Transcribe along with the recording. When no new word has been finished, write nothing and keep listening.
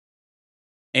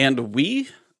And we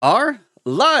are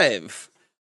live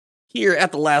here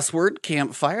at the Last Word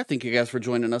Campfire. Thank you guys for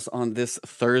joining us on this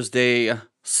Thursday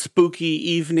spooky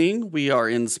evening. We are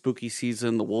in spooky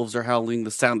season. The wolves are howling.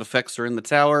 The sound effects are in the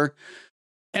tower.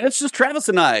 And it's just Travis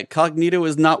and I. Cognito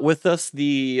is not with us.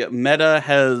 The meta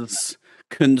has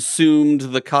consumed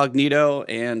the Cognito.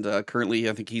 And currently,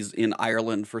 I think he's in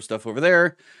Ireland for stuff over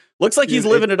there. Looks like he's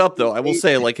living it up, though. I will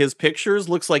say, like, his pictures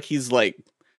looks like he's, like,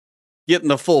 getting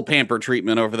the full pamper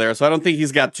treatment over there, so I don't think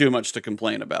he's got too much to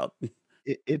complain about.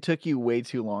 It took you way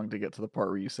too long to get to the part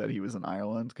where you said he was in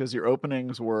Ireland, because your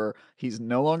openings were he's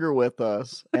no longer with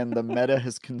us and the meta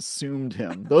has consumed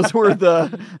him. Those were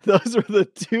the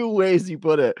two ways you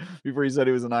put it before you said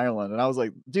he was in Ireland. And I was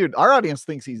like, dude, our audience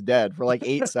thinks he's dead for like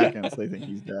 8 seconds. They think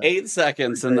he's dead. 8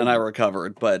 seconds and then I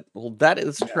recovered. But well, that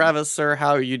is Travis, sir.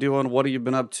 How are you doing? What have you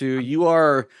been up to? You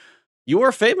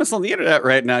are famous on the internet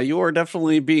right now. You are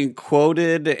definitely being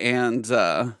quoted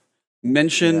and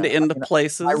mentioned in the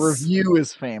places. My review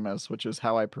is famous, which is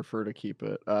how I prefer to keep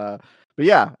it. But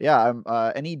yeah, I'm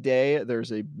any day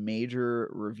there's a major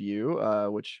review,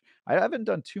 which I haven't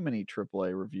done too many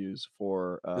AAA reviews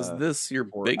for. Is this your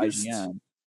biggest? IGN.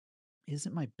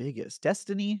 Isn't my biggest.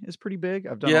 Destiny is pretty big.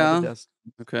 I've done all the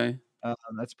Destiny. Okay.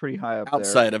 That's pretty high up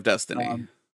outside of Destiny.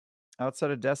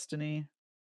 Outside of Destiny.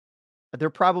 There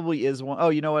probably is one. Oh,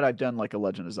 you know what? I've done like a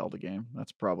Legend of Zelda game.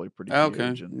 That's probably pretty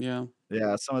huge. And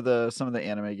yeah. Some of the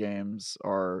anime games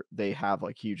they have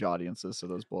like huge audiences, so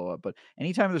those blow up. But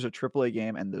anytime there's a AAA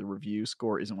game and the review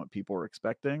score isn't what people are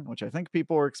expecting, which I think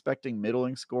people are expecting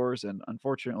middling scores, and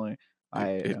unfortunately,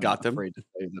 I'm afraid to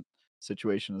say the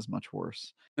situation is much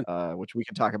worse, which we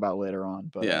can talk about later on.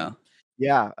 But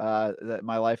that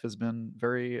my life has been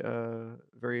very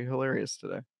very hilarious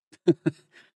today.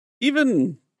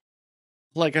 Even.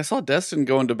 Like, I saw Destin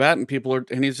go into bat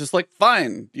and he's just like,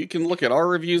 fine, you can look at our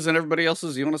reviews and everybody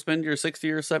else's. You want to spend your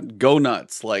 60 or 70? Go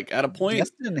nuts. Like, at a point.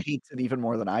 Destin hates it even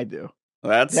more than I do.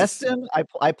 Destin,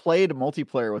 I played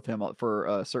multiplayer with him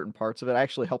for certain parts of it. I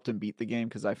actually helped him beat the game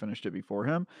because I finished it before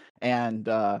him. And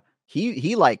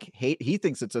he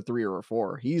thinks it's a 3 or a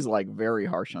 4. He's like very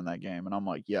harsh on that game, and I'm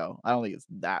like, yo, I don't think it's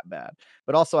that bad.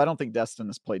 But also, I don't think Destin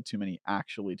has played too many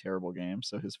actually terrible games,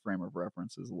 so his frame of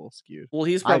reference is a little skewed. Well,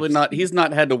 he's probably not. He's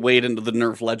not had to wade into the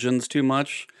Nerf Legends too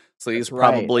much, so he's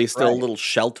probably still a little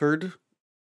sheltered.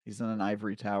 He's in an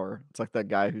ivory tower. It's like that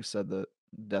guy who said that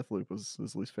Deathloop was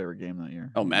his least favorite game that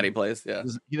year. Oh, Matty plays, yeah.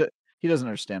 He doesn't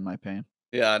understand my pain.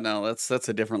 Yeah, no, that's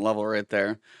a different level right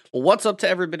there. Well, what's up to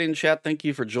everybody in chat? Thank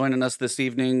you for joining us this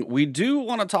evening. We do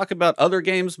want to talk about other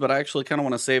games, but I actually kind of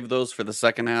want to save those for the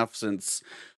second half, since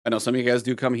I know some of you guys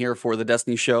do come here for the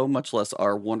Destiny show, much less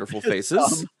our wonderful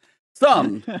faces.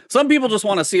 Some people just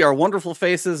want to see our wonderful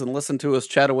faces and listen to us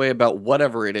chat away about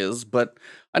whatever it is, but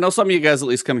I know some of you guys at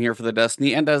least come here for the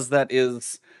Destiny, and as that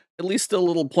is at least a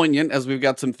little poignant, as we've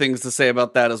got some things to say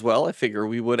about that as well, I figure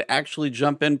we would actually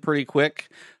jump in pretty quick.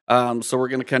 So we're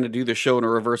going to kind of do the show in a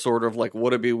reverse order of like,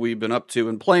 what have we been up to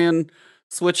and playing,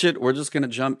 switch it. We're just going to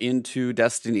jump into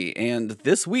Destiny. And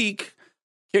this week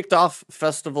kicked off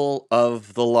Festival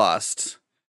of the Lost.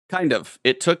 Kind of.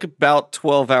 It took about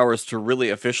 12 hours to really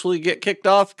officially get kicked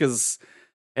off because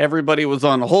everybody was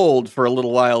on hold for a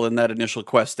little while in that initial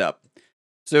quest up.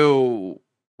 So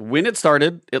when it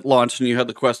started, it launched and you had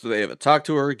the quest where they have a talk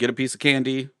to her, get a piece of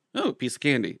candy. Oh, piece of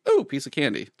candy. Oh, piece of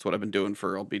candy. That's what I've been doing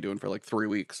I'll be doing for like 3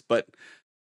 weeks.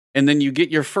 And then you get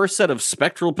your first set of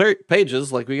spectral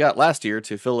pages like we got last year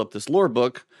to fill up this lore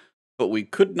book, but we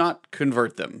could not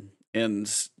convert them. And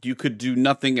you could do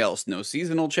nothing else. No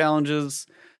seasonal challenges.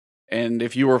 And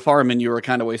if you were farming, you were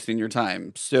kind of wasting your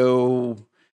time. So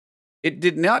it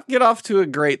did not get off to a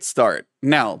great start.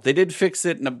 Now, they did fix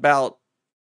it in about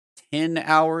 10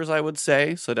 hours, I would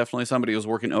say. So definitely somebody was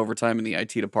working overtime in the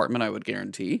IT department, I would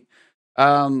guarantee.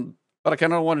 But I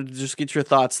kind of wanted to just get your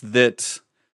thoughts that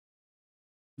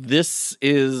this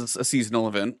is a seasonal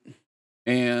event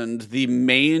and the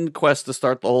main quest to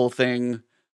start the whole thing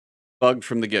bugged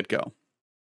from the get-go.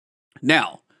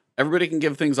 Now, everybody can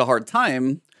give things a hard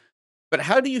time, but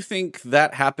how do you think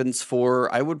that happens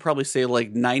for, I would probably say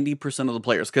like 90% of the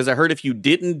players? Because I heard if you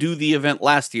didn't do the event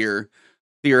last year,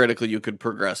 theoretically you could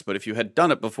progress, but if you had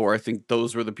done it before, I think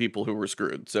those were the people who were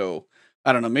screwed. So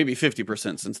I don't know, maybe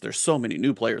 50% since there's so many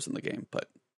new players in the game. But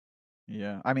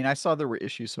yeah, I mean, I saw there were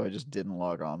issues, so I just didn't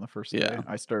log on the first day.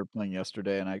 I started playing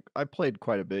yesterday, and I played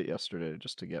quite a bit yesterday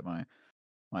just to get my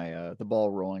the ball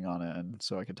rolling on it, and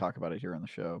so I could talk about it here on the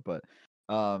show. But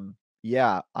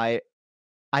yeah,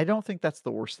 I don't think that's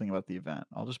the worst thing about the event.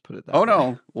 I'll just put it that way. Oh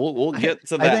no, we'll get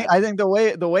to that. I think the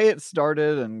way it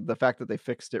started and the fact that they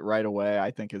fixed it right away,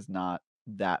 I think is not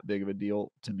that big of a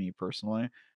deal to me personally.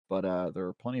 But there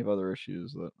are plenty of other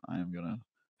issues that I am gonna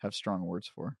have strong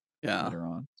words for Yeah. later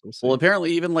on. So we'll Well, see.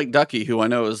 apparently even like Ducky, who I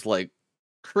know is like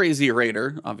crazy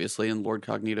raider, obviously in Lord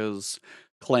Cognito's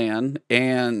clan,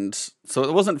 and so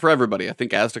it wasn't for everybody. I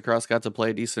think Aztecross got to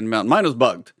play a decent amount. Mine was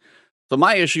bugged. So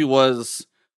my issue was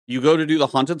you go to do the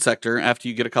haunted sector after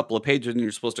you get a couple of pages, and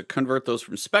you're supposed to convert those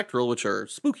from spectral, which are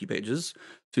spooky pages,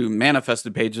 to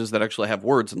manifested pages that actually have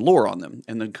words and lore on them,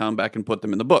 and then come back and put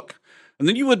them in the book. And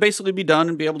then you would basically be done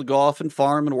and be able to go off and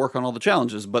farm and work on all the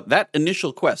challenges. But that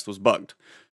initial quest was bugged.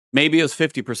 Maybe it was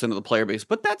 50% of the player base,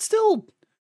 but that's still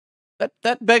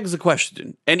that begs the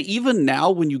question. And even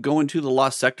now, when you go into the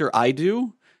lost sector, I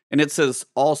do, and it says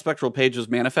all spectral pages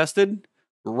manifested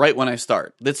right when I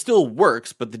start. That still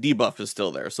works, but the debuff is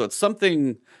still there. So it's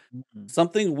something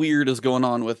weird is going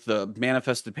on with the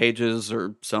manifested pages,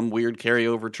 or some weird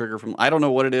carryover trigger from, I don't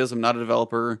know what it is. I'm not a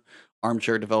developer,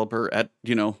 armchair developer at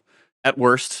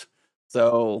worst.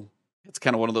 So it's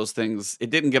kind of one of those things.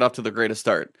 It didn't get off to the greatest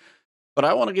start. But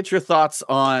I want to get your thoughts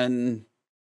on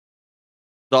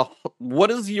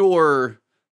what is your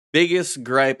biggest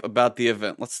gripe about the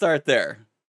event? Let's start there.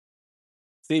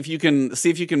 See if you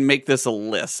can make this a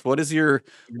list. What is your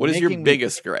Making me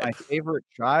biggest pick my gripe? favorite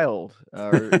child,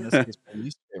 or in this case, my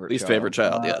least favorite Least favorite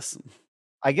child. child, yes.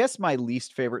 I guess my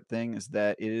least favorite thing is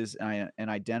that it is an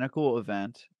identical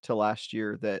event to last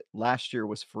year, that last year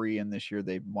was free and this year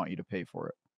they want you to pay for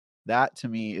it. That to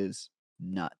me is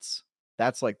nuts.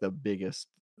 That's like the biggest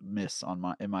miss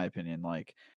in my opinion.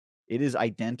 Like, it is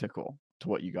identical to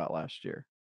what you got last year.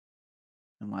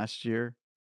 And last year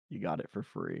you got it for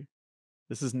free.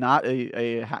 This is not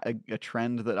a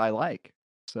trend that I like.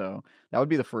 So that would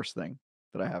be the first thing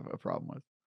that I have a problem with,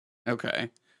 Okay.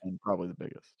 and probably the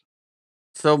biggest.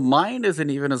 So mine isn't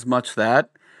even as much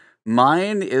that.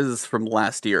 Mine is from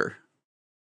last year.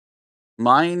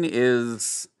 Mine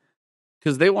is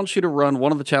because they want you to run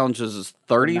one of the challenges is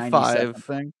The 90-second 35.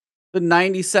 thing. The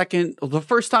 90-second. The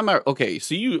first time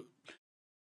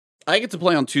I get to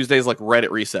play on Tuesdays like right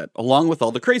at reset, along with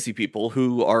all the crazy people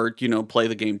who are, play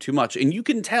the game too much. And you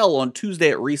can tell on Tuesday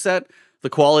at reset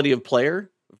the quality of player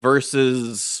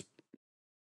versus,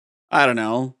 I don't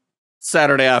know,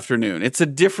 Saturday afternoon. It's a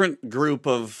different group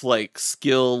of like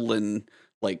skill and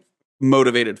like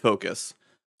motivated focus.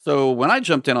 So when I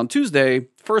jumped in on Tuesday,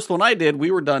 first one I did,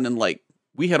 we were done in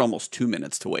we had almost 2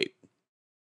 minutes to wait.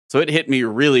 So it hit me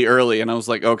really early, and I was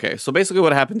like, okay. So basically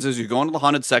what happens is you go into the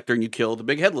haunted sector and you kill the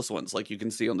big headless ones, like you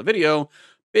can see on the video,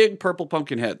 big purple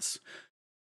pumpkin heads.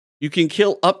 You can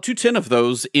kill up to 10 of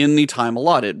those in the time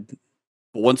allotted.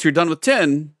 But once you're done with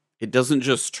 10, it doesn't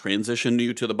just transition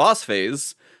you to the boss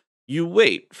phase. You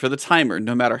wait for the timer,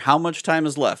 no matter how much time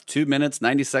is left, 2 minutes,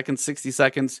 90 seconds, 60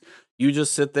 seconds. You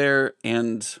just sit there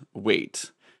and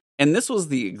wait. And this was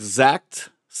the exact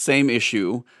same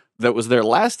issue that was there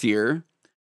last year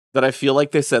that I feel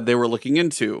like they said they were looking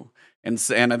into. And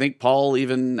I think Paul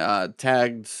even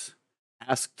asked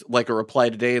like a reply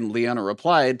today, and Leanna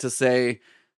replied to say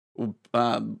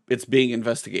it's being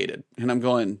investigated. And I'm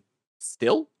going,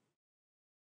 still?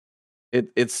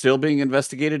 It's still being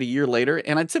investigated a year later.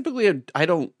 And I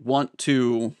don't want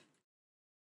to.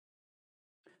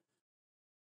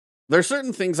 There's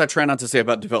certain things I try not to say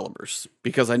about developers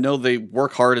because I know they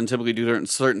work hard and typically do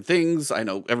certain things. I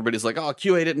know everybody's like, oh,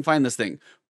 QA didn't find this thing.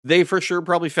 They for sure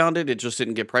probably found it. It just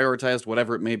didn't get prioritized,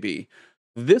 whatever it may be.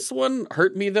 This one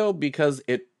hurt me though because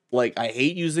I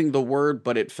hate using the word,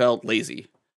 but it felt lazy.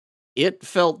 It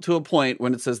felt to a point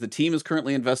when it says the team is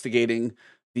currently investigating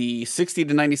the 60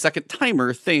 to 90-second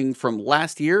timer thing from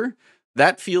last year.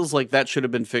 That feels like that should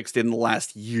have been fixed in the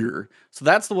last year. So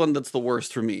that's the one that's the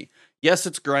worst for me. Yes,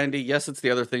 it's grindy. Yes, it's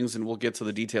the other things, and we'll get to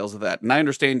the details of that. And I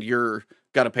understand you're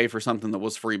got to pay for something that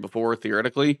was free before,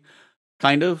 theoretically,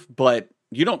 kind of, but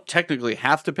you don't technically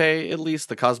have to pay. At least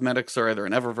the cosmetics are either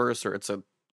an Eververse or it's a.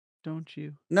 Don't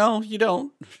you? No, you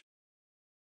don't.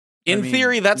 In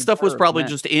theory, that stuff was probably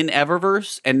just in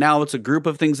Eververse, and now it's a group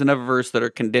of things in Eververse that are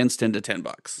condensed into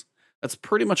 $10. That's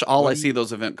pretty much all I see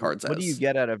those event cards as. What do you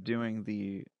get out of doing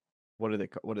the what are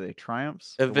they,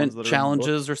 triumphs? Event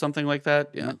challenges or something like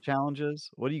that? Yeah. Event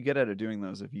challenges? What do you get out of doing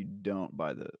those if you don't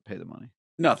pay the money?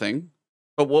 Nothing.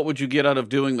 But what would you get out of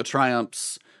doing the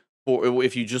triumphs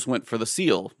if you just went for the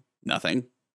seal? Nothing.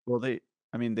 Well,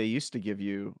 they used to give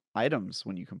you items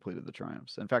when you completed the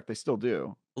triumphs. In fact, they still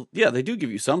do. Well, yeah, they do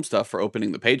give you some stuff for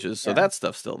opening the pages, so that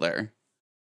stuff's still there.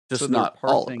 Just so not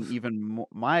all of even more.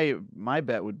 My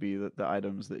bet would be that the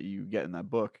items that you get in that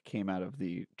book came out of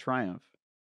the triumph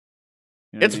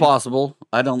You know what It's I mean? possible.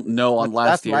 I don't know on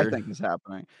That's last what I year. think is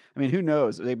happening. I mean, who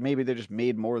knows? Maybe they just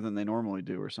made more than they normally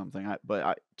do or something.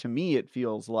 To me, it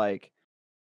feels like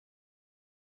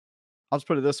I'll just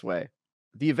put it this way: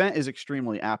 the event is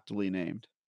extremely aptly named,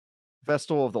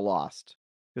 Festival of the Lost,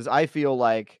 because I feel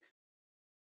like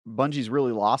Bungie's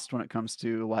really lost when it comes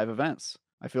to live events.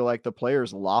 I feel like the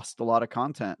players lost a lot of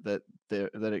content that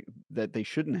they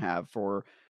shouldn't have for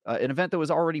an event that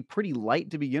was already pretty light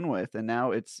to begin with, and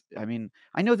now it's. I mean,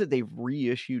 I know that they've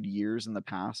reissued years in the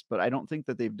past, but I don't think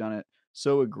that they've done it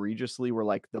so egregiously where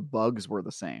like the bugs were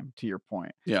the same. To your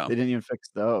point, Yeah. they didn't even fix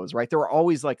those. Right? There were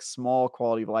always like small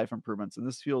quality of life improvements, and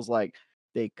this feels like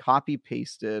they copy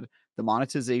pasted. The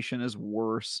monetization is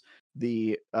worse.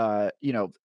 The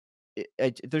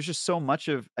there's just so much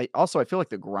of I feel like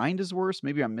the grind is worse.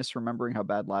 Maybe I'm misremembering how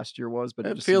bad last year was, but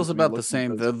it It just seems feels to be about the looking at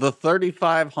same. those. The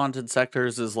 35 haunted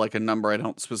sectors is like a number I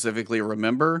don't specifically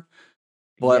remember,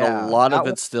 but a Yeah, lot that of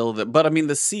one. it's still that. But I mean,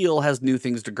 the seal has new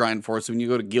things to grind for. So when you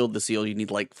go to guild the seal, you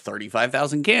need like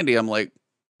 35,000 candy. I'm like,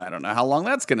 I don't know how long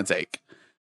that's gonna take.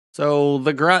 So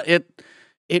the grind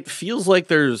it feels like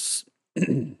there's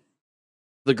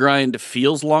the grind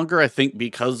feels longer. I think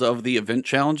because of the event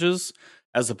challenges,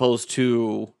 as opposed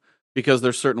to because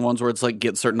there's certain ones where it's like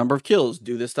get certain number of kills,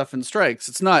 do this stuff in strikes.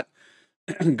 It's not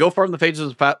go farm the pages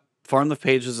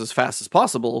as fast as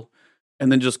possible,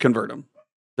 and then just convert them.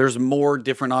 There's more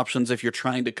different options if you're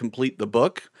trying to complete the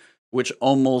book, which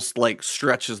almost like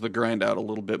stretches the grind out a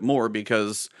little bit more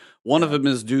because one of Yeah, them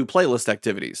is do playlist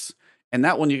activities, and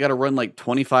that one you got to run like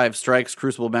 25 strikes,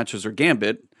 crucible matches, or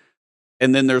gambit.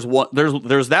 And then there's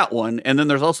that one, and then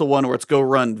there's also one where it's go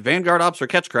run Vanguard Ops or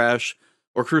Catch Crash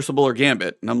or Crucible or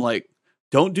Gambit, and I'm like,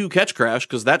 don't do Catch Crash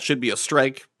because that should be a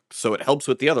strike, so it helps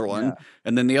with the other yeah, one,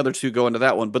 and then the other two go into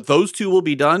that one. But those two will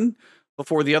be done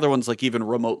before the other one's like even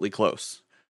remotely close.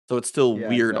 So it's still yeah,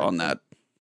 weird on exactly. that.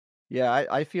 Yeah,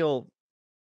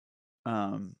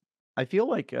 um I feel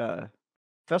like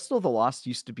Festival of the Lost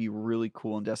used to be really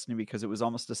cool in Destiny because it was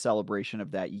almost a celebration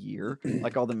of that year.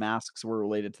 Like all the masks were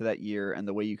related to that year, and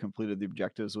the way you completed the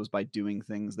objectives was by doing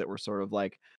things that were sort of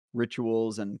like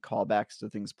rituals and callbacks to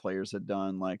things players had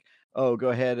done. Like, oh, go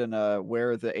ahead and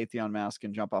wear the Atheon mask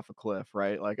and jump off a cliff,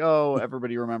 right? Like, oh,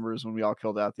 everybody remembers when we all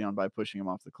killed Atheon by pushing him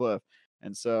off the cliff,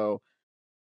 and so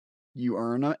you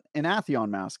earn an Atheon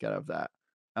mask out of that.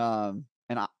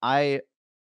 And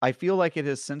I feel like it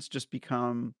has since just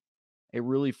become a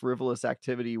really frivolous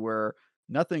activity where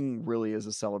nothing really is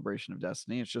a celebration of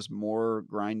Destiny. It's just more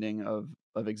grinding of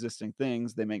existing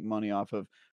things. They make money off of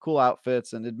cool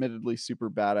outfits and admittedly super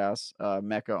badass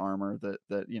mecha armor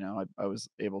that I was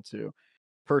able to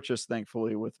purchase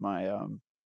thankfully with my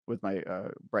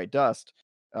bright dust.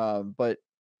 But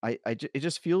it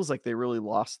just feels like they really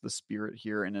lost the spirit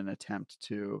here in an attempt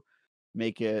to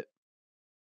make it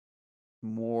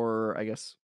more, I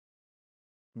guess,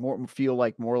 more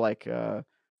like,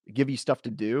 give you stuff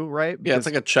to do, right? Yeah, it's Because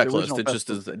like a the checklist. original It just festival.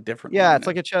 is a different Yeah, one it's now.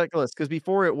 like a checklist. Because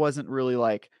before it wasn't really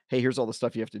like, "Hey, here's all the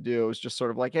stuff you have to do." It was just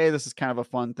sort of like, "Hey, this is kind of a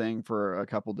fun thing for a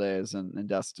couple days in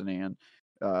Destiny and,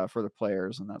 for the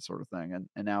players," and that sort of thing,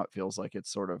 and now it feels like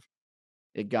it's sort of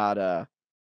it got, uh,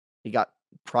 it got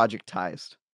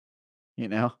projectized, you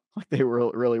know? Like, they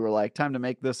really were like, "Time to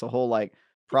make this a whole, like,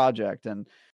 project," and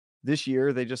this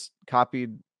year, they just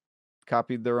copied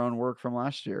their own work from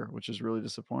last year, which is really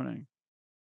disappointing.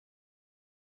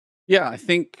 Yeah, I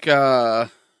think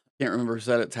can't remember who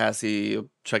said it. Tassie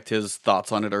checked his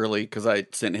thoughts on it early because I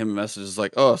sent him a message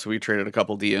like, "Oh, so we traded a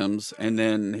couple DMs," and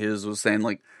then his was saying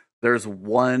like, "There's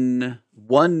one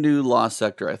new lost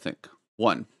sector, I think.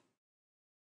 One.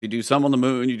 You do some on the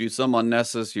moon, you do some on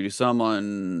Nessus, you do some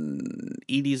on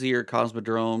EDZ or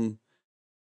Cosmodrome,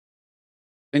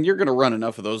 and you're gonna run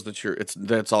enough of those that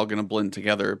that's all gonna blend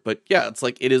together. But yeah, it's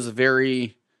like it is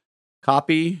very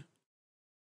copy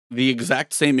the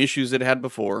exact same issues it had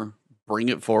before, bring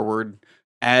it forward,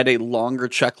 add a longer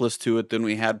checklist to it than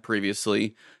we had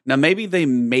previously. Now, maybe they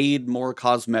made more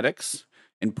cosmetics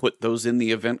and put those in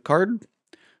the event card,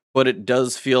 but it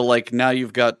does feel like now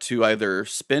you've got to either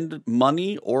spend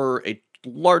money or a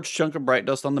large chunk of bright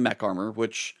dust on the mech armor,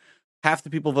 which half the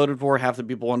people voted for, half the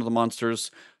people wanted the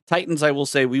monsters. Titans, I will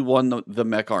say, we won the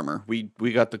mech armor. We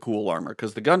got the cool armor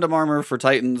because the Gundam armor for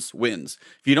Titans wins.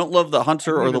 If you don't love the I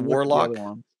hunter haven't or the even looked at the other warlock,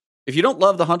 one. if you don't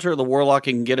love the hunter or the warlock,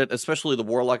 you can get it. Especially the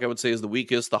warlock, I would say, is the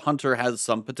weakest. The hunter has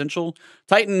some potential.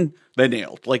 Titan, they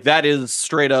nailed. Like that is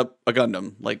straight up a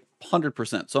Gundam, like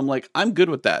 100%. So I'm like, I'm good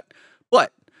with that.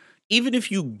 But even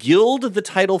if you guild the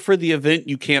title for the event,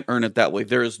 you can't earn it that way.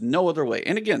 There is no other way.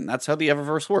 And again, that's how the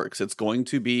Eververse works. It's going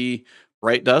to be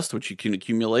bright dust, which you can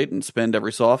accumulate and spend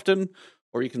every so often,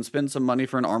 or you can spend some money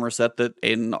for an armor set that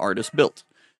an artist built.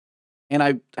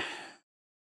 And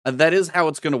that is how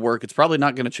it's going to work. It's probably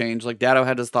not going to change. Like, Dado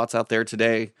had his thoughts out there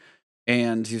today,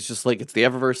 and he's just like, it's the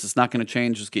Eververse. It's not going to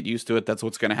change. Just get used to it. That's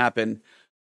what's going to happen.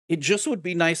 It just would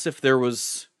be nice if there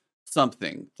was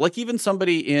something. Like, even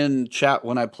somebody in chat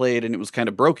when I played and it was kind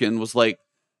of broken was like,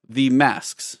 the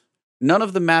masks. None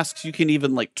of the masks you can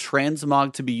even, like,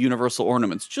 transmog to be universal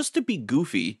ornaments. Just to be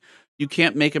goofy, you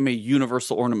can't make them a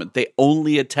universal ornament. They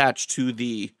only attach to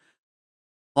the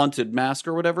haunted mask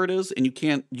or whatever it is, and you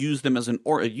can't use them as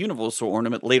a universal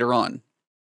ornament later on,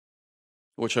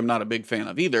 which I'm not a big fan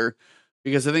of either,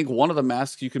 because I think one of the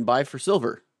masks you can buy for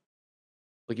silver.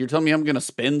 Like, you're telling me I'm going to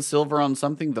spend silver on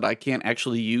something that I can't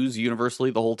actually use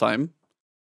universally the whole time?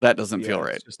 That doesn't feel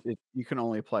right. You can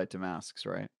only apply it to masks,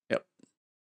 right? Yep.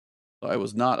 So I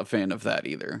was not a fan of that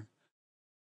either.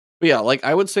 But yeah, like,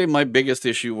 I would say my biggest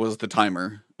issue was the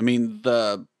timer. I mean,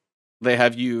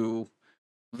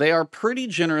 they are pretty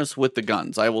generous with the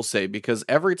guns, I will say, because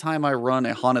every time I run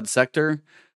a haunted sector,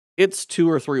 it's 2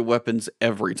 or 3 weapons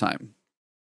every time.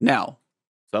 Now,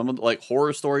 some of, like,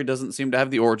 Horror Story doesn't seem to have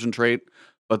the origin trait,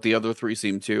 but the other 3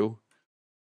 seem to.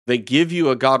 They give you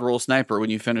a God Roll Sniper when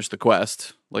you finish the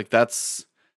quest. Like, that's...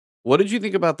 What did you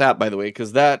think about that, by the way?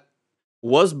 Because that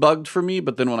was bugged for me,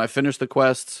 but then when I finished the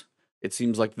quest, it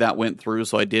seems like that went through,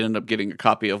 so I did end up getting a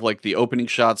copy of, like, the opening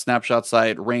shot, snapshot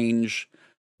sight, range.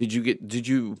 Did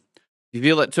you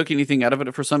feel that took anything out of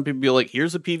it? For some people, be like,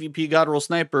 here's a PvP God Roll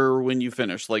Sniper when you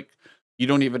finish. Like, you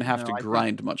don't even have to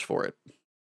grind much for it.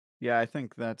 Yeah, I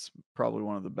think that's probably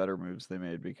one of the better moves they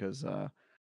made, because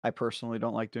I personally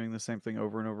don't like doing the same thing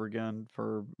over and over again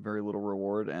for very little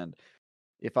reward. And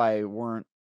if I weren't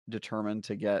determined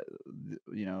to get,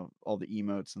 all the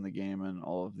emotes in the game and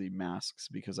all of the masks,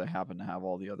 because I happen to have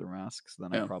all the other masks,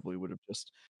 then I probably would have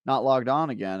just not logged on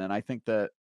again. And I think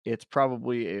that it's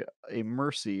probably a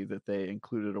mercy that they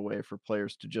included a way for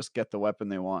players to just get the weapon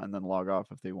they want and then log off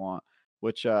if they want,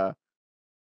 which I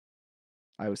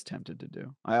was tempted to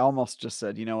do. I almost just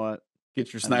said, you know what?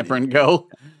 Get your sniper and go.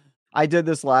 I did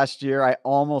this last year. I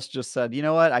almost just said, you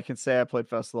know what? I can say I played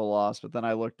Festival of Lost, but then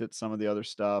I looked at some of the other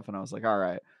stuff and I was like, all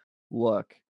right,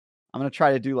 look, I'm going to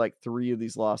try to do like 3 of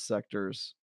these Lost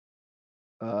sectors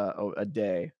a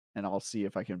day, and I'll see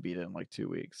if I can beat it in like 2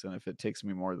 weeks. And if it takes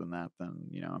me more than that, then,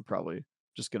 I'm probably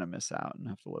just going to miss out and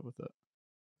have to live with it.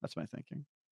 That's my thinking.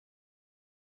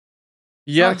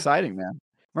 It's not exciting, man.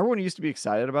 Remember when you used to be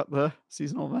excited about the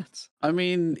seasonal events? I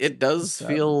mean, it does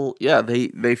feel,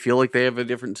 they feel like they have a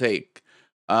different take.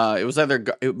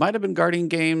 It might have been Guardian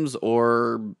Games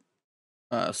or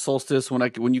Solstice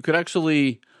when you could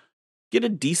actually get a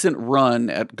decent run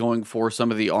at going for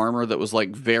some of the armor that was,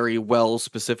 like, very well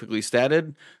specifically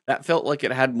statted. That felt like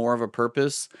it had more of a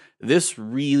purpose. This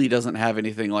really doesn't have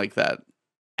anything like that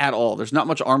at all. There's not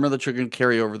much armor that you're going to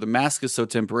carry over. The mask is so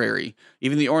temporary.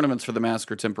 Even the ornaments for the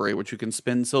mask are temporary, which you can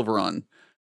spend silver on.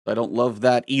 I don't love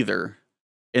that either.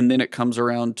 And then it comes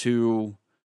around to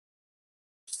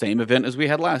same event as we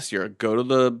had last year.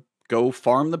 Go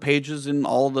farm the pages in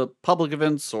all the public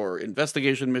events or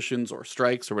investigation missions or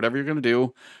strikes or whatever you're going to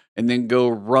do, and then go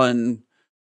run.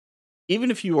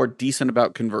 Even if you are decent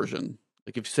about conversion,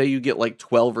 like if say you get like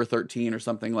 12 or 13 or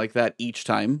something like that each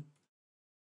time,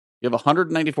 you have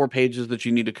 194 pages that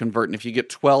you need to convert, and if you get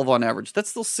 12 on average,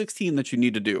 that's still 16 that you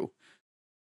need to do.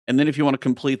 And then if you want to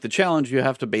complete the challenge, you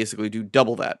have to basically do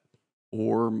double that,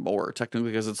 or more, technically,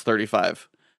 because it's 35.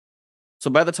 So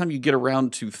by the time you get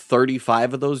around to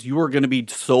 35 of those, you are going to be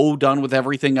so done with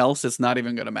everything else, it's not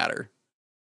even going to matter.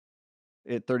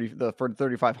 For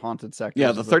 35 haunted sectors.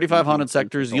 Yeah, the 35 haunted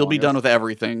sectors, you'll be done with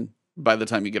everything by the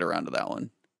time you get around to that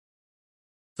one.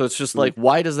 So it's just like,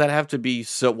 why does that have to be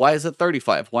so? Why is it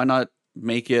 35? Why not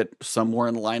make it somewhere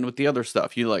in line with the other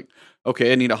stuff? You like,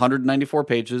 okay, I need 194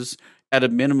 pages. At a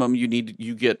minimum,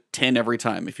 you get 10 every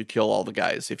time if you kill all the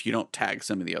guys. If you don't tag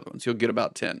some of the other ones, you'll get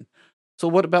about 10. So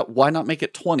why not make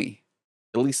it 20?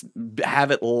 At least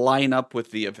have it line up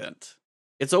with the event.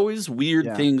 It's always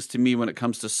weird things to me when it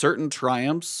comes to certain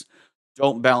triumphs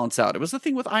don't balance out. It was the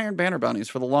thing with Iron Banner bounties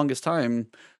for the longest time.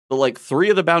 The like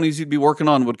 3 of the bounties you'd be working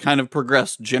on would kind of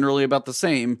progress generally about the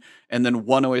same, and then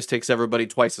one always takes everybody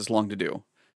twice as long to do.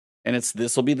 And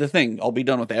this will be the thing. I'll be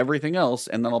done with everything else,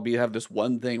 and then I'll have this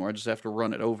one thing where I just have to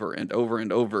run it over and over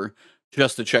and over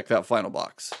just to check that final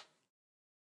box.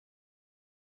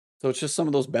 So it's just some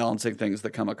of those balancing things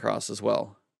that come across as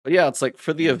well. But yeah, it's like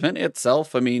for the event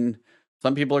itself, I mean,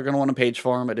 some people are going to want to page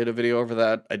farm. I did a video over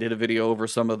that. I did a video over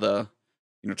some of the,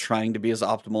 trying to be as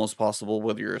optimal as possible,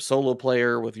 whether you're a solo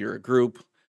player, whether you're a group.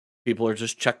 People are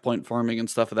just checkpoint farming and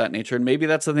stuff of that nature. And maybe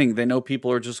that's the thing. They know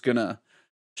people are just going to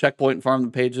checkpoint farm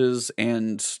the pages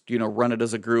and, run it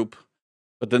as a group,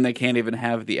 but then they can't even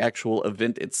have the actual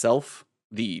event itself,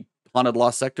 the Haunted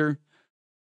Lost Sector.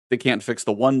 They can't fix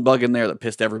the one bug in there that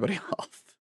pissed everybody off.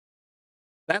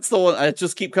 That's the one. I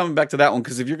just keep coming back to that one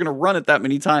because if you're going to run it that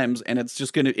many times and it's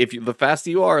just going to, the faster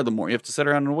you are, the more you have to sit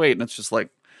around and wait. And it's just like,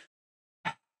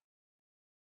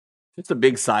 it's a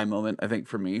big sigh moment, I think,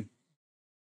 for me.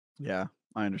 Yeah,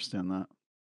 I understand that.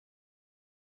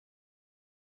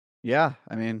 Yeah,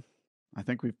 I mean, I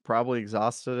think we've probably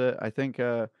exhausted it. I think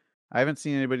I haven't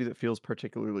seen anybody that feels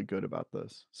particularly good about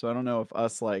this. So I don't know if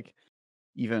us like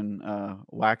even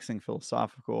waxing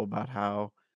philosophical about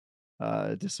how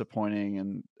disappointing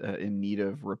and in need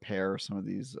of repair some of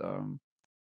these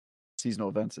seasonal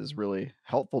events is really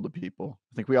helpful to people.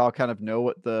 I think we all kind of know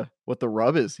what the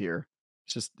rub is here.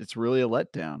 It's really a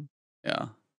letdown. Yeah.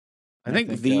 I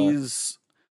think these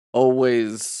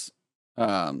always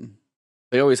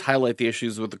they always highlight the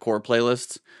issues with the core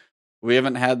playlists. We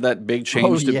haven't had that big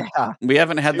change we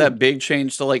haven't had that big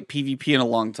change to like PvP in a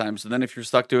long time. So then if you're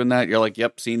stuck doing that, you're like,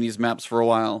 yep, seen these maps for a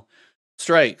while.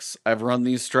 Strikes. I've run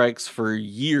these strikes for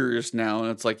years now,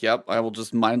 and it's like, yep, I will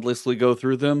just mindlessly go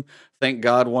through them. Thank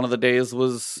God one of the days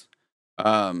was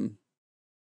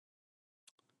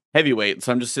heavyweight,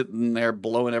 so I'm just sitting there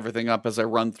blowing everything up as I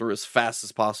run through as fast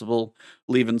as possible,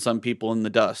 leaving some people in the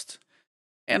dust.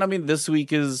 And I mean, this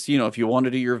week is, if you want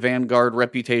to do your Vanguard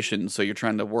reputation, so you're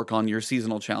trying to work on your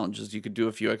seasonal challenges, you could do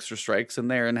a few extra strikes in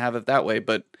there and have it that way.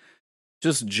 But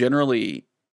just generally,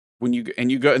 when you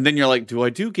go, and then you're like, do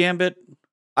I do Gambit?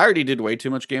 I already did way too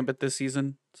much Gambit this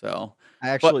season, so I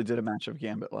actually did a match of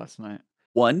Gambit last night.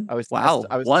 One? I was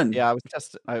one. Yeah, I was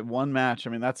testing. One match. I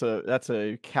mean, that's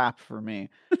a cap for me,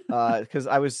 because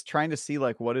I was trying to see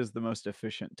like what is the most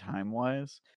efficient time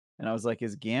wise, and I was like,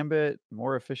 is Gambit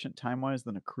more efficient time wise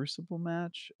than a Crucible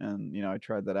match? And I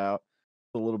tried that out.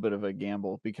 A little bit of a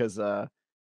gamble because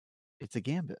it's a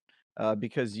Gambit.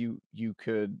 Because you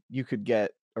could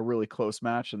get a really close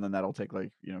match and then that'll take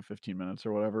like 15 minutes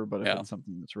or whatever. But if it's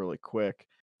something that's really quick,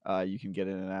 you can get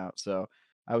in and out. So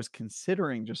I was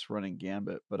considering just running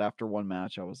Gambit, but after one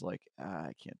match, I was like,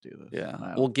 I can't do this.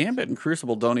 Yeah. Well, Gambit and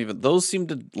Crucible those seem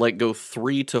to like go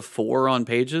 3 to 4 on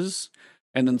pages,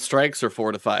 and then strikes are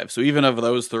 4 to 5. So even of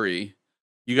those 3,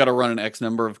 you got to run an X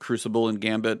number of Crucible and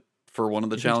Gambit for one of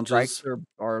the challenges. Strikes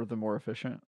are the more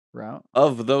efficient route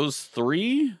of those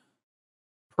 3.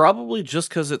 Probably just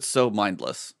because it's so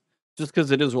mindless. Just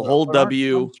because it is a whole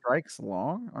W.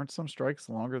 Aren't some strikes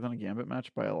longer than a Gambit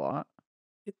match by a lot?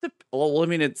 Well, I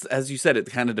mean, it's as you said, it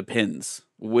kind of depends.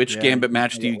 Which Gambit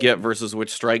match do you get versus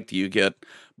which strike do you get?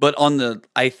 But on the,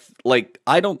 I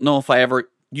don't know if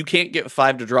you can't get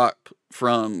 5 to drop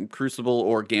from Crucible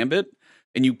or Gambit,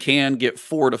 and you can get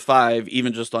 4 to 5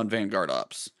 even just on Vanguard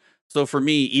Ops. So for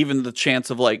me, even the chance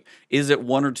of like, is it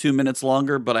 1 or 2 minutes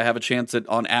longer, but I have a chance at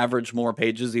on average more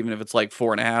pages, even if it's like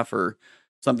 4.5 or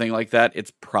something like that,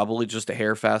 it's probably just a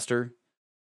hair faster.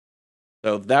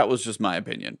 So that was just my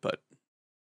opinion, but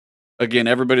again,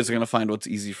 everybody's going to find what's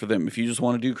easy for them. If you just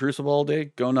want to do Crucible all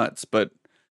day, go nuts. But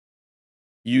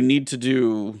you need to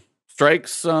do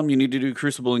strikes some, you need to do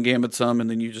Crucible and Gambit some, and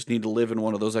then you just need to live in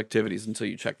one of those activities until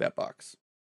you check that box.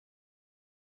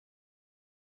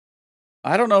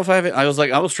 I don't know if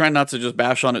I was trying not to just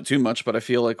bash on it too much, but I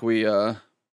feel like we got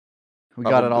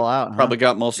it all out. Probably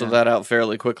got most of that out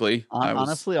fairly quickly.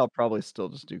 Honestly, I'll probably still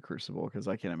just do Crucible because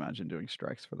I can't imagine doing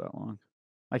strikes for that long.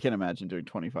 I can't imagine doing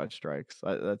 25 strikes.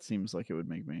 That seems like it would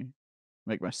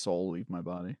make my soul leave my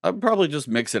body. I'd probably just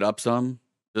mix it up some.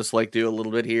 Just like do a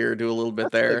little bit here, do a little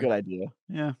bit there. A good idea.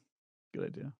 Yeah. Good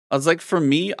idea. I was like, for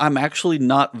me, I'm actually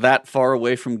not that far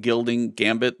away from gilding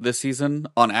Gambit this season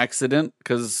on accident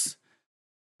because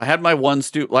I had my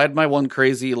one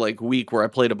crazy like week where I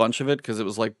played a bunch of it because it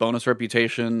was like bonus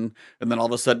reputation, and then all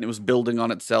of a sudden it was building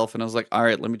on itself, and I was like, all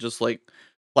right, let me just like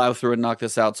plow through and knock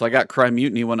this out. So I got Cry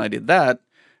Mutiny when I did that,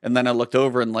 and then I looked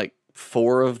over and like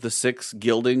 4 of the 6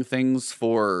 gilding things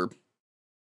for,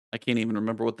 I can't even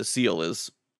remember what the seal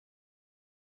is.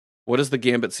 What is the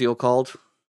Gambit seal called?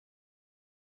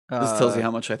 This tells you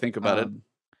how much I think about it.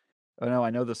 Oh no, I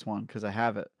know this one because I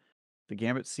have it. The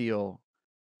Gambit seal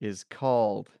is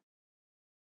called.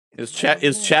 Is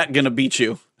chat gonna beat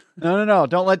you? No!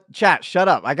 Don't let chat. Shut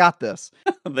up! I got this.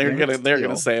 they're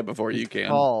gonna say it before you can.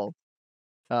 Called,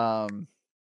 Durgeon.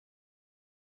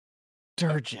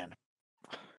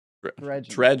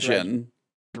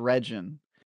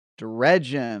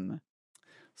 Dredgen.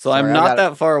 So sorry, I'm not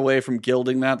that far away from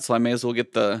gilding that, so I may as well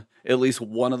get at least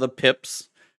one of the pips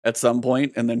at some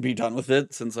point and then be done with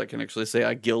it, since I can actually say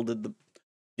I gilded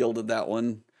that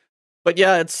one. But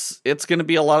yeah, it's going to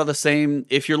be a lot of the same.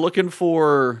 If you're looking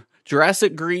for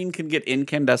Jurassic Green, can get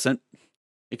incandescent.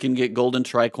 It can get golden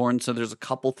tricorn. So there's a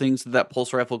couple things that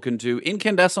pulse rifle can do.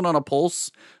 Incandescent on a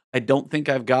pulse, I don't think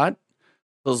I've got.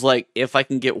 So it's like, if I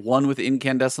can get one with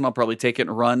incandescent, I'll probably take it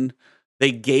and run.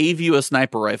 They gave you a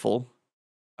sniper rifle.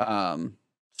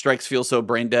 Strikes feel so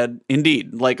brain dead.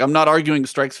 Indeed. Like, I'm not arguing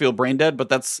strikes feel brain dead,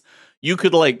 but you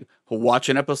could like watch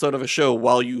an episode of a show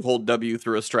while you hold W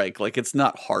through a strike. Like, it's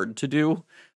not hard to do.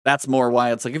 That's more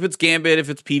why it's like, if it's Gambit, if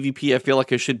it's PvP, I feel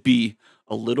like I should be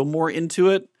a little more into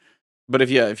it. But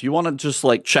if you want to just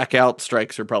like check out,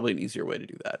 strikes are probably an easier way to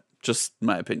do that. Just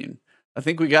my opinion. I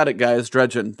think we got it, guys.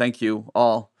 Dredgen. Thank you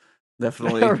all.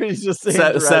 Definitely. Just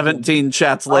 17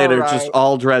 chats later, right. Just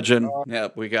all Dredgen.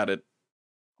 Yep, we got it.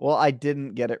 Well, I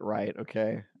didn't get it right.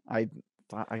 Okay. I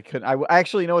couldn't. I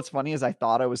actually, you know what's funny is I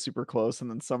thought I was super close, and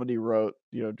then somebody wrote,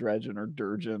 Dredgen or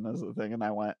Durgeon as a thing, and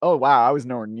I went, "Oh wow, I was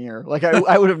nowhere near." Like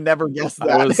I would have never guessed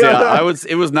that.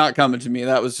 It was not coming to me.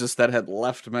 That was just that had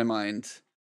left my mind.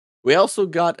 We also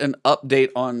got an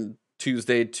update on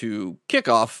Tuesday to kick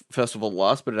off Festival of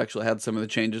Lost, but it actually had some of the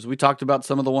changes. We talked about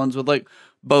some of the ones with like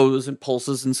bows and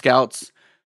pulses and scouts.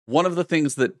 One of the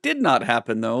things that did not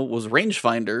happen though was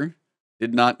rangefinder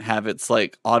did not have its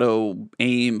like auto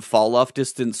aim fall off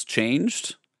distance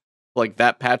changed. Like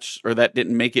that patch, or that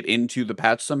didn't make it into the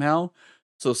patch somehow.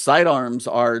 So sidearms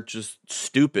are just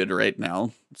stupid right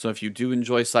now. So if you do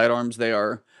enjoy sidearms, they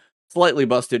are slightly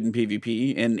busted in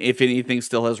PvP. And if anything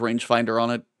still has rangefinder on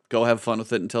it, go have fun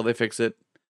with it until they fix it.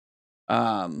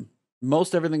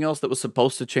 Most everything else that was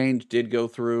supposed to change did go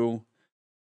through.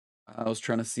 I was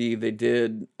trying to see, they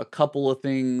did a couple of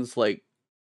things like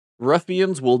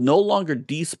Ruffians will no longer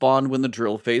despawn when the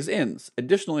drill phase ends.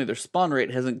 Additionally, their spawn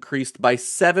rate has increased by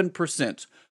 7%.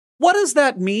 What does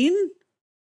that mean?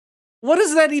 What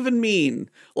does that even mean?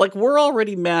 Like, we're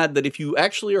already mad that if you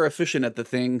actually are efficient at the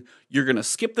thing, you're going to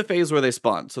skip the phase where they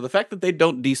spawn. So the fact that they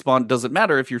don't despawn doesn't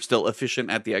matter if you're still efficient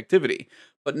at the activity.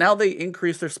 But now they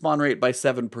increase their spawn rate by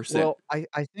 7%. Well,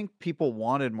 I think people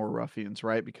wanted more Ruffians,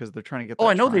 right? Because they're trying to get that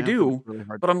I know they do. Really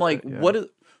but I'm like,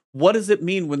 what does it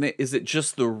mean when is it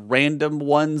just the random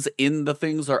ones in the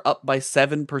things are up by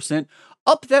 7%?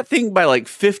 Up that thing by like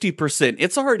 50%.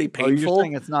 It's already painful. Oh, you're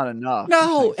saying it's not enough.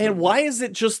 No, and why is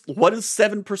it just, what is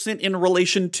 7% in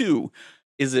relation to?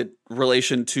 Is it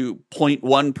relation to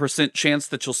 0.1% chance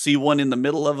that you'll see one in the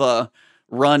middle of a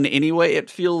run anyway?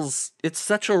 It's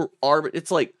such a,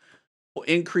 it's like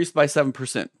increased by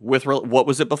 7%. With what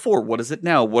was it before? What is it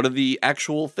now? What are the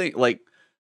actual thing? Like,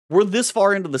 we're this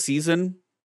far into the season.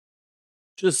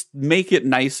 Just make it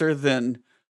nicer than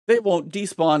they won't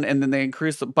despawn, and then they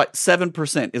increase it by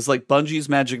 7% is like Bungie's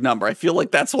magic number. I feel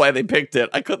like that's why they picked it.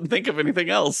 I couldn't think of anything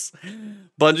else.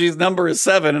 Bungie's number is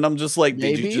 7, and I'm just like,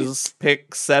 maybe? Did you just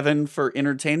pick 7 for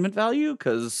entertainment value?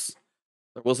 Because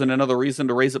there wasn't another reason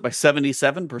to raise it by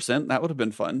 77%. That would have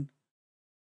been fun.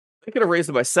 They could have raised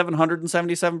it by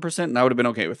 777%, and I would have been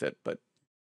okay with it. But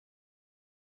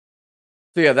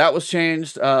so yeah, that was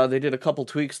changed. They did a couple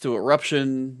tweaks to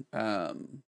Eruption.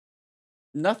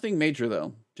 Nothing major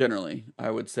though. Generally,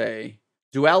 I would say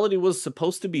duality was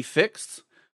supposed to be fixed,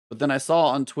 but then I saw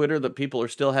on Twitter that people are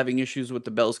still having issues with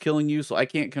the bells killing you, so I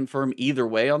can't confirm either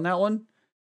way on that one.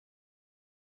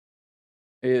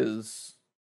 I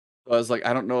was like,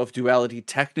 I don't know if duality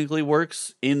technically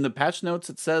works. In the patch notes,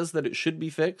 it says that it should be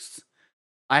fixed.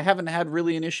 I haven't had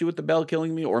really an issue with the bell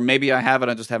killing me, or maybe I have it,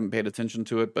 I just haven't paid attention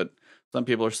to it, but some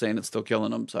people are saying it's still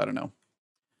killing them, so I don't know.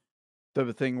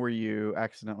 The thing where you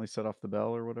accidentally set off the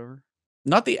bell or whatever?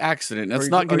 Not the accident. It's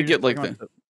not going to get like the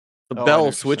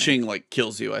bell switching like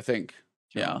kills you, I think.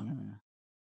 Yeah.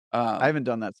 I haven't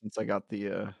done that since I got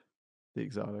the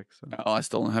exotic. So. Oh, I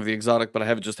still don't have the exotic, but I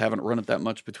haven't run it that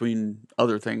much between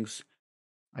other things.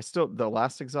 The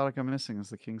last exotic I'm missing is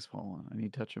the King's Fallen. I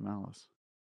need Touch of Malice.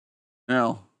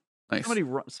 No. Nice.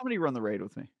 Somebody run the raid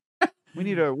with me. We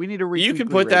need a You can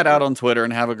put that out on Twitter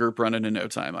and have a group run it in no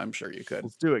time. I'm sure you could.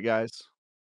 Let's do it, guys.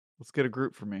 Let's get a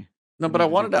group for me. No, but I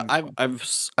wanted to.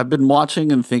 I've been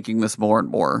watching and thinking this more and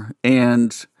more,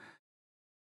 and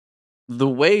the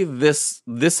way this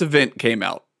event came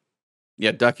out.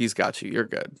 Yeah, Ducky's got you. You're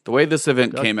good. The way this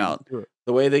event came out,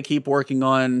 the way they keep working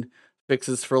on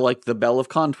fixes for like the Bell of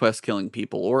Conquest killing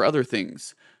people or other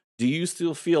things. Do you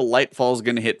still feel Lightfall's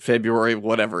going to hit February,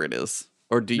 whatever it is,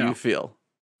 or do you feel?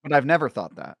 But I've never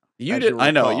thought that. You did.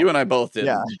 I know you and I both did.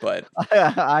 Yeah. But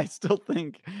I still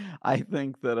think. I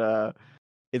think that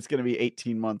it's going to be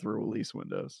 18-month release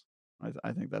windows.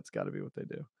 I think that's got to be what they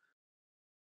do.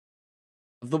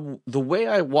 The way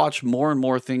I watch more and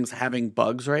more things having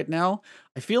bugs right now,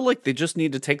 I feel like they just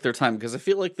need to take their time, because I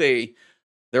feel like they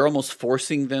they're almost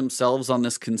forcing themselves on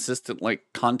this consistent like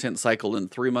content cycle in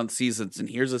 3-month seasons, and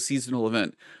here's a seasonal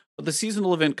event. But the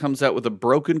seasonal event comes out with a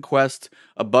broken quest,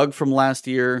 a bug from last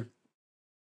year.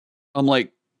 I'm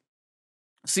like,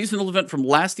 seasonal event from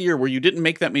last year where you didn't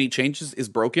make that many changes is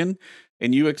broken,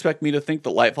 and you expect me to think that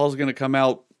Lightfall is going to come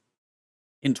out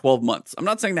in 12 months. I'm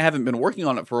not saying they haven't been working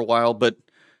on it for a while, but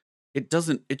it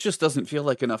just doesn't feel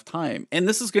like enough time. And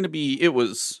this is going to be, it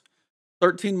was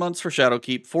 13 months for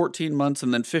Shadowkeep, 14 months,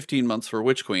 and then 15 months for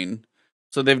Witch Queen.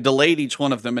 So they've delayed each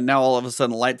one of them, and now all of a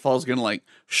sudden Lightfall is going to like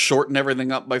shorten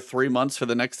everything up by 3 months for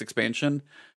the next expansion.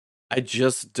 I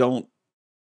just don't.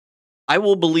 I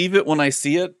will believe it when I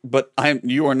see it, but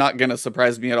you are not going to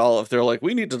surprise me at all if they're like,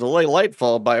 we need to delay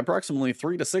Lightfall by approximately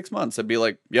 3 to 6 months. I'd be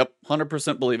like, yep,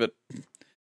 100% believe it.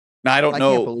 Now, I don't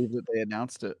know. I can't believe that they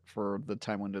announced it for the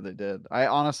time window they did. I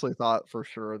honestly thought for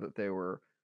sure that they were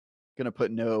gonna put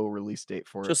no release date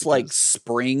for it Just like because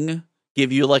spring,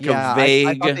 give you like a yeah, I thought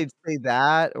vague, they'd say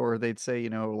that, or they'd say,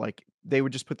 like, they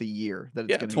would just put the year that it's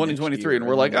yeah, gonna be next 2023, year, and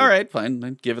we're and then like, they all would right, fine.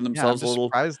 They're giving yeah, I'm themselves a just little,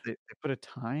 surprised they put a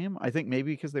time. I think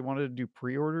maybe because they wanted to do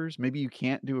pre-orders. Maybe you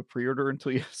can't do a pre-order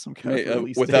until you have some kind of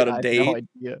release date. without a I have no date. idea.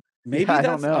 Yeah, Maybe I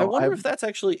don't that's, I know. wonder if that's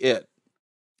actually it.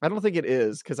 I don't think it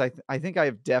is 'cause I think I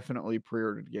have definitely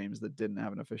pre-ordered games that didn't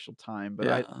have an official time, but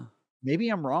Yeah. maybe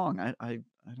I'm wrong. I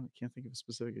don't can't think of a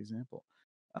specific example.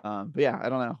 But yeah, I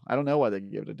don't know. I don't know why they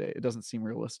give it a date. It doesn't seem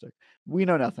realistic. We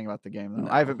know nothing about the game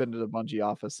though. I haven't No. been to the Bungie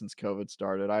office since COVID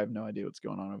started. I have no idea what's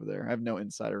going on over there. I have no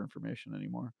insider information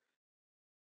anymore.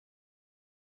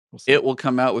 We'll see. It will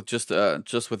come out with just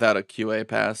without a QA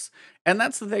pass. And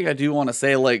that's the thing I do want to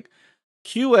say, like,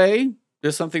 QA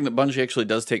is something that Bungie actually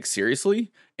does take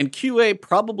seriously, and QA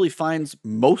probably finds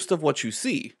most of what you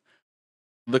see.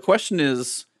 The question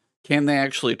is, can they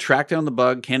actually track down the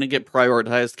bug? Can it get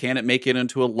prioritized? Can it make it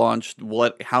into a launch?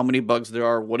 How many bugs there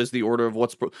are? What is the order of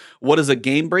what is a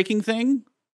game breaking thing?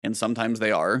 And sometimes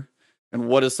they are. And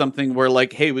what is something where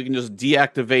like, hey, we can just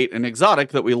deactivate an exotic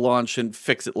that we launch and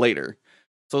fix it later.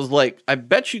 So it's like, I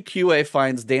bet you QA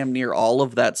finds damn near all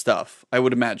of that stuff, I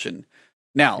would imagine.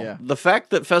 Now, Yeah. the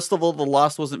fact that Festival of the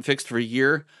Lost wasn't fixed for a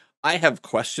year, I have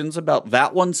questions about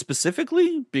that one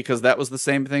specifically because that was the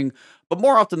same thing. But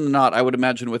more often than not, I would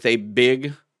imagine with a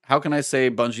big, how can I say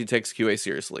Bungie takes QA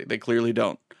seriously? They clearly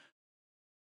don't.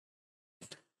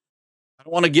 I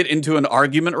don't want to get into an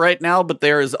argument right now, but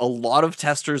there is a lot of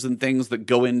testers and things that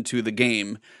go into the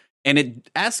game. And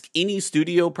ask any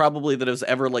studio probably that has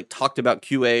ever like talked about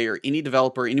QA or any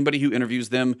developer, anybody who interviews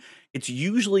them, it's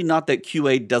usually not that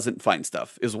QA doesn't find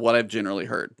stuff, is what I've generally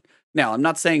heard. Now, I'm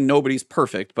not saying nobody's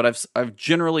perfect, but I've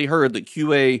generally heard that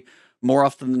QA more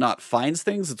often than not finds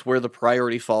things. It's where the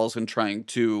priority falls in trying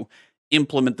to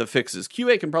implement the fixes.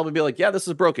 QA can probably be like, yeah, this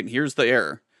is broken. Here's the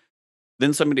error.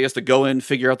 Then somebody has to go in,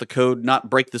 figure out the code, not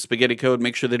break the spaghetti code,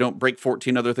 make sure they don't break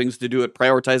 14 other things to do it,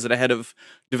 prioritize it ahead of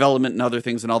development and other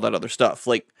things and all that other stuff.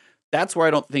 Like, that's where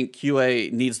I don't think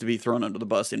QA needs to be thrown under the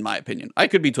bus, in my opinion. I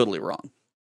could be totally wrong.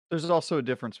 There's also a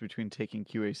difference between taking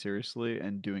QA seriously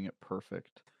and doing it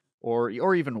perfect.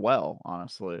 Or even well,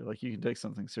 honestly. Like you can take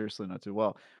something seriously, not do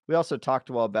well. We also talked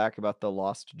a while back about the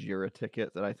lost Jira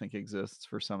ticket that I think exists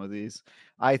for some of these.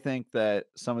 I think that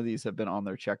some of these have been on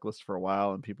their checklist for a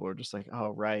while, and people are just like, "Oh,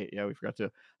 right, yeah, we forgot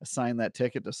to assign that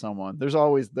ticket to someone." There's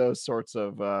always those sorts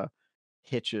of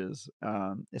hitches,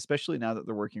 especially now that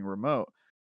they're working remote.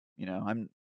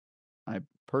 I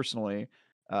personally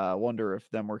wonder if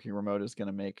them working remote is going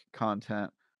to make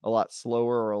content a lot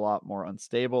slower or a lot more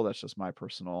unstable. That's just my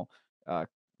personal, uh,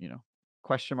 you know,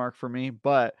 question mark for me.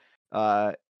 But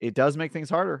it does make things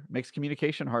harder. Makes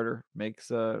communication harder. Makes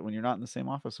when you're not in the same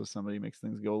office with somebody, makes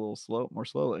things go a little more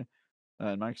slowly,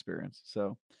 in my experience.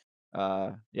 So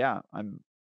yeah,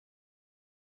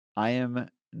 I am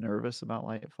nervous about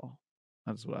Lightfall.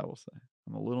 That's what I will say.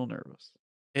 I'm a little nervous.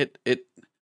 It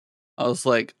I was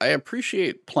like, I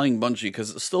appreciate playing Bungie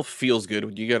because it still feels good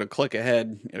when you got to click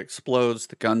ahead, it explodes,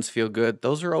 the guns feel good.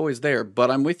 Those are always there. But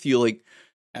I'm with you, like,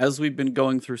 as we've been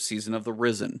going through Season of the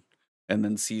Risen, and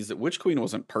then Season, Witch Queen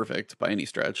wasn't perfect by any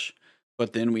stretch.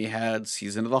 But then we had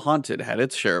Season of the Haunted, had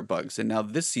its share of bugs. And now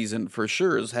this season, for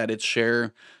sure, has had its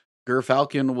share.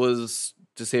 Falcon was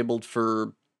disabled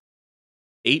for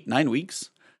 8, 9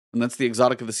 weeks. And that's the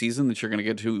exotic of the season that you're going to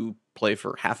get to play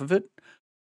for half of it.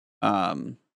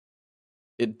 Um,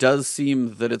 it does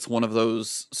seem that it's one of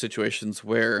those situations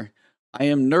where I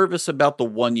am nervous about the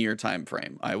 1 year time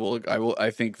frame. I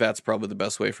think that's probably the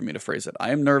best way for me to phrase it. I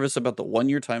am nervous about the 1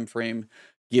 year time frame,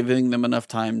 giving them enough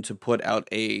time to put out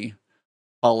a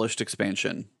polished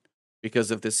expansion.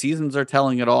 Because if the seasons are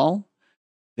telling it all,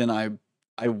 then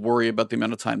I worry about the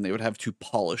amount of time they would have to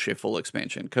polish a full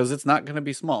expansion, because it's not going to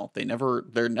be small.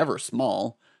 They're never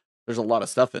small. There's a lot of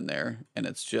stuff in there, and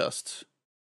it's just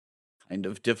kind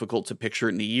of difficult to picture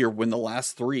it in a year when the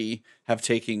last 3 have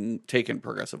taken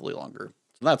progressively longer.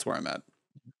 So that's where I'm at.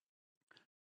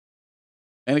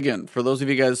 And again, for those of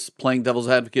you guys playing devil's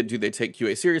advocate, do they take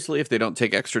QA seriously if they don't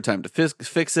take extra time to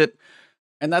fix it?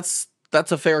 And that's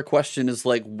a fair question, is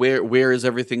like, where is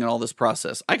everything in all this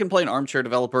process? I can play an armchair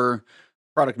developer,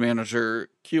 product manager,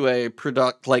 QA,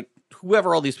 product, like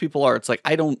whoever all these people are. It's like,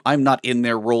 I'm not in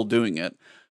their role doing it.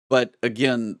 But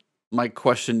again, my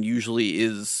question usually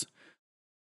is,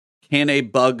 can a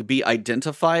bug be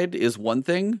identified is one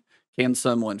thing. Can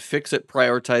someone fix it,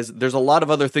 prioritize it? There's a lot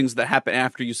of other things that happen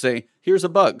after you say, here's a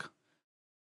bug.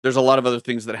 There's a lot of other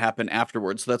things that happen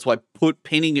afterwards. So that's why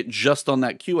painting it just on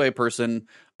that QA person,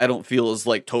 I don't feel is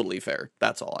like totally fair.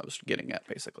 That's all I was getting at,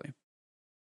 basically.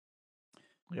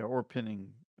 Yeah, or pinning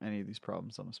any of these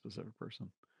problems on a specific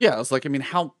person. Yeah, it's like, I mean,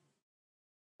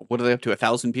 what are they up to?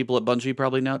 1,000 people at Bungie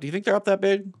probably now? Do you think they're up that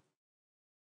big?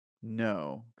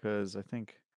 No, because I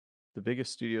think the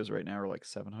biggest studios right now are like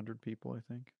 700 people, I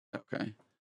think. Okay.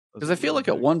 Because I feel like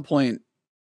at one point,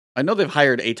 I know they've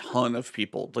hired a ton of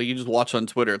people. Like, you just watch on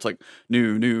Twitter, it's like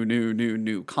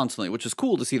new constantly, which is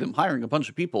cool to see them hiring a bunch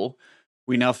of people.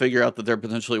 We now figure out that they're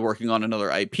potentially working on another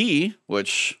IP,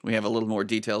 which we have a little more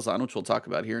details on, which we'll talk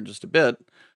about here in just a bit.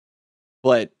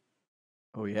 But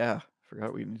oh yeah,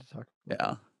 forgot we need to talk about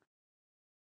yeah.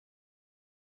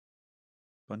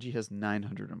 That. Bungie has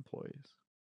 900 employees.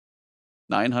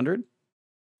 900?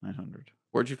 900.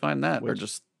 Where'd you find that? Or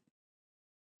just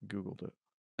Googled it.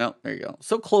 Oh, there you go.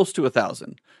 So close to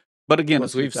 1,000. But again,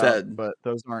 as we've said, but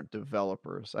those aren't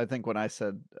developers. I think when I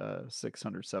said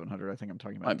 600, 700, I think I'm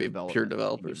talking about pure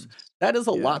developers. That is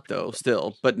a lot, though,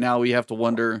 still. But now we have to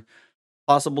wonder,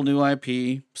 possible new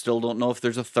IP. Still don't know if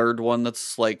there's a third one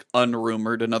that's like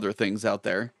unrumored and other things out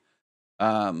there.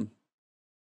 But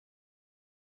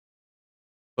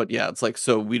yeah, it's like,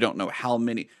 so we don't know how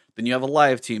many. Then you have a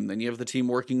live team. Then you have the team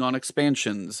working on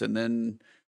expansions, and then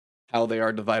how they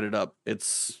are divided up.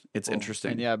 It's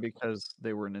interesting. And yeah, because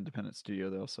they were an independent studio,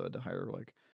 they also had to hire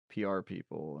like PR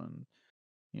people and,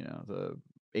 you know, the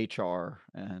HR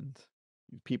and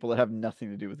people that have nothing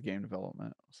to do with game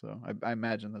development. So I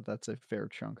imagine that that's a fair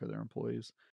chunk of their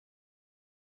employees.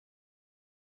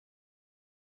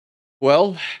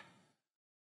 Well,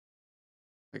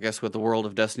 I guess with the world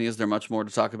of Destiny, is there much more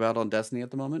to talk about on Destiny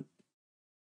at the moment?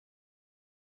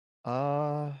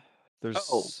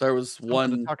 There was one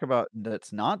to talk about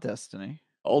that's not Destiny.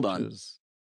 Hold on.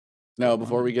 No,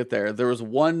 before we get there, there was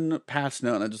one patch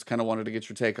note, and I just kind of wanted to get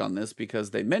your take on this, because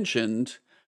they mentioned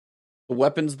the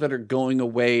weapons that are going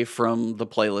away from the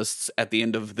playlists at the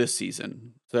end of this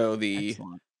season. So the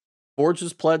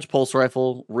Forge's Pledge Pulse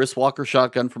Rifle, Wristwalker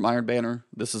Shotgun from Iron Banner.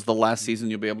 This is the last season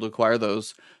you'll be able to acquire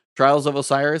those. Trials of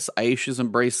Osiris, Aisha's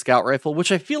Embrace Scout Rifle,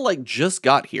 which I feel like just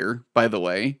got here, by the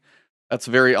way. That's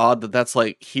very odd that that's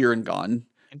like here and gone.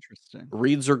 Interesting.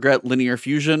 Reed's Regret Linear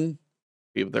Fusion.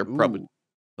 They're probably,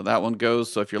 so that one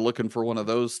goes. So if you're looking for one of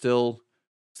those still,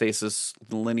 Stasis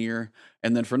Linear.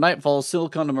 And then for Nightfall,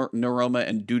 Silicon Neuroma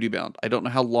and Duty Bound. I don't know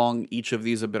how long each of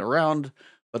these have been around,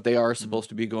 but they are supposed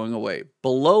to be going away.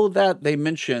 Below that, they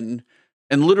mention,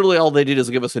 and literally all they did is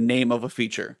give us a name of a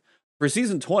feature. For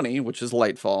Season 20, which is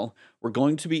Lightfall, we're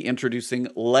going to be introducing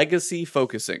Legacy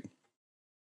Focusing.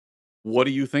 What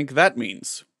do you think that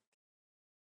means?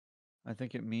 I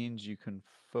think it means you can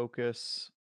focus,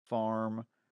 farm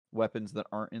weapons that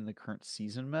aren't in the current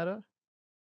season meta.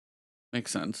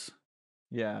 Makes sense.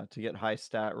 Yeah, to get high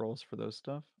stat rolls for those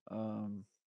stuff.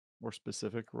 More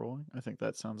specific rolling. I think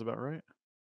that sounds about right.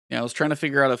 Yeah, I was trying to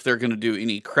figure out if they're going to do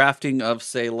any crafting of,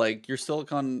 say, like your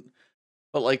silicon,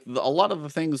 but like a lot of the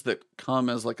things that come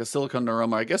as like a silicon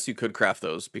neuroma, I guess you could craft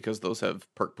those because those have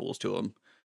perk pools to them.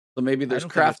 So maybe there's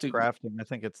crafting. I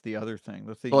think it's the other thing.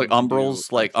 The thing so like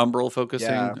umbrals, like umbral focusing.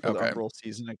 Yeah, for the umbral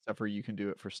season, except for you can do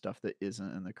it for stuff that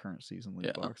isn't in the current season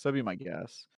loot box. That'd be my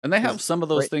guess. And they have some of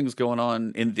those things going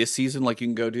on in this season. Like you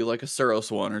can go do like a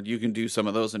Suros one, or you can do some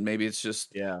of those, and maybe it's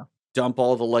just dump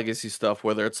all the legacy stuff.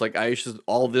 Whether it's like Aisha's,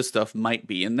 all this stuff might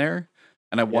be in there,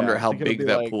 and I wonder how big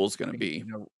that pool is going to be. You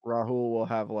know, Rahul will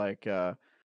have like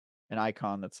an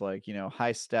icon that's like, you know,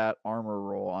 high stat armor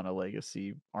roll on a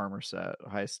legacy armor set,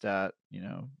 high stat, you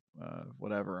know,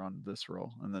 whatever on this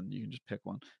roll, and then you can just pick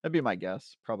one. That'd be my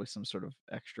guess. Probably some sort of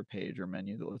extra page or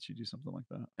menu that lets you do something like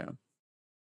that. Yeah.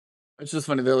 It's just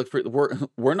funny. They're like,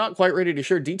 we're not quite ready to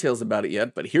share details about it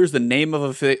yet, but here's the name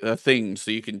of a thing so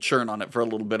you can churn on it for a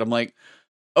little bit. I'm like,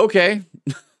 okay,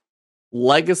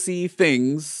 legacy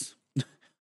things.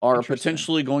 are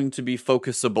potentially going to be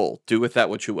focusable. Do with that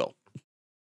what you will.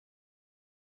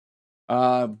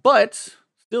 But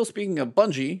still speaking of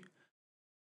Bungie,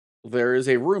 there is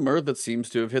a rumor that seems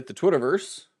to have hit the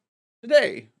Twitterverse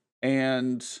today.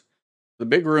 And the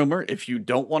big rumor, if you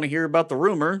don't want to hear about the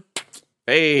rumor,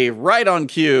 hey, right on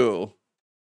cue.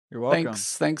 You're welcome.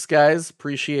 Thanks, guys.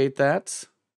 Appreciate that. It's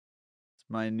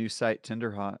my new site,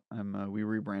 Tinderhot. We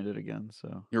rebranded again,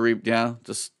 so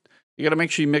just you got to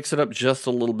make sure you mix it up just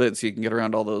a little bit so you can get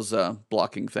around all those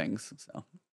blocking things. So,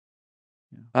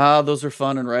 those are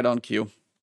fun and right on cue.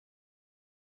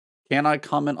 Can I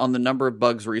comment on the number of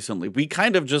bugs recently? We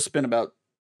kind of just spent about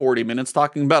 40 minutes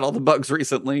talking about all the bugs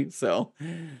recently. So,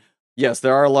 yes,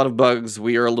 there are a lot of bugs.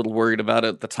 We are a little worried about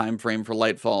it. The time frame for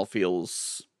Lightfall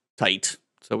feels tight.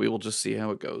 So we will just see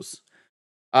how it goes.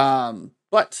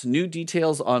 But new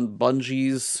details on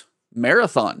Bungie's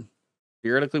Marathon.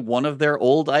 Theoretically, one of their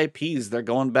old IPs. They're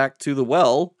going back to the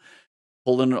well,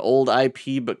 pulling an old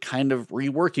IP, but kind of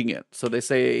reworking it. So they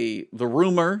say the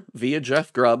rumor via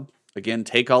Jeff Grubb. Again,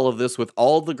 take all of this with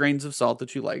all the grains of salt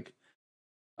that you like.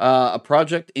 A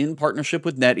project in partnership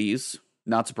with NetEase.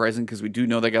 Not surprising because we do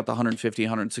know they got the $150,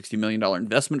 $160 million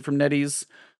investment from NetEase.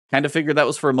 Kind of figured that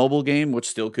was for a mobile game, which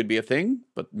still could be a thing,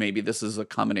 but maybe this is a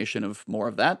combination of more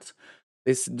of that.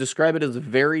 They describe it as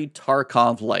very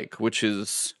Tarkov-like, which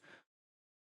is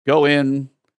go in,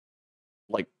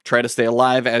 like try to stay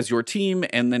alive as your team,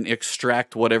 and then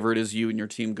extract whatever it is you and your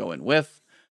team go in with.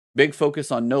 Big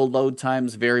focus on no load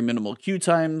times, very minimal queue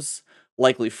times,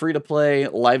 likely free-to-play,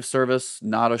 live service.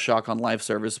 Not a shock on live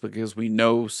service because we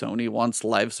know Sony wants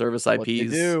live service IPs. What they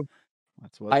do.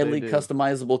 That's what highly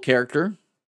customizable character.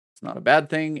 It's not a bad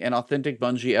thing. And authentic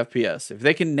Bungie FPS. If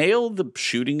they can nail the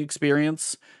shooting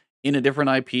experience in a different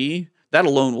IP, that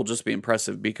alone will just be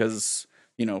impressive because,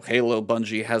 Halo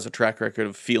Bungie has a track record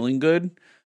of feeling good.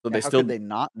 So how could they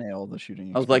not nail the shooting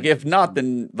experience? I was like, if not,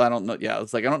 then I don't know. Yeah,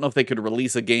 it's like, I don't know if they could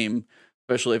release a game,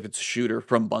 especially if it's a shooter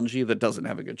from Bungie that doesn't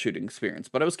have a good shooting experience.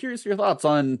 But I was curious your thoughts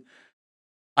on,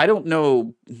 I don't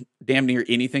know damn near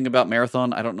anything about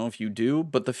Marathon. I don't know if you do,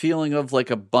 but the feeling of like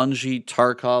a Bungie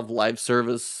Tarkov live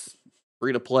service,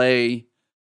 free to play,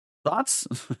 thoughts?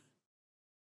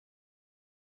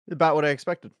 About what I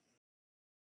expected.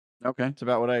 Okay. It's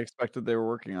about what I expected they were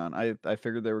working on. I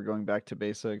figured they were going back to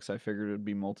basics. I figured it would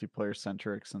be multiplayer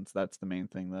centric since that's the main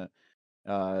thing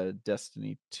that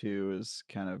Destiny 2 is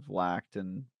kind of lacked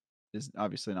and is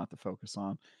obviously not the focus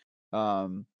on.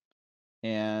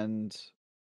 And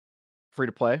free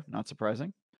to play, not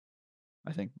surprising.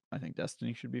 I think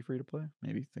Destiny should be free to play.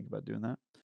 Maybe think about doing that.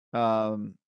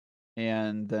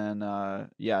 And then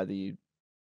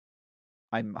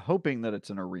I'm hoping that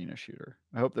it's an arena shooter.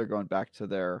 I hope they're going back to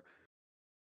their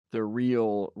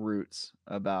real roots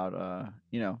about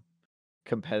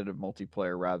competitive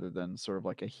multiplayer rather than sort of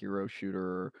like a hero shooter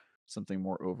or something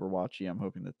more Overwatchy. I'm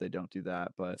hoping that they don't do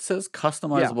that. But it says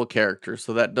customizable character,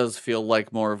 so that does feel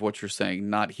like more of what you're saying,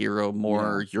 not hero,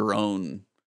 more your own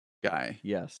guy.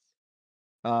 Yes.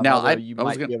 Now you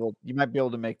might be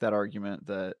able to make that argument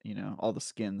that all the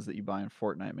skins that you buy in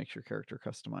Fortnite makes your character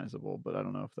customizable, but I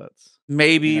don't know if that's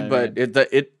maybe, but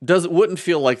it wouldn't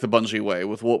feel like the Bungie way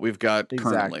with what we've got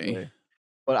currently.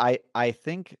 But I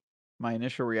think my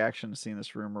initial reaction to seeing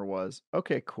this rumor was,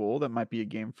 okay, cool, that might be a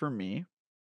game for me.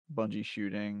 Bungie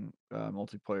shooting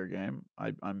multiplayer game.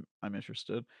 I'm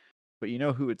interested. But you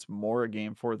know who it's more a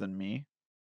game for than me?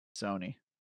 Sony.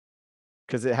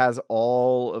 Because it has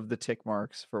all of the tick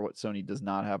marks for what Sony does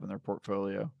not have in their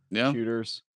portfolio. Yeah.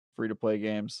 Shooters, free-to-play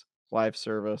games, live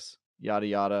service, yada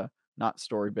yada, not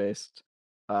story-based.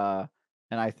 And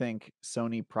I think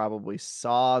Sony probably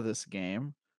saw this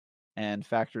game and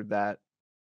factored that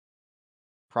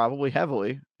probably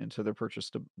heavily into their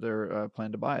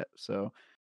plan to buy it. So,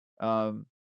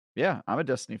 yeah, I'm a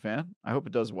Destiny fan. I hope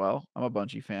it does well. I'm a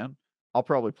Bungie fan. I'll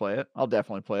probably play it. I'll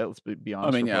definitely play it. Let's be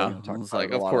honest. I mean, we're going to talk about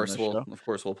it a lot on this show. Of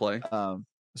course we'll play.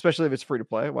 Especially if it's free to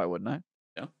play. Why wouldn't I?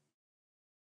 Yeah.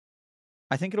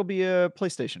 I think it'll be a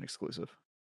PlayStation exclusive.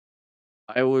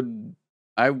 I would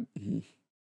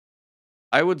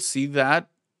see that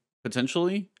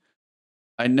potentially.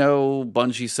 I know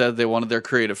Bungie said they wanted their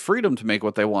creative freedom to make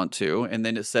what they want to, and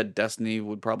then it said Destiny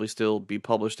would probably still be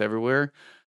published everywhere.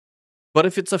 But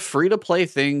if it's a free-to-play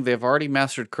thing, they've already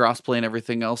mastered crossplay and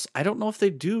everything else. I don't know if they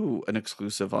do an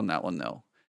exclusive on that one, though.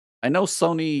 I know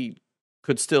Sony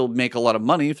could still make a lot of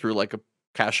money through like a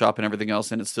cash shop and everything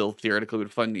else, and it still theoretically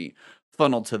would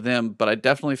funnel to them. But I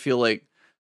definitely feel like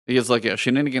it's like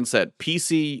Shenanigan said,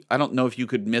 PC, I don't know if you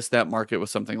could miss that market with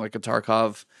something like a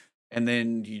Tarkov, and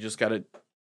then you just got to...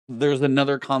 There's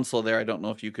another console there. I don't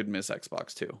know if you could miss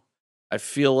Xbox too. I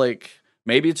feel like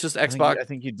Maybe it's just Xbox. I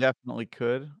think you definitely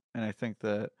could, and I think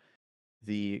that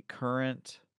the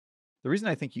reason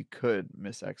I think you could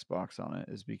miss Xbox on it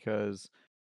is because,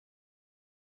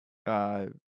 I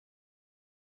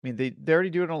mean, they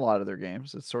already do it in a lot of their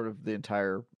games. It's sort of the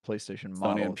entire PlayStation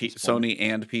model at this point. Sony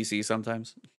and PC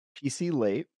sometimes. PC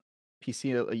late,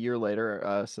 PC a year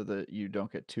later, so that you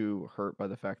don't get too hurt by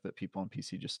the fact that people on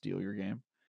PC just steal your game.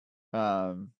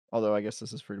 Although I guess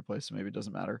this is free to play, so maybe it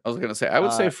doesn't matter. I was gonna say I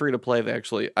would say free to play. They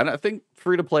actually, I think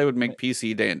free to play would make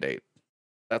PC day and date.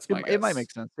 That's my guess. It might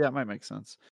make sense. Yeah, it might make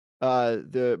sense.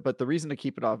 But the reason to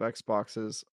keep it off Xbox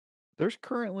is there's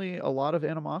currently a lot of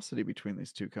animosity between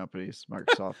these two companies,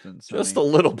 Microsoft and Sony. Just a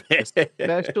little bit.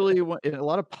 Especially a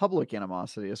lot of public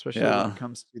animosity, especially when it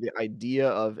comes to the idea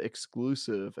of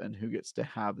exclusive and who gets to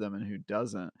have them and who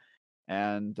doesn't.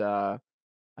 And I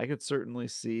could certainly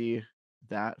see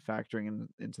that factoring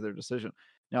into their decision.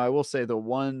 Now, I will say the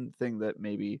one thing that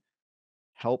maybe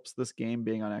helps this game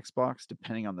being on Xbox,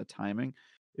 depending on the timing,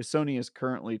 is Sony is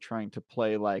currently trying to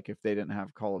play like if they didn't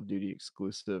have Call of Duty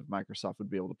exclusive, Microsoft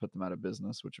would be able to put them out of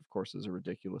business, which of course is a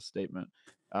ridiculous statement.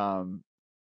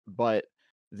 But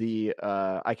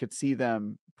I could see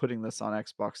them putting this on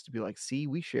Xbox to be like, see,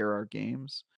 we share our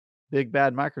games. Big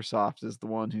bad Microsoft is the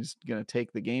one who's going to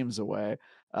take the games away.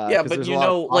 Yeah, but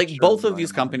like both of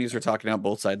these companies are talking out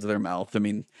both sides of their mouth. I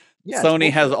mean, yeah,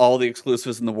 Sony has all the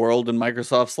exclusives in the world, and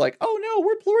Microsoft's like, oh no,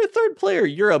 we're a third player.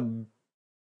 You're a $1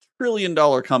 trillion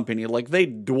company. Like they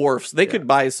dwarfs. They could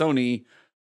buy Sony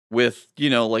with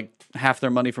like half their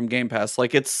money from Game Pass.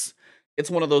 Like it's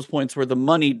one of those points where the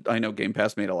money. I know Game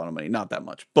Pass made a lot of money, not that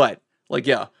much, but like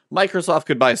yeah, Microsoft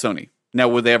could buy Sony. Now,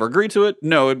 would they ever agree to it?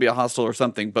 No, it'd be a hostile or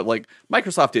something. But like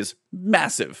Microsoft is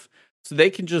massive. So they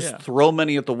can just throw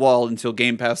money at the wall until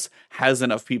Game Pass has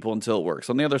enough people until it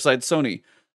works. On the other side, Sony,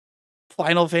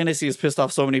 Final Fantasy has pissed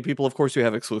off so many people. Of course you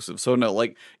have exclusives. So no,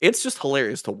 like it's just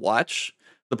hilarious to watch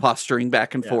the posturing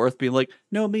back and forth, being like,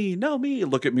 no me,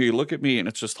 look at me. And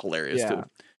it's just hilarious too.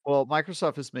 Well,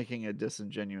 Microsoft is making a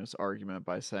disingenuous argument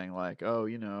by saying like, oh,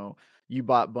 you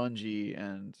bought Bungie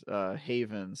and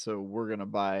Haven, so we're going to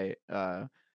buy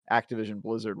Activision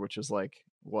Blizzard, which is like,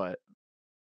 what,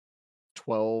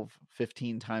 12,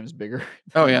 15 times bigger.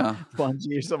 Oh yeah,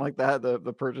 Bungie or something like that.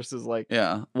 The purchase is like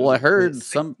well, I heard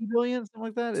some billion, something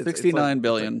like that. 69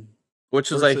 billion,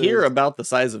 which is I hear about the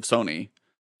size of Sony.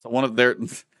 So one of their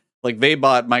like they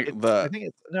bought I think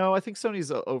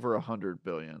Sony's over 100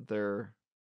 billion.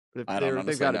 They've got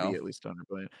to be at least 100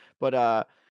 billion. But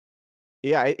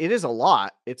yeah, it is a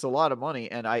lot. It's a lot of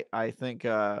money, and I think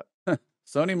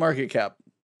Sony market cap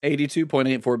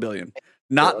 82.84 billion.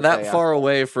 Not that far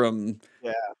away from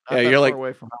you're like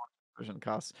away from how much vision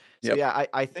costs. So yeah,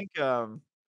 I think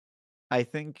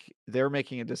they're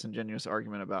making a disingenuous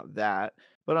argument about that.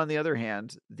 But on the other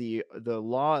hand, the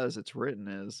law as it's written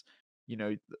is,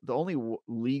 the only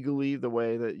legally the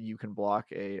way that you can block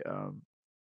a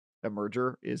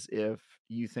merger is if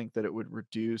you think that it would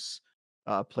reduce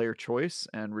player choice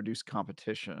and reduce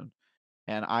competition.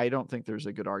 And I don't think there's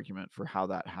a good argument for how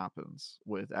that happens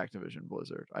with Activision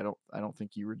Blizzard. I don't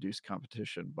think you reduce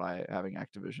competition by having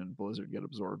Activision Blizzard get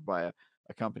absorbed by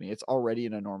a company. It's already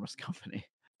an enormous company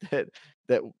that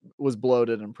was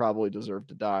bloated and probably deserved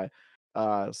to die.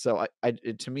 So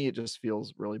to me, it just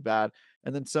feels really bad.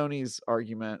 And then Sony's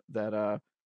argument that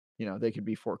they could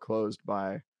be foreclosed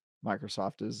by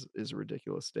Microsoft is a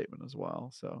ridiculous statement as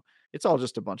well. So it's all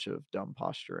just a bunch of dumb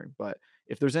posturing. But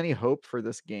if there's any hope for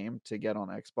this game to get on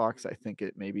Xbox, I think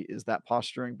it maybe is that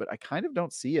posturing, but I kind of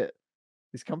don't see it.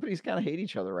 These companies kind of hate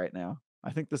each other right now.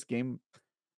 I think this game,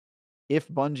 if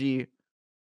Bungie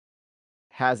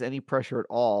has any pressure at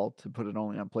all to put it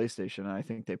only on PlayStation, and I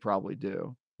think they probably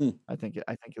do. I think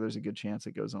there's a good chance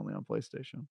it goes only on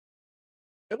PlayStation.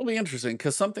 It'll be interesting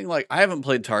because something like I haven't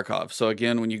played Tarkov, so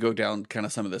again, when you go down kind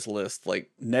of some of this list,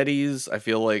 like NetEase, I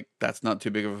feel like that's not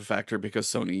too big of a factor because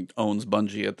Sony owns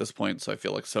Bungie at this point, so I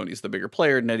feel like Sony's the bigger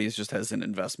player. NetEase just has an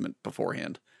investment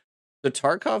beforehand. The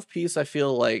Tarkov piece, I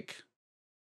feel like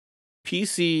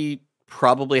PC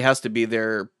probably has to be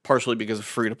there partially because of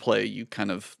free to play.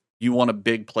 You want a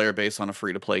big player base on a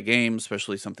free to play game,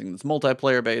 especially something that's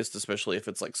multiplayer based, especially if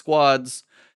it's like squads.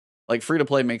 Like free to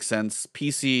play makes sense.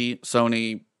 PC,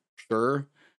 Sony, sure.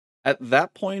 At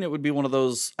that point, it would be one of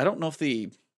those. I don't know if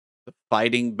the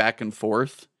fighting back and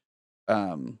forth.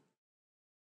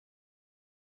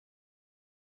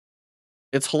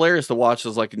 It's hilarious to watch.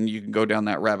 As like, and you can go down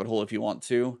that rabbit hole if you want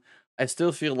to. I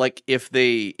still feel like if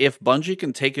Bungie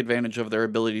can take advantage of their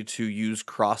ability to use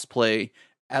crossplay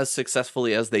as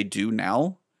successfully as they do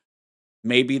now,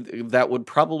 maybe that would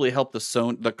probably help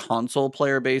the console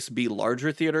player base be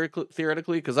larger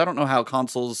theoretically, because I don't know how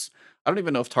consoles. I don't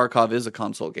even know if Tarkov is a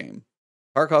console game.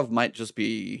 Tarkov might just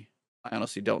be. I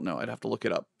honestly don't know. I'd have to look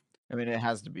it up. I mean, it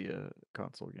has to be a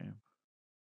console game.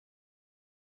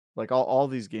 Like all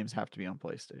these games have to be on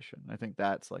PlayStation. I think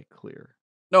that's like clear.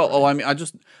 No, right? I mean,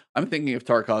 I'm thinking if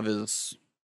Tarkov is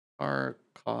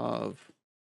Tarkov.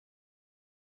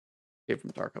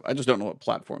 From Tarkov. I just don't know what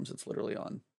platforms it's literally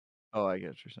on. Oh, I get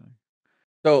what you're saying.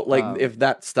 So, like, if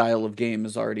that style of game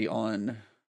is already on.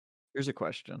 Here's a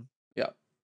question. Yeah.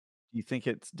 Do you think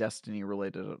it's Destiny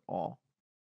related at all?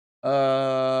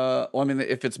 Well, I mean,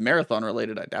 if it's marathon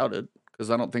related, I doubt it, because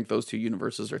I don't think those two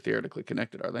universes are theoretically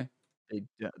connected, are they?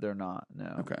 They're not,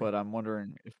 no. Okay. But I'm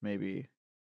wondering if maybe.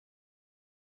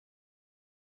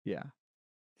 Yeah.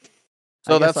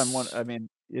 So I mean,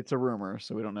 it's a rumor,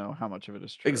 so we don't know how much of it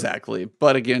is true. Exactly.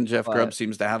 But again, Jeff Grubb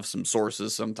seems to have some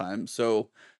sources sometimes, so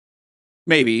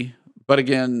maybe. But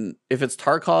again, if it's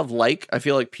Tarkov-like, I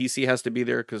feel like PC has to be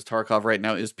there because Tarkov right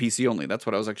now is PC only. That's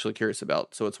what I was actually curious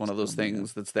about. So it's one of those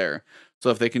things that's there.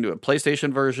 So if they can do a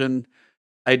PlayStation version,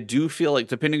 I do feel like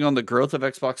depending on the growth of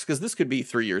Xbox, because this could be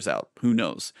 3 years out, who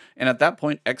knows? And at that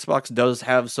point, Xbox does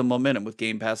have some momentum with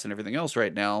Game Pass and everything else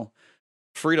right now.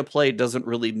 Free to play doesn't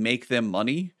really make them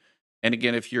money. And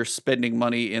again, if you're spending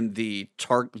money in the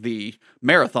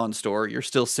marathon store, you're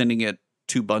still sending it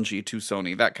to Bungie, to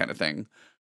Sony, that kind of thing.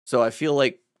 So I feel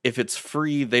like if it's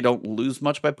free, they don't lose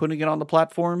much by putting it on the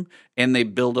platform, and they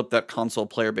build up that console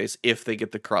player base if they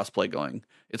get the crossplay going.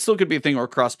 It still could be a thing where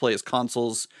crossplay is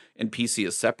consoles and PC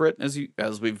is separate,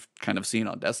 as we've kind of seen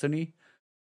on Destiny.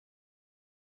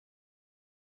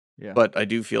 Yeah. But I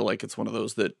do feel like it's one of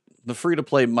those that the free to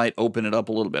play might open it up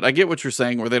a little bit. I get what you're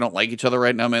saying, where they don't like each other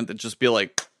right now, man. That just be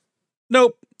like,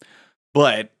 nope.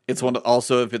 But it's one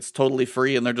also if it's totally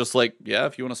free and they're just like, yeah,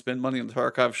 if you want to spend money in the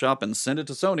Tarkov shop and send it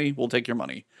to Sony, we'll take your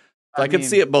money. So I could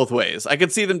see it both ways. I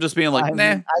could see them just being like, nah.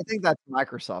 I think that's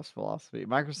Microsoft's philosophy.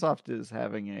 Microsoft is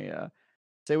having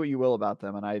say what you will about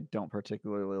them, and I don't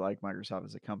particularly like Microsoft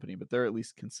as a company, but they're at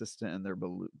least consistent in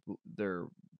their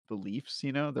beliefs.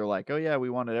 You know, they're like, oh yeah, we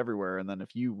want it everywhere, and then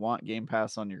if you want Game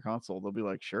Pass on your console, they'll be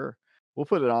like, sure, we'll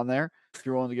put it on there if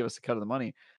you're willing to give us a cut of the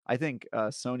money. I think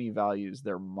Sony values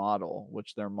their model,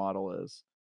 which their model is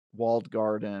walled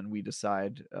garden. We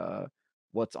decide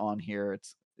what's on here.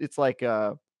 It's like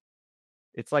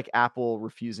Apple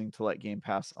refusing to let Game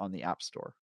Pass on the App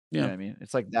Store. You know what I mean?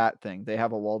 It's like that thing. They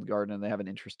have a walled garden and they have an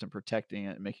interest in protecting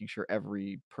it and making sure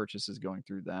every purchase is going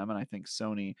through them. And I think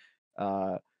Sony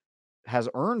has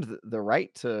earned the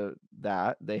right to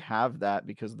that. They have that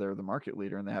because they're the market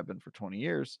leader and they have been for 20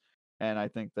 years. And I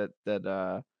think that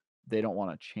they don't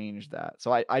want to change that.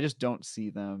 So I just don't see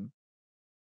them.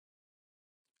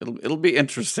 It'll be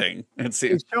interesting. It's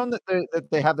shown that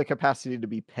they have the capacity to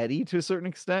be petty to a certain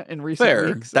extent in recent fair.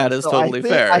 weeks. That is totally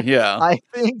fair. Yeah. I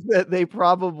think that they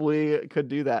probably could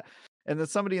do that. And then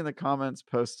somebody in the comments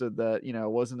posted that, you know,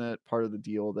 wasn't it part of the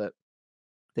deal that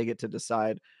they get to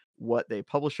decide what they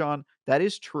publish on? That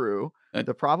is true.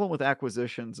 The problem with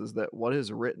acquisitions is that what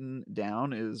is written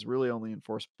down is really only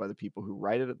enforced by the people who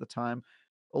write it at the time,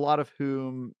 a lot of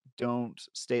whom don't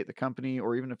stay at the company,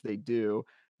 or even if they do,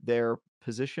 their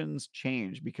positions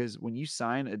change because when you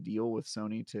sign a deal with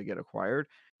Sony to get acquired,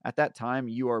 at that time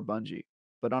you are Bungie.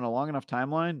 But on a long enough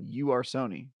timeline, you are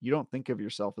Sony. You don't think of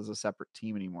yourself as a separate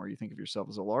team anymore. You think of yourself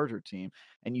as a larger team,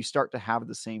 and you start to have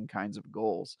the same kinds of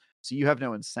goals. So you have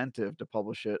no incentive to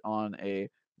publish it on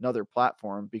another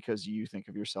platform because you think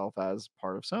of yourself as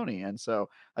part of Sony. And so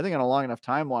I think on a long enough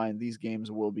timeline, these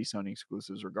games will be Sony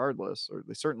exclusives regardless, or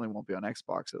they certainly won't be on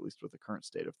Xbox, at least with the current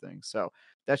state of things. So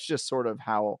that's just sort of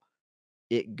how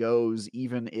it goes,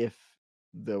 even if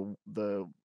the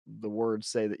words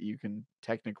say that you can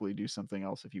technically do something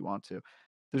else if you want to.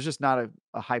 There's just not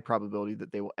a high probability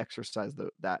that they will exercise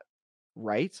that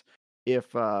right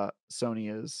if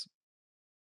Sony is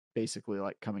basically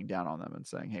like coming down on them and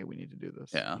saying, hey, we need to do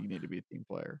this. Yeah. You need to be a team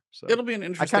player. So it'll be an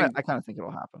interesting. I kind of think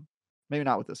it'll happen. Maybe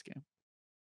not with this game.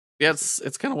 Yeah,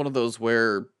 it's kind of one of those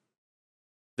where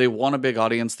they want a big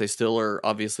audience. They still are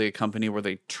obviously a company where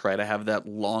they try to have that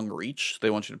long reach. They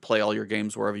want you to play all your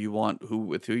games wherever you want,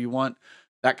 with who you want,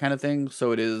 that kind of thing.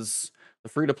 So it is the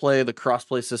free to play, the cross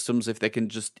play systems. If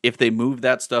they move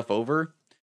that stuff over,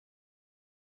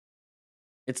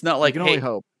 it's not like, you can only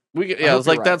hope. I was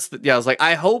like, right. I was like,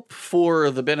 I hope for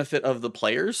the benefit of the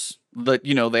players that,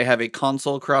 you know, they have a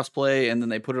console crossplay and then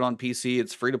they put it on PC.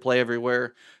 It's free to play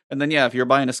everywhere. And then, yeah, if you're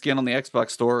buying a skin on the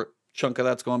Xbox store, chunk of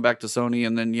that's going back to Sony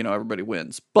and then, you know, everybody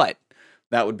wins. But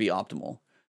that would be optimal.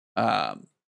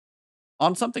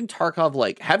 on something Tarkov,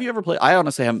 like, have you ever played? I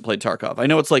honestly haven't played Tarkov. I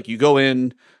know it's like you go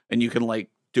in and you can like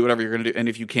do whatever you're gonna do, and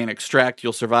if you can't extract,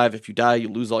 you'll survive. If you die, you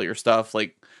lose all your stuff.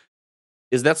 Like,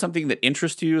 is that something that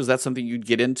interests you? Is that something you'd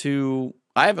get into?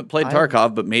 I haven't played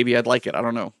Tarkov, but maybe I'd like it. I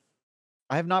don't know.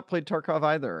 I have not played Tarkov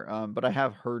either, but I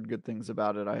have heard good things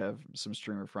about it. I have some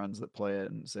streamer friends that play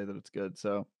it and say that it's good.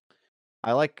 So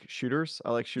I like shooters.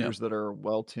 I like shooters that are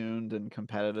well tuned and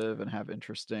competitive and have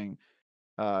interesting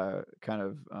kind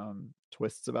of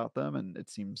twists about them, and it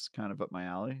seems kind of up my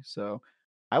alley. So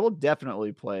I will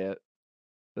definitely play it.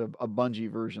 A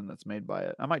Bungie version that's made by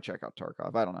it. I might check out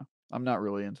Tarkov. I don't know. I'm not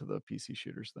really into the PC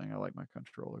shooters thing. I like my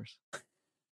controllers.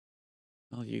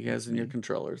 Well, you guys and your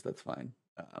controllers, that's fine.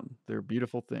 They're a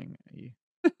beautiful thing.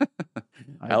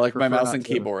 I like my mouse and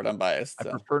keyboard. I'm biased. I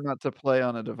prefer not to play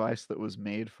on a device that was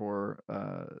made for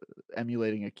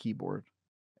emulating a keyboard,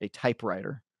 a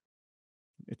typewriter.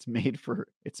 It's made for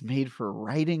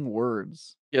writing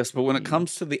words. Yes, but when it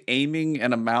comes to the aiming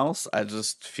and a mouse, I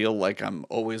just feel like I'm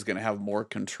always going to have more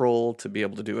control to be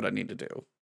able to do what I need to do.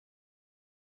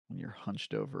 When you're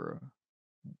hunched over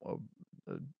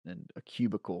a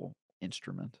cubicle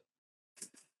instrument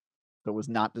that was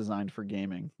not designed for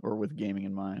gaming or with gaming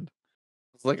in mind.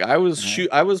 It's like I was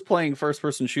playing first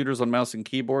person shooters on mouse and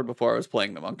keyboard before I was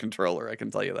playing them on controller, I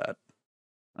can tell you that.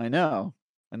 I know.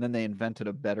 And then they invented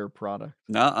a better product.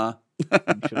 Nuh-uh. You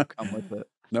should have come with it.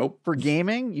 Nope. For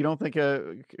gaming, you don't think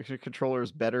a controller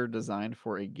is better designed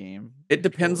for a game? It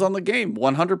depends on the game.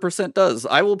 100% does.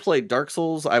 I will play Dark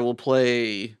Souls. I will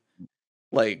play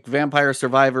like Vampire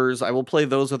Survivors. I will play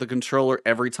those with a controller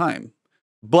every time.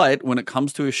 But when it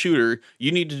comes to a shooter,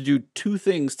 you need to do two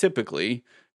things typically,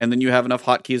 and then you have enough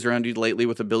hotkeys around you lately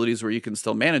with abilities where you can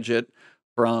still manage it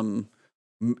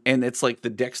and it's like the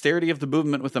dexterity of the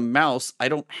movement with a mouse. I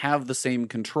don't have the same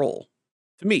control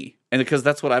to me, and because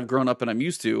that's what I've grown up and I'm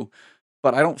used to,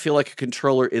 but I don't feel like a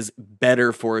controller is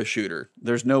better for a shooter.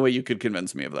 There's no way you could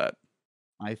convince me of that.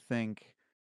 I think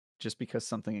just because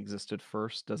something existed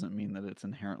first doesn't mean that it's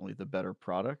inherently the better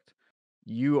product.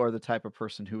 You are the type of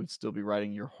person who would still be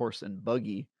riding your horse and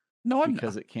buggy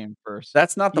because it came first.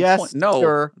 That's not the point. No,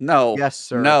 sir. no, yes,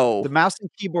 sir. No. The mouse and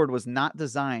keyboard was not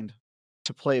designed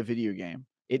to play a video game.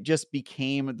 It just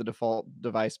became the default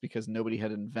device because nobody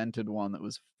had invented one that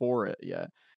was for it yet.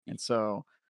 And so,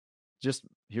 just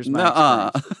here's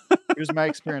my experience. Here's my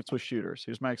experience with shooters.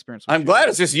 I'm glad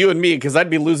it's just you and me, because I'd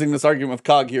be losing this argument with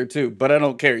Cog here too. But I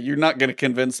don't care. You're not going to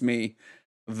convince me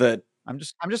that. I'm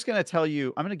just going to tell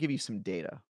you. I'm going to give you some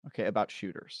data, okay, about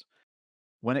shooters.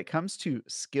 When it comes to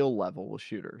skill level with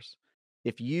shooters,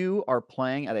 if you are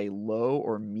playing at a low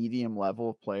or medium level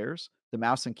of players, the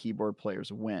mouse and keyboard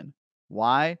players win.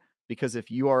 Why? Because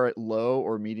if you are at low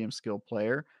or medium skill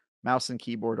player, mouse and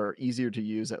keyboard are easier to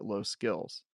use at low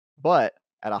skills. But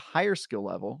at a higher skill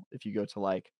level, if you go to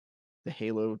like the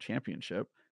Halo Championship,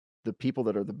 the people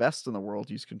that are the best in the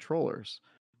world use controllers.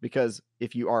 Because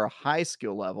if you are a high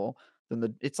skill level,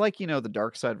 then it's like, the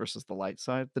dark side versus the light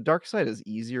side. The dark side is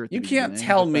easier at the beginning. You can't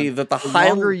tell me that the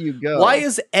longer you go. Why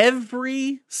is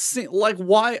you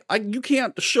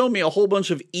can't show me a whole bunch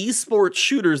of esports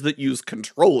shooters that use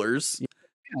controllers. Yeah.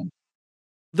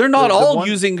 They're not all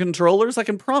using controllers. I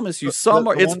can promise you. Some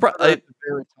are. It's at the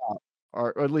very top,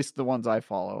 or at least the ones I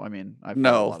follow. I mean, I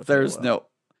follow a lot of there's no,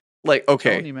 like, okay.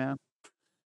 I'm telling you, man.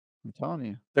 I'm telling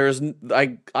you. There's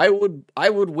I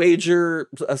would wager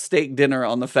a steak dinner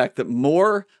on the fact that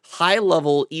more high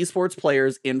level esports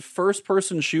players in first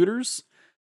person shooters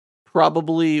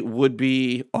probably would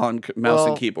be on mouse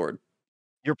and keyboard.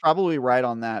 You're probably right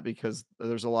on that, because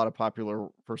there's a lot of popular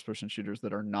first person shooters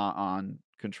that are not on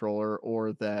controller,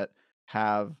 or that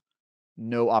have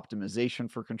no optimization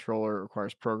for controller,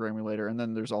 requires programming later. And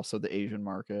then there's also the Asian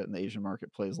market, and the Asian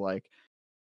market plays like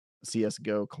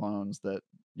CSGO clones that,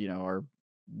 are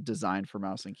designed for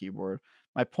mouse and keyboard.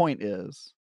 My point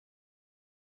is,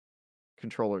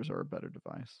 controllers are a better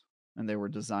device, and they were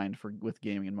designed with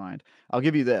gaming in mind. I'll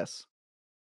give you this.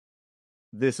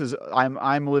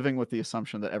 I'm living with the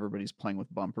assumption that everybody's playing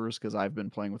with bumpers, because I've been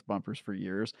playing with bumpers for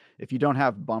years. If you don't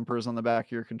have bumpers on the back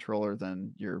of your controller,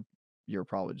 then you're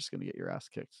probably just going to get your ass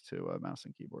kicked to a mouse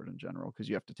and keyboard in general, because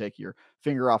you have to take your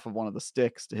finger off of one of the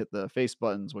sticks to hit the face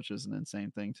buttons, which is an insane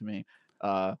thing to me.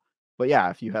 But yeah,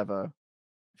 if you have a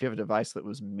device that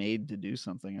was made to do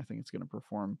something, I think it's going to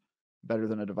perform better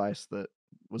than a device that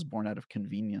was born out of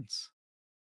convenience.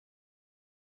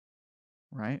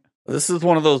 Right? This is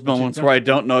one of those moments where I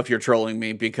don't know if you're trolling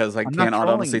me, because I cannot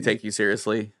honestly take you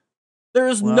seriously. There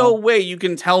is no way you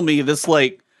can tell me this,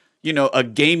 like, a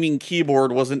gaming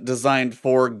keyboard wasn't designed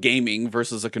for gaming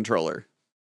versus a controller.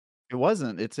 It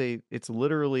wasn't. It's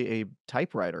literally a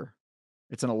typewriter.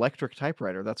 It's an electric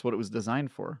typewriter. That's what it was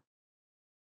designed for.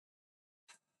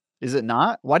 Is it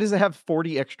not? Why does it have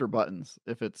 40 extra buttons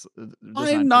if it's I'm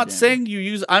designed for not gaming? saying you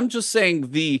use. I'm just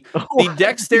saying the You're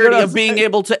dexterity not of being saying.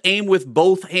 able to aim with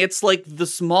both hands. It's like the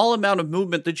small amount of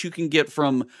movement that you can get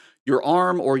from your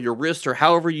arm or your wrist or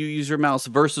however you use your mouse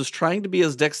versus trying to be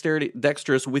as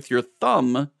dexterous with your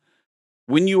thumb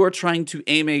when you are trying to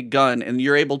aim a gun and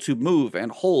you're able to move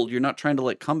and hold. You're not trying to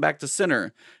like come back to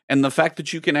center. And the fact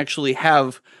that you can actually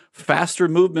have faster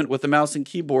movement with the mouse and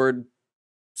keyboard.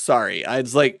 Sorry,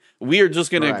 it's like we are just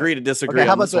going to Right. agree to disagree Okay,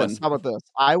 how on about this this? one. How about this?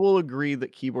 I will agree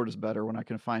that keyboard is better when I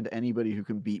can find anybody who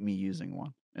can beat me using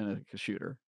one in a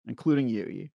shooter, including you,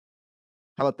 E.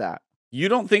 How about that? You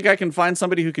don't think I can find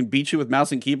somebody who can beat you with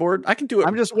mouse and keyboard? I can do it.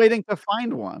 I'm just waiting to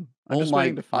find one. I'm Oh just my!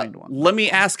 waiting to find one. Let me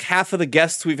ask half of the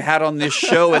guests we've had on this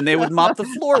show, and they would mop the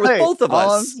floor with Hey, both of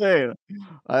all I'm us. saying.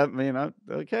 I mean,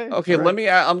 okay. Okay, right.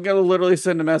 I'm gonna literally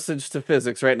send a message to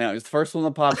physics right now. It's the first one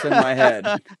that pops in my head.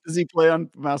 Does he play on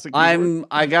mouse and keyboard?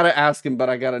 I gotta ask him, but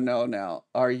I gotta know now.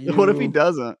 Are What if he you?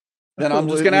 doesn't? Then I'm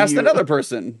just Will gonna ask you? another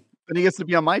person. Then he gets to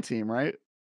be on my team, right?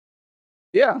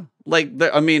 Yeah, like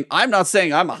I mean, I'm not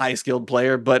saying I'm a high skilled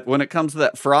player, but when it comes to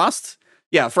that Frost,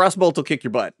 yeah, Frostbolt will kick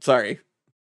your butt. Sorry.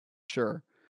 Sure.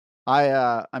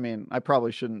 I mean, I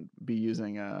probably shouldn't be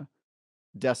using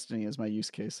Destiny as my use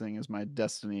case thing, as my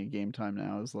Destiny game time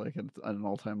now is like at an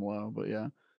all-time low, but yeah.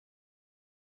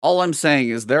 All I'm saying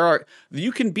is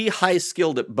you can be high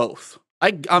skilled at both.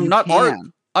 I'm You not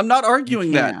can. I'm not You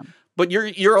arguing that. can. But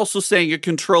you're also saying a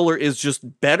controller is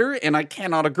just better, and I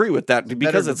cannot agree with that It's a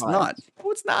better because it's not. device.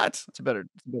 No, it's not. It's a better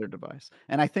device.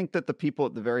 And I think that the people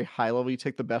at the very high level, you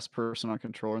take the best person on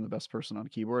controller and the best person on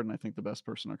keyboard, and I think the best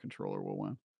person on controller will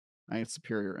win. I think it's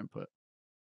superior input.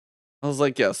 I was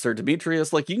like, yes, Sir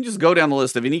Demetrius. Like, you can just go down the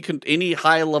list of any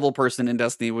high level person in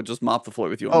Destiny would just mop the floor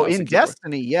with you on Oh, mouse in and keyboard.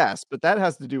 Destiny, yes, but that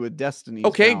has to do with Destiny's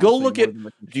Okay, go balancing look more at. than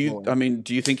the Do you? controller. I mean,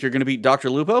 do you think you're going to beat Dr.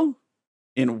 Lupo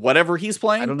in whatever he's I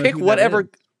playing? don't know Pick who that whatever is.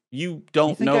 you Do you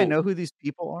don't think I know. know who these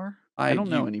people are? I don't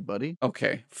know anybody.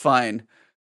 Okay, fine.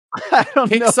 I don't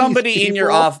Pick know these somebody in your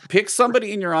people. pick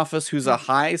somebody in your office who's a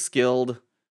high skilled.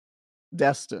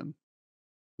 Destin.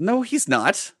 No, he's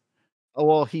not. Oh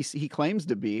well, he claims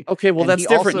to be. Okay, well And that's he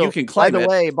different. also, You can claim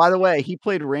it. by the way, he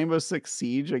played Rainbow Six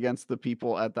Siege against the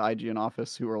people at the IGN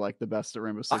office who are like the best at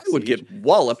Rainbow I Six would Siege. get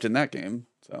walloped in that game.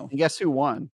 So, And guess who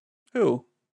won? who?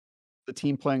 The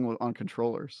team playing on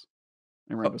controllers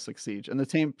in Rainbow Six Siege, and the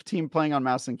team playing on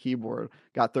mouse and keyboard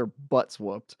got their butts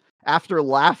whooped after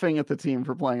laughing at the team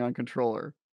for playing on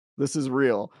controller. This is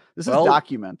real. This is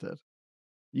documented.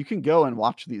 You can go and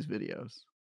watch these videos.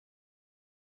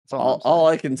 All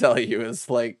I can tell you is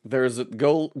like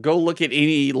go look at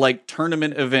any like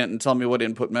tournament event and tell me what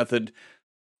input method.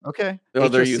 Okay. They're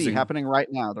HSC using happening right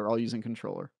now. They're all using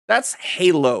controller. That's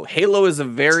Halo. Halo is a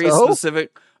very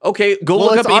specific. Okay, go Well,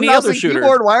 look it's up on any mouse other and shooter.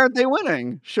 keyboard. Why aren't they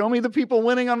winning? Show me the people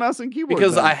winning on mouse and keyboard.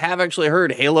 Because then. I have actually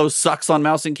heard Halo sucks on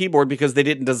mouse and keyboard because they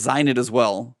didn't design it as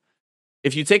well.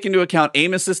 If you take into account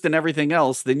aim assist and everything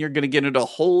else, then you're going to get into a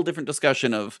whole different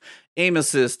discussion of aim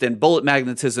assist and bullet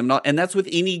magnetism. And that's with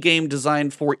any game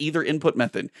designed for either input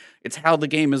method. It's how the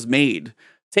game is made.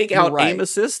 Take out aim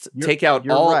assist, take out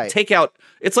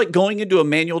it's like going into a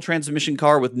manual transmission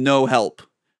car with no help.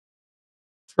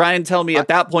 Try and tell me at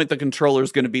that point the controller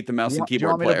is going to beat the mouse and keyboard player. Do you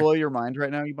want me player. to blow your mind right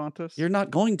now, Ebontis? You're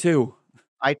not going to.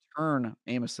 I turn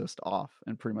aim assist off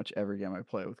in pretty much every game I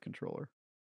play with controller.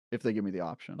 If they give me the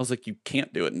option. I was like, you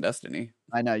can't do it in Destiny.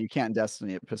 I know you can't in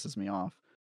Destiny. It pisses me off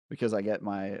because I get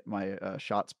my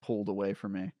shots pulled away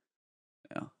from me.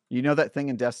 Yeah. You know that thing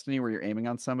in Destiny where you're aiming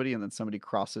on somebody and then somebody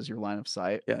crosses your line of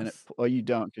sight? Yes. And you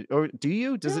don't. Or do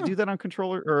you? Does it do that on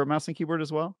controller or mouse and keyboard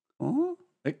as well?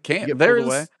 It can't.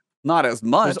 There's not as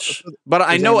much, but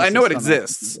I know it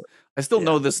exists. I still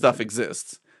know this stuff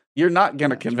exists. You're not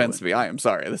going to convince me. I am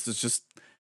sorry. This is just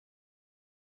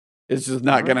it's just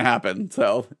not going to happen.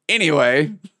 So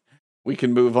anyway, we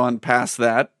can move on past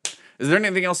that. Is there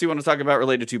anything else you want to talk about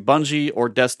related to Bungie or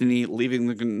Destiny, leaving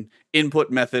the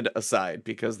input method aside?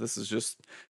 Because this is just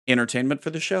entertainment for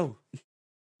the show.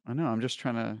 I know. I'm just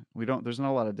trying to. There's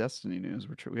not a lot of Destiny news.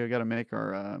 We got to make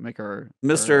our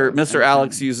Mr.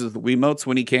 Alex uses the Wiimotes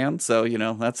when he can, so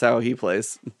that's how he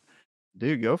plays.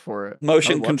 Dude, go for it.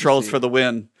 Motion controls for the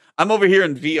win. I'm over here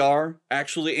in VR,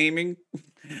 actually aiming.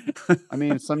 I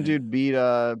mean, some dude beat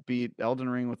Elden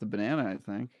Ring with a banana, I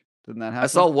think. Didn't that happen? I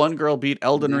saw one girl beat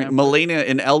Elden Ring, Melina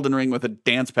in Elden Ring with a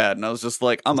dance pad, and I was just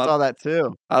like, I saw that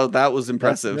too. Oh, that was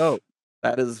impressive.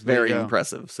 That is very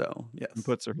impressive. So, yes.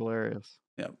 Inputs are hilarious.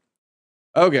 Yep.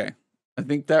 Okay. I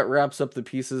think that wraps up the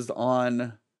pieces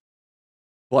on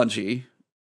Bungie.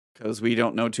 because we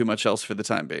don't know too much else for the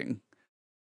time being.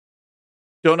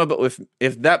 Don't know, but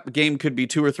if that game could be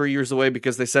 2 or 3 years away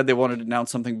because they said they wanted to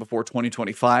announce something before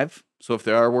 2025. So if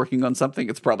they are working on something,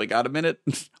 it's probably got a minute.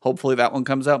 Hopefully that one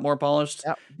comes out more polished.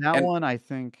 That one, I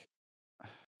think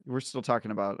we're still talking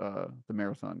about the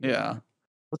marathon game. Yeah. Right?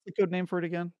 What's the code name for it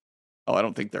again? Oh, I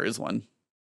don't think there is one.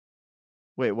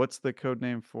 Wait, what's the code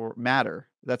name for Matter?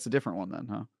 That's a different one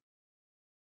then,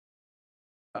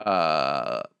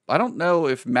 huh? I don't know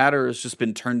if Matter has just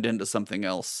been turned into something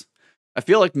else. I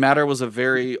feel like Matter was a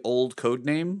very old code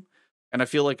name, and I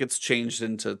feel like it's changed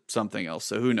into something else.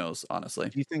 So who knows, honestly.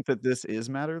 Do you think that this is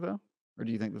Matter though? Or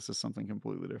do you think this is something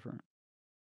completely different?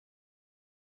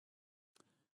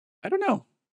 I don't know.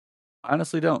 I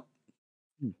honestly don't.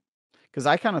 Because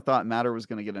I kind of thought Matter was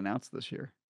going to get announced this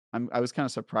year. I was kind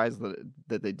of surprised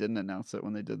that they didn't announce it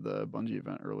when they did the Bungie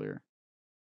event earlier.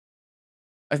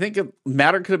 I think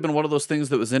Matter could have been one of those things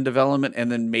that was in development,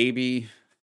 and then maybe,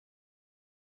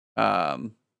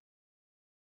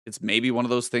 it's maybe one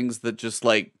of those things that just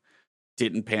like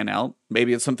didn't pan out.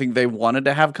 Maybe it's something they wanted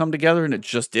to have come together and it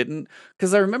just didn't.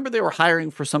 Because I remember they were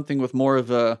hiring for something with more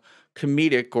of a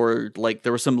comedic, or like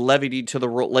there was some levity to the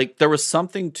role. Like there was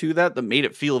something to that made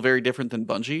it feel very different than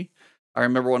Bungie. I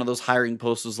remember one of those hiring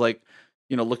posts was like,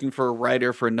 looking for a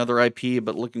writer for another IP,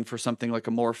 but looking for something like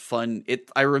a more fun.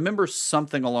 I remember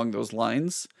something along those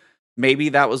lines. Maybe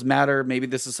that was Matter. Maybe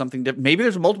this is something different. Maybe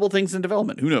there's multiple things in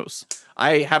development. Who knows?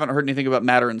 I haven't heard anything about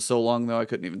Matter in so long, though. I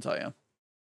couldn't even tell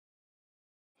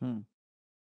you.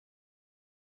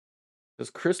 Does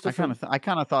Christopher? I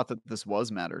kind of thought that this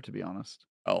was Matter, to be honest.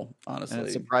 Oh, honestly, and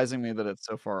it's surprising me that it's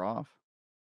so far off.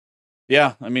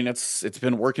 Yeah, I mean it's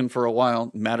been working for a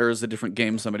while. Matter is a different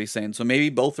game, somebody's saying. So maybe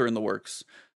both are in the works.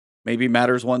 Maybe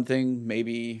Matter's one thing,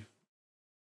 maybe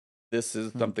this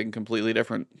is something completely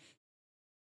different.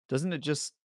 Doesn't it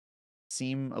just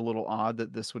seem a little odd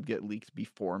that this would get leaked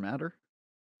before Matter?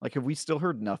 Like, have we still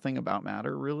heard nothing about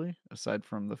Matter, really, aside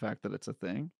from the fact that it's a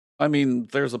thing? I mean,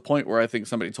 there's a point where I think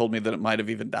somebody told me that it might have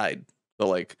even died. So,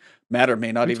 like, Matter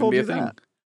may not even be a thing. That?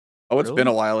 Oh, it's been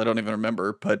a while. I don't even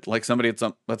remember. But, like, somebody at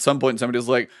some point, somebody was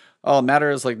like, oh,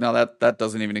 Matter is like, no, that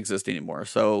doesn't even exist anymore.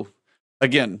 So,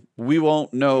 again, we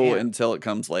won't know until it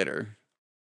comes later.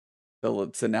 Till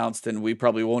it's announced, and we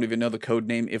probably won't even know the code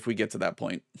name if we get to that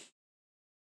point.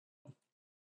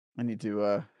 I need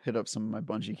to hit up some of my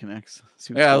Bungie connects.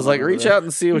 Yeah, I was like, reach out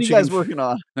and see what you guys working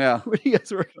on. Yeah, what are you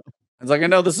guys working on? It's like, I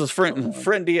know this is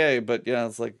friend DA, but yeah,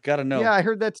 it's like, gotta know. Yeah, I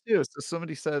heard that too. So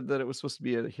somebody said that it was supposed to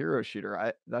be a hero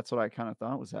shooter. That's what I kind of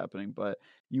thought was happening. But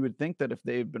you would think that if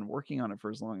they've been working on it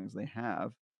for as long as they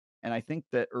have, and I think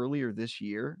that earlier this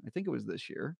year, I think it was this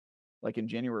year, like in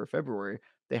January or February,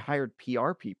 they hired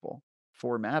PR people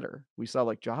for Matter. We saw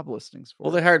like job listings for.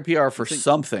 Well, they hired PR for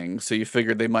something, so you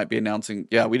figured they might be announcing.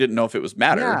 Yeah, we didn't know if it was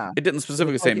Matter. Yeah. It didn't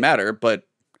specifically say Matter, but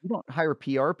you don't hire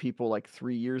PR people like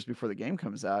 3 years before the game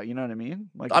comes out. You know what I mean?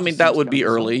 Like, I mean, that would be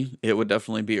early. It would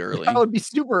definitely be early. That would be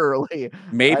super early.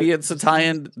 Maybe it's a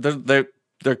tie-in.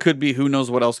 There could be, who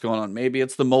knows what else going on. Maybe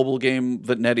it's the mobile game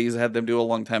that NetEase had them do a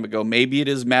long time ago. Maybe it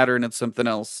is Matter and it's something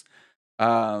else.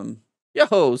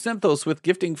 Yo, Synthos with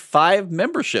gifting 5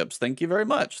 memberships. Thank you very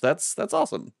much. That's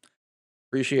awesome.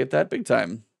 Appreciate that big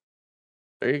time.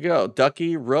 There you go.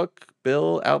 Ducky, Rook,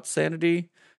 Bill, Outsanity.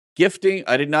 Gifting.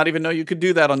 I did not even know you could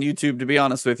do that on YouTube, to be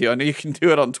honest with you. I know you can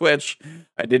do it on Twitch.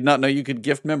 I did not know you could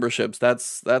gift memberships.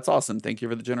 That's awesome. Thank you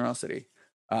for the generosity.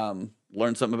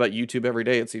 Learn something about YouTube every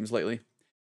day, it seems, lately.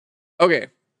 Okay.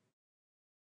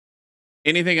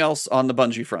 Anything else on the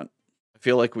Bungie front? I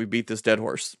feel like we beat this dead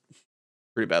horse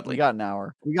pretty badly. We got an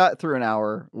hour. We got through an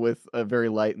hour with a very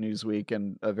light news week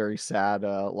and a very sad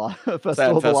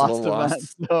Festival of the Lost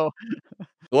event. So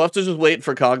we'll have to just wait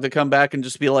for Cog to come back and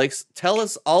just be like, tell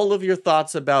us all of your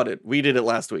thoughts about it. We did it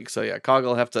last week. So yeah, Cog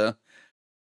will have to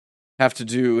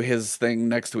do his thing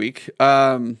next week.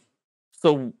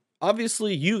 So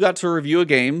obviously you got to review a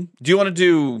game. Do you want to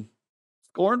do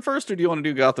Scorn first, or do you want to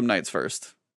do Gotham Knights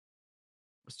first?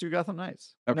 Let's do Gotham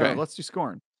Knights. Okay. No, let's do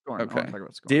Scorn. Okay. Talk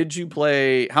about Scorn. Did you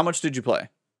play? How much did you play?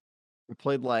 We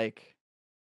played like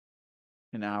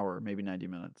an hour, maybe 90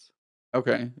 minutes.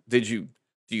 Okay. Do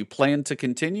you plan to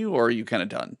continue, or are you kind of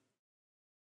done?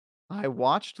 I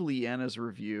watched Leanna's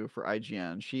review for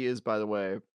IGN. She is, by the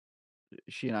way,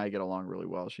 she and I get along really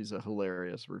well. She's a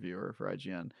hilarious reviewer for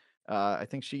IGN. I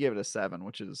think she gave it a 7,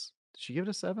 which is, did she give it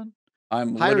a 7?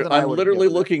 I'm literally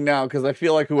looking now because I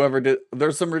feel like whoever did.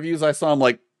 There's some reviews I saw. I'm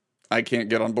like, I can't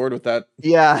get on board with that.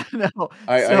 Yeah, no.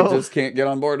 I just can't get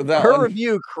on board with that. Her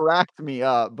review cracked me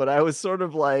up, but I was sort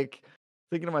of like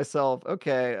thinking to myself,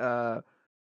 okay,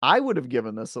 I would have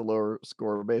given this a lower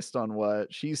score based on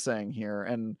what she's saying here,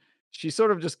 and she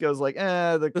sort of just goes like,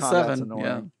 the The combat's 7,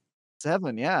 yeah. annoying."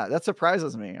 7, yeah, that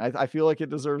surprises me. I feel like it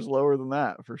deserves lower than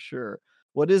that for sure.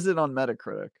 What is it on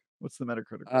Metacritic? What's the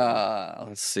Metacritic rating?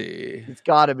 Let's see. It's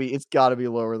gotta be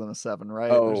lower than a 7,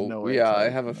 right? There's Oh, no way it's yeah, I higher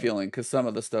have a than that. feeling because some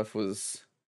of the stuff was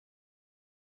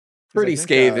 'Cause I pretty think,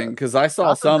 scathing. Because I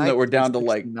saw Gotham some that Knights were is a down to,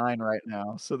 like 69 right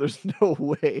now, so there's no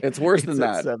way it's worse it's than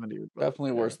at that. 70 or better.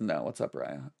 Definitely Yeah. worse than that. What's up,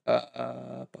 Ryan?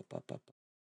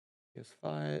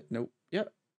 PS5. Nope.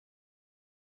 Yep.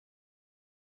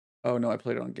 Oh, no, I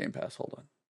played it on Game Pass. Hold on.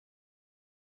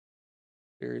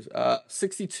 There's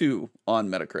 62 on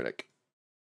Metacritic.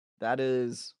 That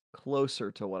is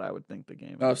closer to what I would think the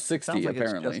game Oh, is. It 60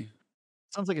 apparently.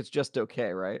 sounds like it's just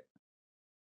okay, right?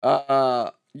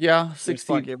 Yeah, GameSpot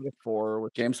 60. gave it a 4,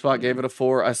 which, GameSpot you gave know, it a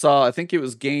 4. I think it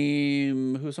was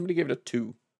somebody gave it a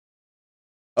 2.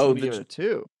 Oh, somebody gave it a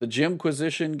 2. the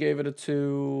Gymquisition gave it a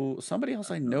 2. Somebody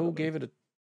else I I don't know know what that gave is. it a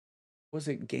was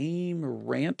it Game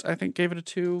Rant, I think gave it a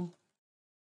 2.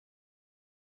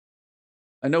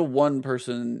 I know one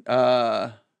person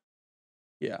yeah.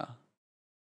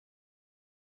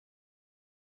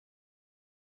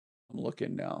 I'm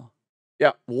looking now.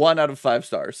 Yeah, 1 out of 5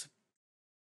 stars.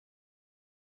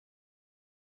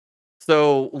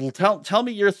 So tell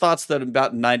me your thoughts then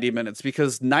about 90 minutes,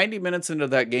 because 90 minutes into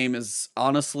that game is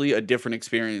honestly a different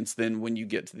experience than when you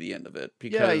get to the end of it,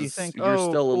 Yeah, you because think, you're "Oh,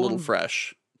 still a little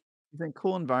fresh.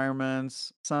 cool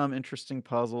environments, some interesting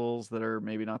puzzles that are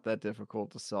maybe not that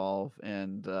difficult to solve,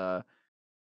 and,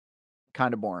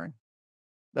 kinda boring."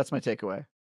 That's my takeaway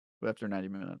after 90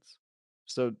 minutes.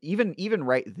 So even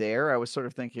right there, I was sort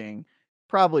of thinking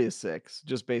probably a 6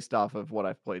 just based off of what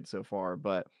I've played so far,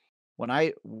 but when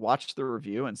I watched the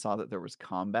review and saw that there was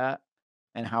combat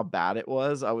and how bad it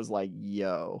was, I was like,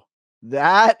 "Yo,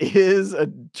 that is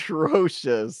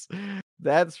atrocious."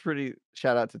 That's pretty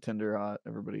shout out to Tinder Hot,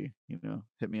 everybody,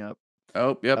 hit me up.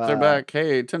 Oh, yep, they're Uh, back.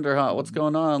 Hey, Tenderhot, what's um,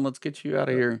 going on? Let's get you out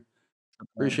of yep, here. sometimes.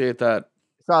 Appreciate that.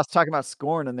 So I was talking about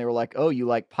Scorn and they were like, "Oh, you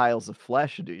like piles of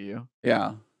flesh, do you?"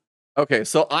 Yeah. Okay,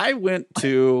 so I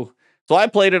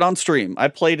played it on stream. I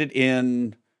played it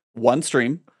in one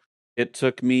stream. It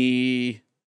took me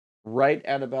right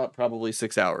at about probably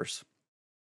 6 hours.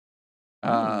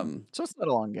 So it's not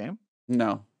a long game.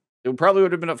 No. It probably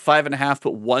would have been at 5.5,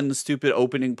 but one stupid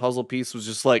opening puzzle piece was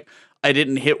just like I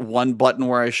didn't hit one button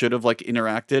where I should have like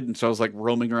interacted, and so I was like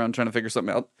roaming around trying to figure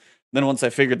something out. Then once I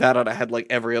figured that out, I had like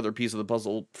every other piece of the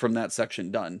puzzle from that section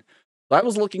done. So I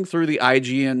was looking through the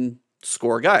IGN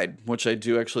score guide, which I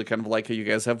do actually kind of like how you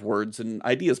guys have words and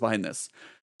ideas behind this.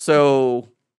 So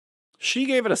she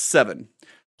gave it a 7.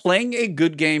 Playing a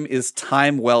good game is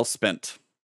time well spent.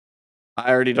 I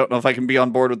already don't know if I can be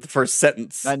on board with the first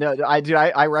sentence. I know, I do,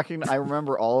 I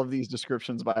remember all of these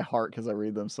descriptions by heart because I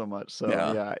read them so much, so,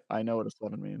 Yeah. yeah, I know what a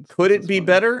 7 means. Could This it is be funny.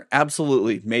 better?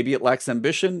 Absolutely. Maybe it lacks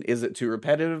ambition. Is it too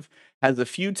repetitive? Has a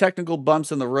few technical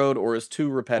bumps in the road, or is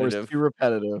too Or it's repetitive? too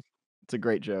repetitive. It's a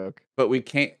great joke. But we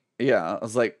can't. Yeah, I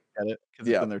was like, Get it? Because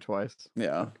it's yeah, in there twice.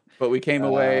 yeah. But we came Uh,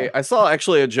 away. I saw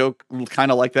actually a joke kind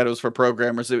of like that. It was for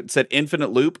programmers. It said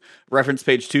infinite loop, reference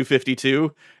page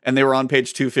 252, and they were on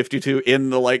page 252 in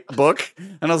the like book.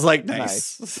 And I was like,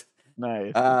 nice. nice.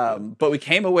 Nice, that's good. But we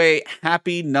came away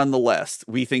happy nonetheless.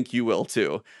 We think you will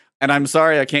too. And I'm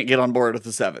sorry I can't get on board with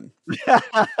the 7.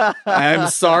 I'm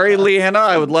sorry, Leanna.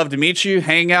 I would love to meet you,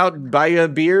 hang out, buy you a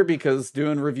beer, because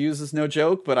doing reviews is no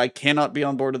joke, but I cannot be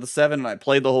on board with the 7, and I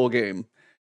played the whole game.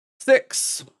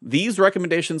 6. These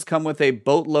recommendations come with a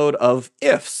boatload of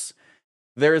ifs.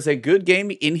 There is a good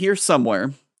game in here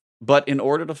somewhere, but in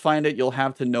order to find it, you'll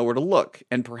have to know where to look,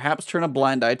 and perhaps turn a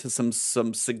blind eye to some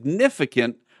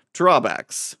significant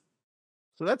drawbacks.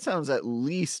 So that sounds at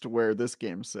least where this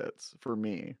game sits for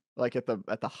me, like at the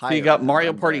So higher you got end, Mario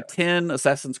I'm Party there. 10,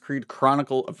 Assassin's Creed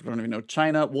Chronicle, I don't even know,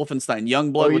 China, Wolfenstein Oh,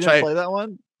 Youngblood, you which didn't play that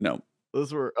one? no.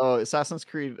 Those were Assassin's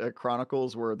Creed,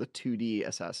 Chronicles were the 2D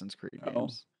Assassin's Creed Oh.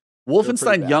 games. They're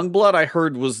pretty Wolfenstein bad. Youngblood, I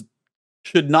heard,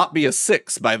 should not be a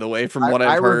 6, by the way, from what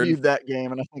I I've heard. reviewed that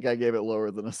game, and I think I gave it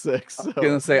lower than a 6, I was so,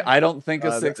 gonna say, I don't think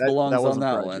a that 6 that belongs on wasn't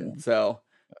that for one. IGN. So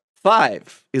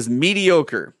 5 is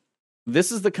mediocre.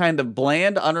 This is the kind of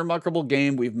bland, unremarkable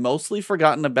game we've mostly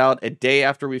forgotten about a day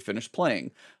after we finish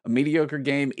playing. A mediocre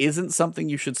game isn't something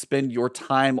you should spend your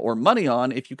time or money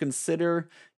on if you consider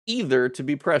either to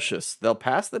be precious. They'll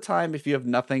pass the time if you have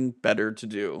nothing better to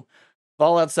do.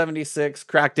 Fallout 76,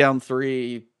 Crackdown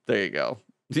 3, there you go.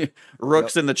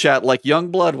 Rooks Yep. in the chat, like,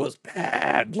 Youngblood was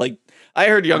bad. Like, I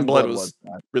heard Youngblood Youngblood was was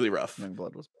bad. really rough.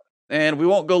 Youngblood was bad. And we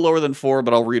won't go lower than 4,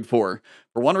 but I'll read 4.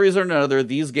 For one reason or another,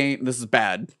 this is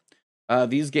bad.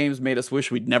 These games made us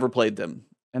wish we'd never played them.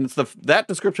 And it's that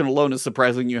description alone is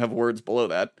surprising. You have words below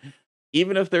that.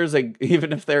 Even if there is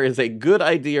a good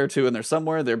idea or two in there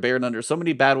somewhere, they're buried under so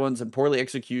many bad ones and poorly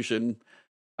execution.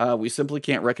 We simply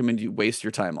can't recommend you waste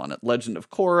your time on it. Legend of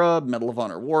Korra, Medal of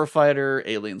Honor Warfighter,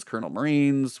 Aliens Colonel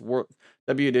Marines,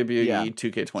 WWE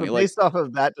 2K20. So based off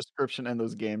of that description and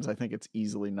those games, I think it's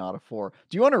easily not a 4.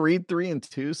 Do you want to read 3 and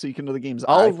 2 so you can know the games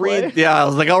I play? Yeah, I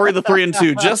was like, I'll read the 3 and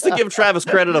 2 just to give Travis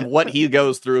credit of what he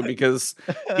goes through, because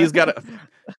he's got a...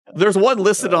 There's one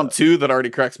listed on 2 that already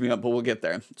cracks me up, but we'll get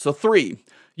there. So 3,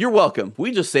 you're welcome.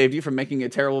 We just saved you from making a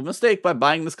terrible mistake by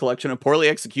buying this collection of poorly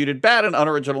executed, bad, and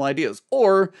unoriginal ideas,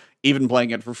 or even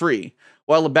playing it for free.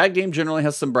 While a bad game generally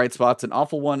has some bright spots, an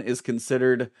awful one is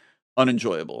considered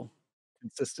unenjoyable.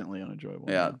 Consistently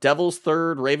unenjoyable. Yeah. Devil's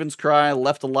Third, Raven's Cry,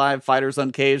 Left Alive, Fighters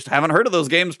Uncaged. Haven't heard of those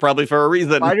games, probably for a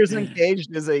reason. Fighters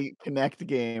Uncaged is a Kinect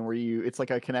game where it's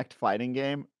like a Kinect fighting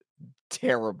game.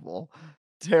 Terrible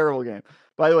game.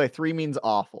 By the way, 3 means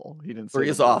awful. He didn't say 3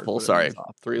 is awful. Sorry.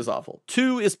 3 is awful.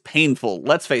 2 is painful.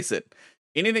 Let's face it.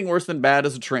 Anything worse than bad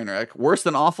is a train wreck. Worse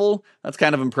than awful, that's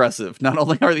kind of impressive. Not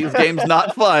only are these games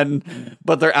not fun,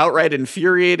 but they're outright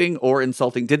infuriating or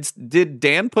insulting. Did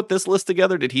Dan put this list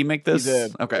together? Did he make this? He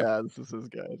did. Okay. Yeah, this is his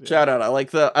guy. Yeah. Shout out. I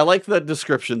like the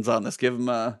descriptions on this. Give him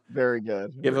a very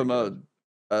good. Give him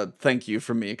a thank you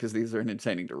from me, because these are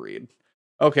entertaining to read.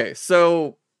 Okay,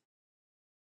 so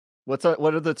what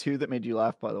are the 2 that made you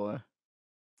laugh, by the way?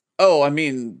 Oh, I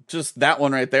mean, just that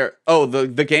one right there. Oh,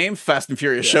 the game Fast and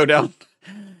Furious Showdown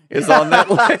is on that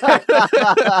list.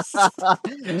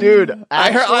 Dude,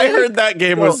 actually, I heard that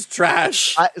game was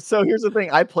trash. So here's the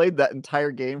thing. I played that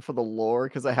entire game for the lore,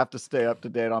 because I have to stay up to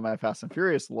date on my Fast and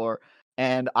Furious lore.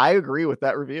 And I agree with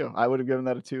that review. I would have given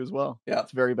that a 2 as well. Yeah.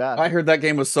 It's very bad. I heard that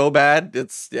game was so bad.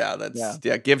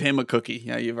 Give him a cookie.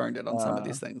 Yeah, you've earned it on some of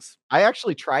these things. I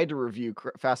actually tried to review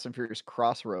Fast and Furious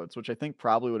Crossroads, which I think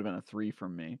probably would have been a 3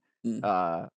 from me.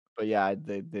 But yeah,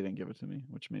 they didn't give it to me,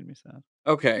 which made me sad.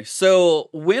 Okay, so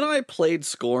when I played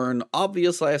Scorn,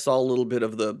 obviously I saw a little bit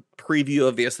of the preview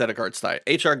of the aesthetic art style.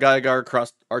 H.R. Geiger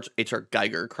crossed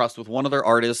with one of their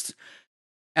artists,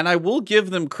 and I will give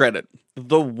them credit.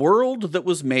 The world that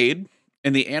was made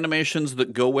and the animations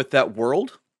that go with that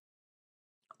world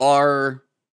are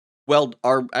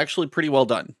actually pretty well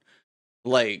done.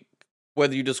 Like,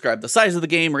 whether you describe the size of the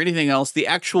game or anything else, the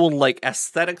actual like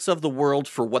aesthetics of the world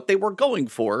for what they were going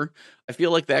for, I feel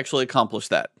like they actually accomplished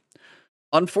that.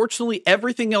 Unfortunately,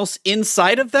 everything else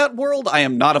inside of that world, I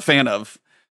am not a fan of.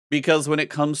 Because when it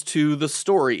comes to the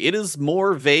story, it is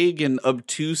more vague and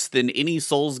obtuse than any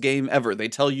Souls game ever. They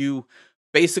tell you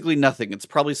basically nothing. It's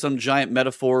probably some giant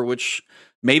metaphor, which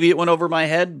maybe it went over my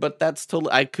head, but that's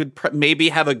totally... I could maybe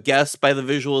have a guess by the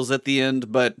visuals at the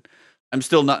end, but I'm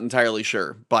still not entirely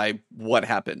sure by what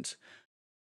happened.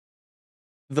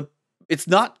 It's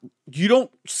not... You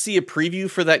don't see a preview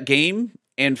for that game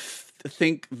and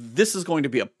think this is going to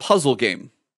be a puzzle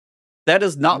game. That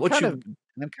is not what you...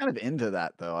 I'm kind of into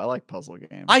that, though. I like puzzle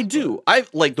games. I do. I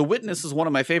like The Witness is one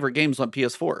of my favorite games on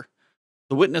PS4.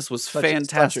 The Witness was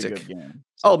fantastic. Such a good game.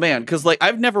 Oh man, because like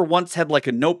I've never once had like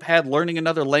a notepad learning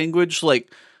another language.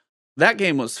 Like that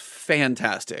game was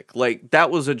fantastic. Like that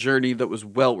was a journey that was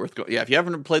well worth going. Yeah, if you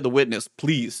haven't played The Witness,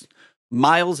 please,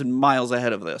 miles and miles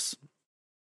ahead of this.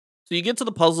 So you get to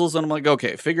the puzzles, and I'm like,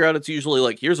 okay, figure out it's usually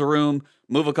like here's a room,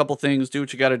 move a couple things, do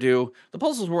what you got to do. The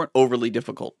puzzles weren't overly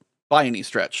difficult by any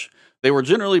stretch. They were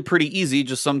generally pretty easy,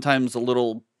 just sometimes a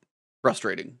little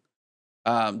frustrating.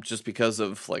 Just because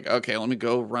of like, okay, let me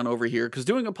go run over here. Because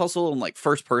doing a puzzle in like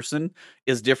first person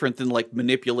is different than like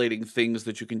manipulating things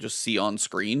that you can just see on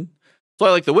screen. So I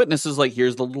like The Witness is like,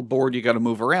 here's the little board you got to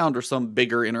move around, or some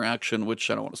bigger interaction, which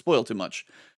I don't want to spoil too much.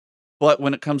 But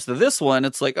when it comes to this one,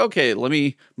 it's like, okay, let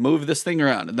me move this thing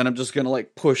around. And then I'm just going to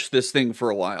like push this thing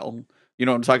for a while. You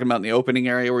know what I'm talking about in the opening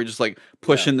area where you're just like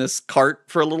pushing this cart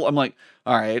for a little. I'm like,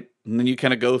 all right. And then you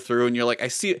kind of go through and you're like, I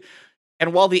see it.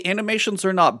 And while the animations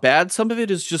are not bad, some of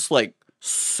it is just like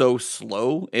so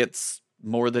slow. It's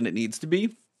more than it needs to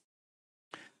be.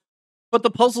 But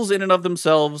the puzzles in and of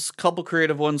themselves, couple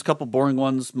creative ones, couple boring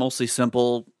ones, mostly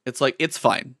simple. It's like, it's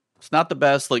fine. It's not the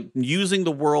best. Like using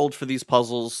the world for these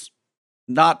puzzles,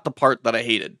 not the part that I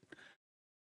hated.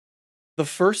 The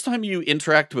first time you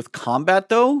interact with combat,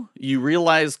 though, you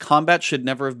realize combat should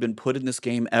never have been put in this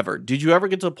game ever. Did you ever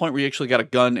get to a point where you actually got a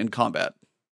gun in combat?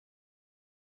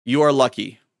 You are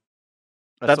lucky.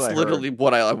 That's literally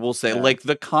what I will say. Yeah. Like,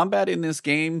 the combat in this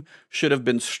game should have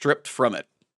been stripped from it.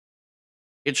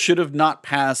 It should have not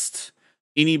passed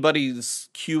anybody's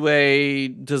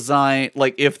QA design.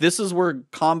 Like, if this is where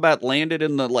combat landed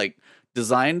in the, like,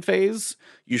 design phase,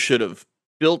 you should have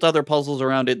built other puzzles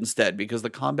around it instead, because the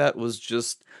combat was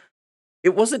just,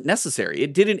 it wasn't necessary.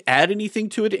 It didn't add anything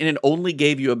to it, and it only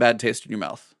gave you a bad taste in your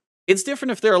mouth. It's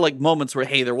different if there are like moments where,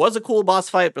 hey, there was a cool boss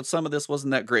fight, but some of this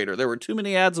wasn't that great, or there were too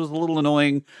many ads, it was a little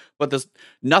annoying, but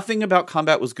nothing about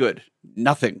combat was good.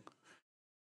 Nothing.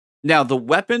 Now, the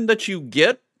weapon that you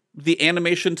get, the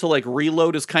animation to like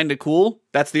reload is kind of cool.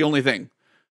 That's the only thing.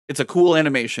 It's a cool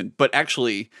animation, but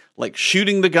actually, like,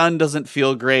 shooting the gun doesn't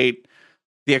feel great.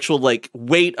 The actual like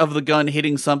weight of the gun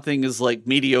hitting something is like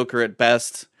mediocre at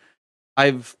best.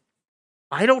 I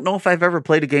don't know if I've ever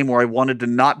played a game where I wanted to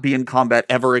not be in combat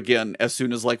ever again as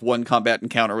soon as like one combat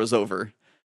encounter was over.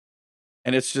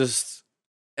 And it's just,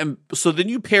 and so then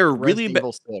you pair really Resident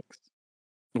Evil 6.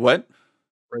 What?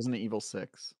 Resident Evil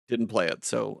 6. Didn't play it,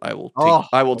 so I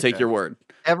will take your word.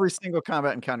 Every single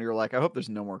combat encounter, you're like, I hope there's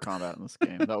no more combat in this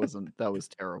game. That was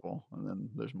terrible. And then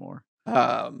there's more.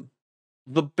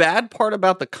 The bad part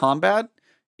about the combat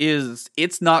is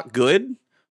it's not good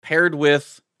paired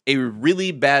with a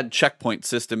really bad checkpoint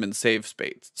system in save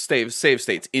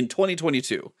states in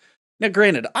 2022. Now,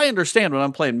 granted, I understand when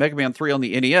I'm playing Mega Man 3 on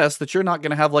the NES that you're not going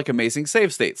to have like amazing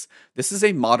save states. This is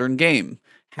a modern game.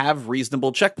 Have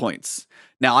reasonable checkpoints.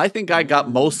 Now, I think I got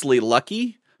mostly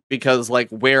lucky because like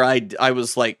where I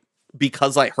was like,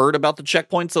 because I heard about the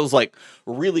checkpoints, I was like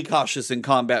really cautious in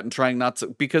combat and trying not to,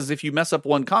 because if you mess up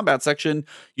one combat section,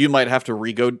 you might have to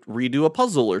redo a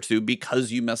puzzle or two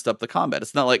because you messed up the combat.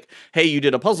 It's not like, hey, you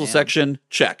did a puzzle section,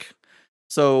 check.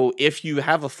 So if you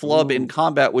have a flub in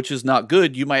combat, which is not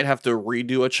good, you might have to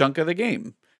redo a chunk of the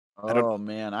game. Oh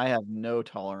man, I have no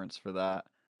tolerance for that.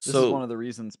 This is one of the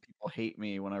reasons people hate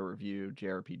me when I review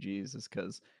JRPGs, is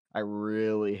because I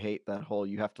really hate that whole,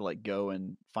 you have to like go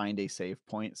and find a save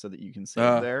point so that you can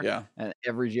save there. Yeah. And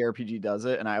every JRPG does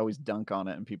it, and I always dunk on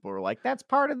it, and people are like, that's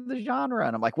part of the genre.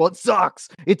 And I'm like, well, it sucks.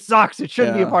 It sucks. It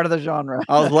shouldn't be a part of the genre.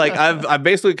 I was like, I've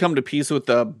basically come to peace with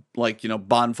the like,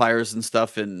 bonfires and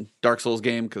stuff in Dark Souls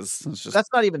game, because it's just, that's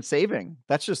not even saving.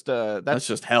 That's just that's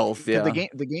just health. Yeah.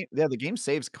 The game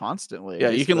saves constantly. Yeah,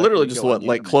 you can literally just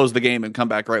close the game and come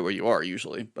back right where you are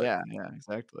usually. But yeah,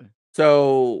 exactly.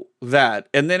 So that,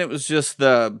 and then it was just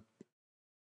it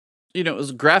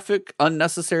was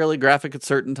unnecessarily graphic at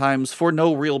certain times for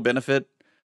no real benefit.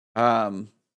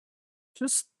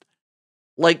 Just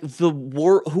like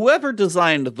whoever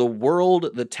designed the world,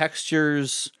 the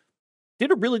textures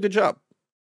did a really good job.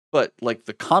 But like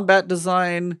the combat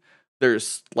design,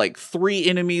 there's like 3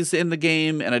 enemies in the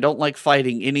game, and I don't like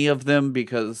fighting any of them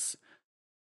because,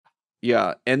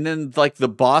 yeah. And then like the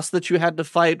boss that you had to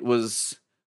fight was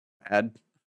bad.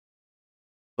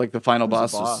 Like the final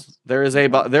boss. There is a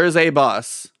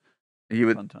boss. You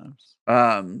would sometimes.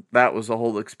 That was a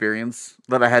whole experience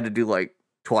that I had to do like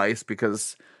twice,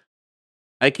 because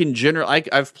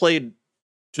I've played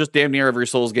just damn near every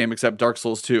Souls game except Dark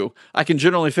Souls 2. I can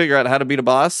generally figure out how to beat a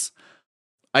boss.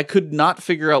 I could not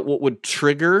figure out what would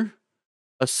trigger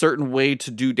a certain way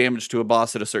to do damage to a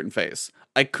boss at a certain phase.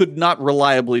 I could not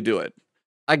reliably do it.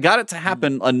 I got it to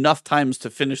happen enough times to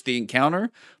finish the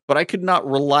encounter, but I could not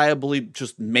reliably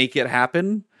just make it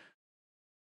happen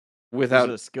without...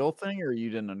 Was it a skill thing, or you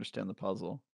didn't understand the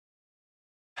puzzle?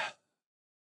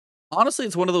 Honestly,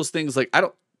 it's one of those things, like, I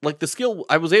don't... Like, the skill,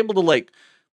 I was able to, like...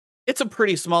 It's a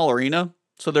pretty small arena,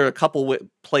 so there are a couple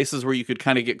places where you could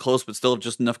kind of get close, but still have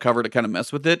just enough cover to kind of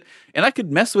mess with it. And I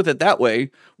could mess with it that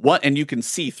way, and you can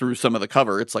see through some of the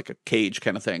cover. It's like a cage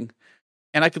kind of thing.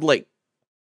 And I could, like,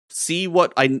 see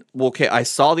what I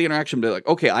saw the interaction, but like,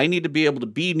 okay, I need to be able to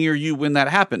be near you when that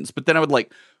happens. But then I would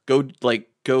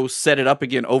go set it up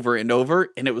again over and over,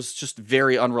 and it was just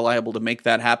very unreliable to make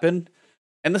that happen.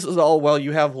 And this is all while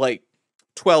you have like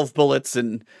 12 bullets,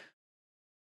 and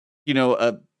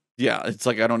it's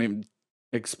like, I don't even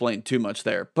explain too much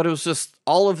there, but it was just,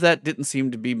 all of that didn't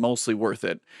seem to be mostly worth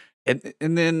it.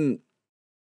 And then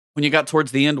when you got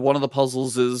towards the end, one of the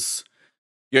puzzles is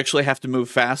you actually have to move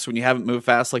fast when you haven't moved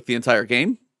fast like the entire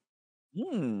game.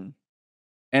 And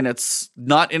it's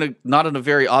not in a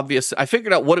very obvious... I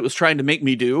figured out what it was trying to make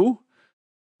me do,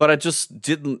 but I just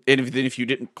didn't. And if you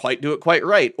didn't quite do it quite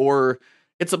right, or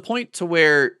it's a point to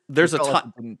where there's a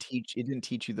time... It didn't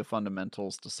teach you the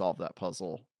fundamentals to solve that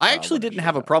puzzle. I actually didn't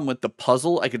have a problem with the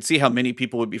puzzle. I could see how many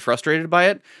people would be frustrated by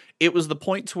it. It was the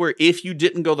point to where if you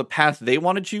didn't go the path they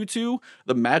wanted you to,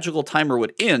 the magical timer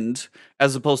would end,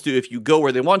 as opposed to if you go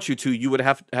where they want you to, you would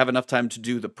have to have enough time to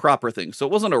do the proper thing. So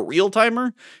it wasn't a real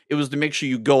timer. It was to make sure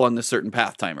you go on this certain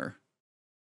path timer.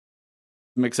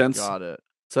 Make sense? Got it.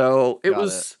 So it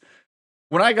was...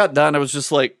 When I got done, I was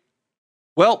just like,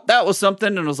 well, that was something.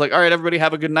 And I was like, all right, everybody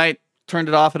have a good night. Turned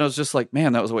it off, and I was just like,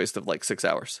 man, that was a waste of like 6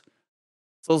 hours.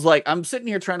 So it's like I'm sitting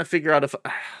here trying to figure out if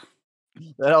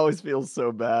That always feels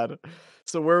so bad.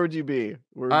 So where would you be?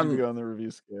 Where would you be I'm on the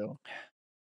review scale?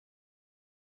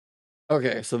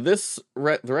 okay. So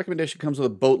the recommendation comes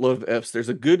with a boatload of ifs. There's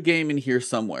a good game in here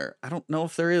somewhere. I don't know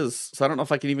if there is, so I don't know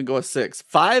if I can even go a 6.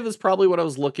 5 is probably what I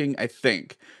was looking. I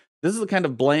think this is a kind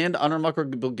of bland,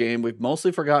 unremarkable game we've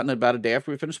mostly forgotten about a day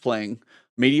after we finish playing.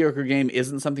 Mediocre game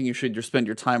isn't something you should spend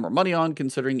your time or money on,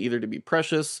 considering either to be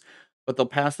precious, but they'll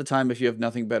pass the time if you have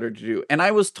nothing better to do. And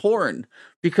I was torn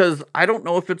because I don't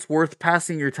know if it's worth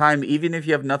passing your time, even if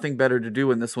you have nothing better to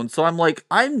do in this one. So I'm like,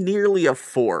 I'm nearly a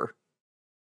 4.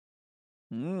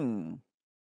 Hmm.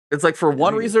 It's like for I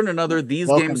one think reason or another, these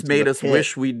welcome games to the made us pit.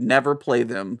 wish we'd never play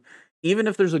them, even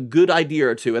if there's a good idea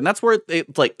or two. And that's where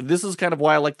it's like, this is kind of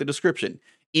why I like the description.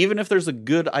 Even if there's a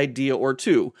good idea or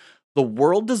two, the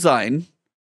world design,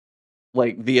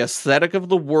 like the aesthetic of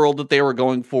the world that they were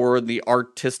going for, the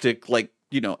artistic, like,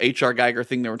 H.R. Geiger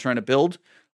thing they were trying to build,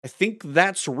 I think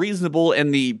that's reasonable.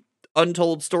 And the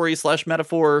untold story slash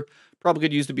metaphor probably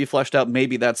could use to be fleshed out.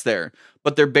 Maybe that's there.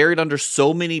 But they're buried under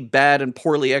so many bad and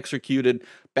poorly executed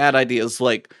bad ideas,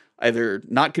 like either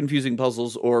not confusing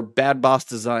puzzles or bad boss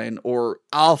design or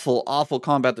awful, awful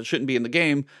combat that shouldn't be in the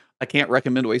game. I can't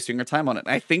recommend wasting your time on it.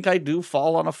 And I think I do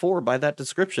fall on a 4 by that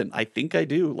description. I think I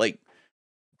do. Like,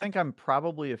 I think I'm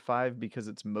probably a 5 because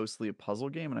it's mostly a puzzle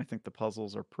game, and I think the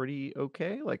puzzles are pretty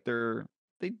okay. Like they're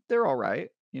all right.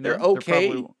 they're They're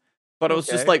probably okay, but it was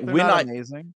just okay. like They're not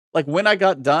amazing. when I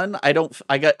got done,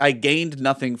 I gained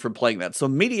nothing from playing that. So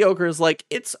mediocre is like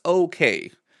it's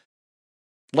okay.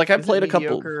 Like I Is it played a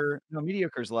couple. mediocre? No,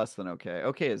 mediocre is less than okay.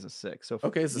 Okay is a 6. So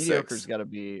Okay, it's a mediocre's 6. got to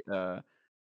be.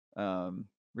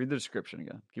 Read the description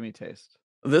again. Give me a taste.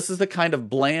 This is the kind of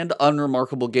bland,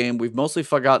 unremarkable game we've mostly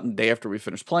forgotten day after we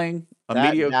finish playing. A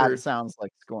That mediocre. sounds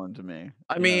like Scorn to me.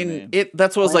 I You know what I mean, mean? it.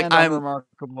 That's what I was like. Bland,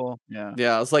 unremarkable. Yeah.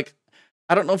 Yeah, I was like,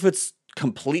 I don't know if it's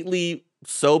completely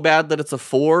so bad that it's a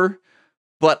 4,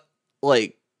 but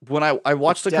like when I It's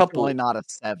watched a definitely couple. not a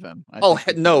 7. I Oh think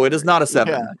we can no, it is agree. not a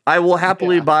Yeah. 7. I will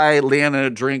happily Yeah. buy Leanna a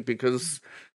drink because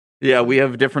yeah, we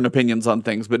have different opinions on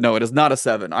things, but no, it is not a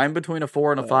 7. I'm between a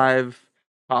 4 and a Uh, 5.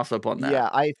 Toss up on that. yeah,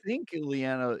 I think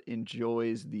Leanna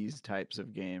enjoys these types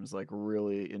of games, like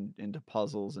really into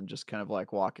puzzles and just kind of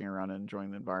like walking around and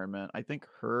enjoying the environment. I think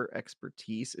her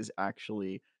expertise is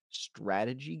actually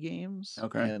strategy games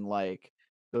Okay. and like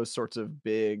those sorts of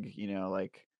big,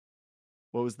 like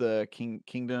what was the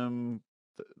Kingdom,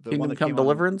 the one Kingdom that Come came on?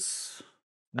 Deliverance?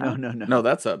 No, Ah, no, no, no.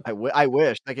 that's a I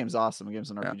wish. That game's awesome. The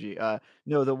game's an yeah. RPG.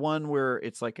 No, the one where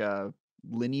it's like a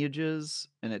lineages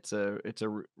and it's a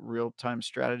real-time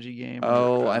strategy game where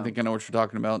Oh, I think I know what you're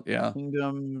talking about. Yeah.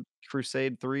 Kingdom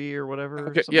Crusade 3 or whatever,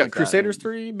 Okay, something yeah, like that. Crusaders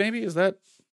 3 maybe is that?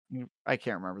 I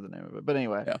can't remember the name of it, but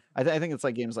anyway, Yeah. I think it's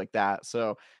like games like that.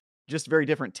 So just very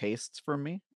different tastes from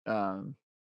me.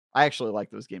 I actually like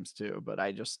those games too, but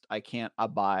I can't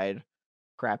abide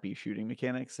crappy shooting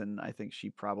mechanics, and I think she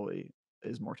probably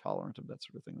is more tolerant of that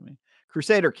sort of thing than me.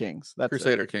 Crusader Kings, that's it.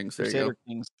 Crusader Kings, there you go. Crusader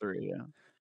Kings 3, yeah.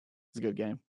 It's a good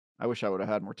game. I wish I would have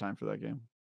had more time for that game.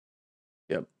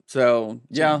 Yep. So,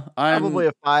 So yeah, probably I'm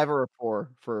a 5 or a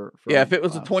 4 for yeah, if my it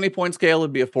was a class. 20-point scale,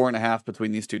 it'd be a 4.5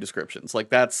 between these two descriptions. Like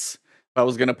that's if I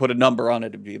was gonna put a number on it,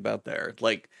 it'd be about there.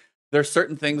 Like there's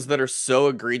certain things Yeah. that are so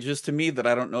egregious to me that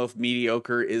I don't know if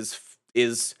mediocre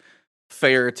is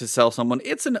fair to sell someone.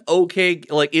 It's an okay,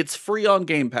 like it's free on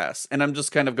Game Pass, and I'm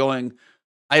just kind of going,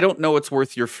 I don't know it's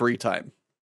worth your free time.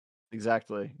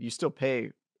 Exactly. You still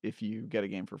pay if you get a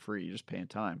game for free, you just pay in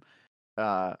time.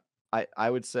 Uh, I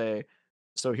would say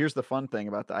so here's the fun thing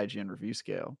about the IGN review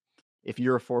scale. If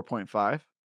you're a 4.5,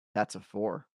 that's a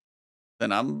 4.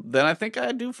 Then I think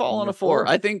I do fall on You're a a 4. 4.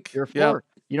 I think, You're a yeah, 4.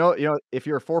 If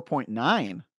you're a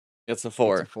 4.9, it's a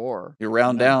it's a 4. 4. You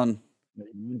round Yeah. down.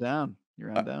 You're down.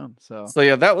 You're Uh, round down. So So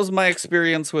yeah, that was my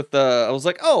experience with I was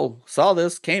like, "Oh, saw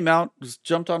this, came out, just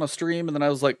jumped on a stream and then I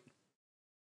was like,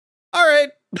 all right,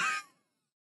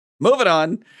 moving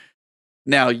on.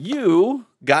 Now you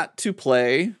got to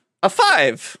play a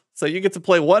 5. So you get to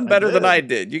play one I better than I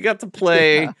did. did. You got to Yeah.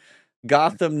 play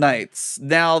Gotham Knights.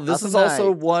 Now, this is Gotham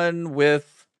also Knights. one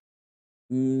with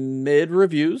mid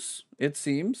reviews, it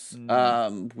seems.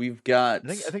 Mm. We've got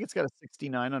I think it's got a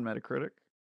 69 on Metacritic,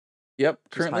 yep,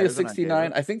 which is currently a higher than I gave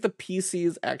 69. it. I think the PC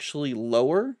is actually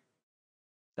lower.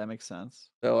 That makes sense.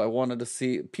 So I wanted to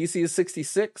see PC is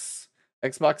 66,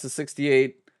 Xbox is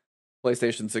 68,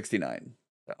 PlayStation 69.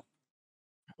 So,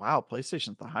 Wow,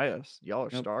 PlayStation's the highest. Y'all are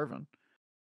yep. starving.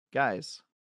 Guys,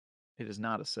 it is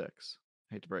not a 6.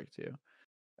 I hate to break it to you.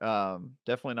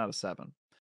 Definitely not a 7.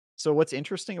 So what's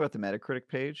interesting about the Metacritic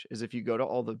page is if you go to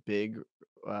all the big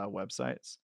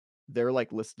websites, they're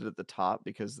like listed at the top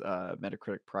because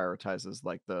Metacritic prioritizes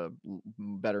like the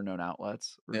better known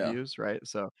outlets Yeah. reviews, right?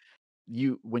 So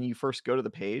when you first go to the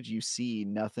page, you see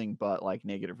nothing but like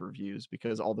negative reviews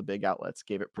because all the big outlets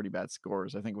gave it pretty bad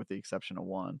scores, I think with the exception of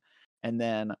one. And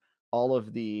then all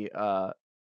of the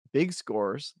big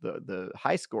scores, the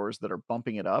high scores that are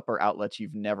bumping it up are outlets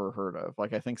you've never heard of.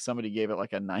 Like I think somebody gave it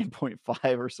like a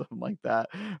 9.5 or something like that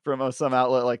from some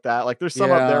outlet like that. Like there's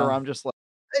some up there where Yeah. I'm just like,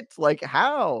 it's like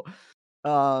how?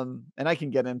 And I can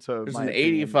get into There's my an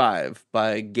opinion. 85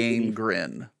 by Game 80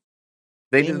 Grin.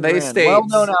 Game They Grin, state,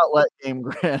 well-known outlet Game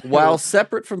Grin. while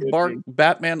separate from Could be.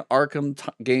 Batman Arkham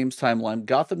Games timeline,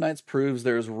 Gotham Knights proves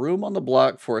there is room on the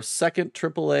block for a second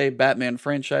AAA Batman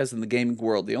franchise in the gaming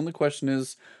world. The only question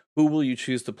is, who will you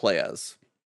choose to play as?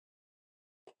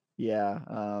 Yeah,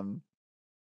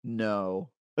 no.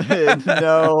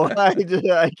 No,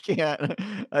 I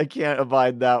can't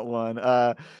abide that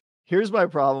one. Here's my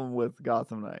problem with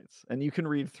Gotham Knights, and you can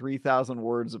read 3,000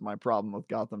 words of my problem with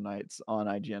Gotham Knights on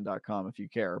IGN.com if you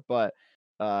care, but,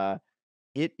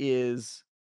 it is,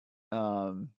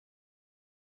 um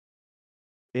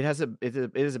it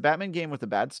is a Batman game with a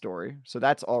bad story, so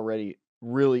that's already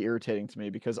really irritating to me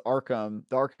because the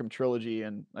Arkham trilogy,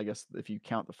 and I guess if you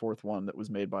count the fourth one that was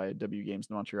made by W Games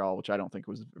Montreal, which I don't think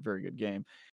was a very good game,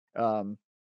 um,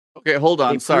 Okay, hold they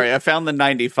on. prove. Sorry, I found the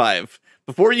 95.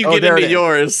 Before you Oh, get there into it is.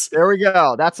 yours, There we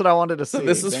go. That's what I wanted to so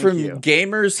this see. is Thank from you.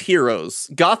 Gamers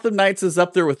Heroes. Gotham Knights is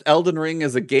up there with Elden Ring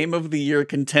as a Game of the Year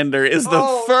contender, is the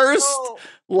Oh, first no.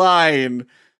 line.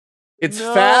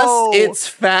 No. It's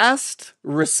fast,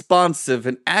 responsive,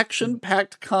 and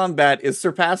action-packed combat is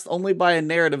surpassed only by a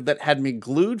narrative that had me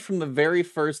glued from the very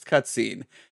first cutscene.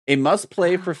 A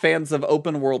must-play for fans of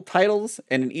open-world titles,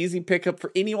 and an easy pickup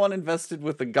for anyone invested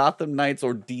with the Gotham Knights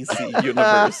or DC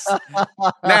universe.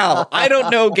 Now, I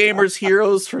don't know Gamers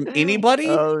Heroes from anybody,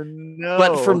 Oh,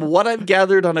 but from no. what I've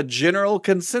gathered on a general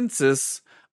consensus,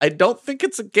 I don't think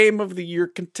it's a Game of the Year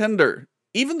contender.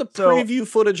 Even the So preview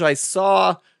footage I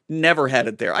saw never had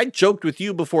it there. I joked with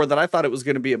you before that I thought it was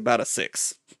going to be about a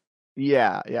 6.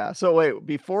 yeah, yeah. So wait,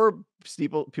 before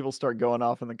people start going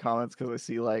off in the comments because I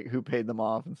see like who paid them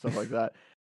off and stuff like that.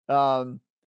 Um,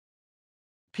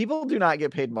 People do not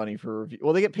get paid money for review.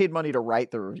 Well, they get paid money to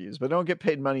write the reviews, but they don't get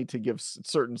paid money to give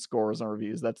certain scores on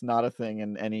reviews. That's not a thing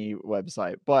in any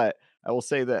website. But I will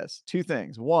say this: two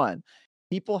things. One,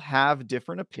 people have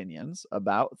different opinions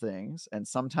about things, and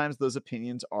sometimes those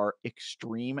opinions are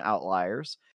extreme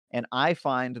outliers. And I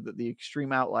find that the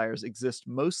extreme outliers exist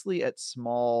mostly at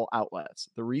small outlets.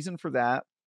 The reason for that,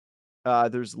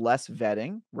 there's less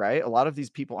vetting, right? A lot of these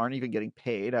people aren't even getting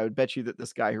paid. I would bet you that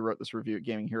this guy who wrote this review at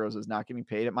Gaming Heroes is not getting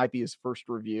paid. It might be his first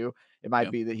review. It might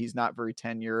Yeah. be that he's not very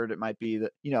tenured. It might be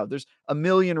that, there's a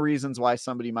million reasons why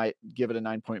somebody might give it a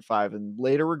 9.5 and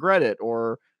later regret it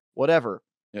or whatever.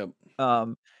 Yep.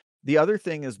 Um, the other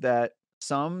thing is that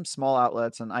some small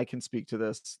outlets, and I can speak to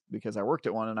this because I worked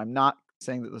at one, and I'm not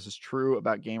saying that this is true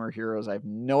about Gamer Heroes. I have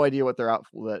no idea what their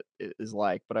outlet is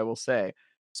like, but I will say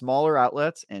smaller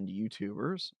outlets and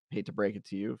YouTubers, hate to break it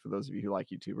to you for those of you who like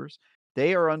YouTubers,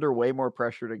 they are under way more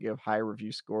pressure to give high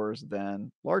review scores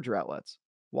than larger outlets.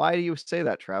 Why do you say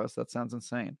that, Travis? That sounds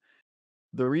insane.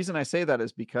 The reason I say that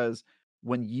is because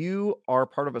when you are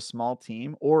part of a small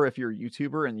team, or if you're a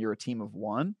YouTuber and you're a team of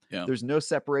one, Yeah. there's no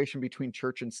separation between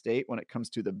church and state when it comes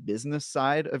to the business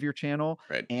side of your channel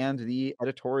Right. and the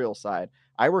editorial side.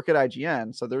 I work at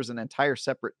IGN, so there's an entire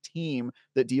separate team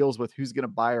that deals with who's going to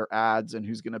buy our ads and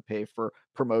who's going to pay for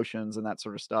promotions and that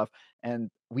sort of stuff. And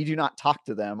we do not talk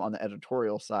to them on the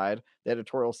editorial side. The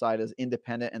editorial side is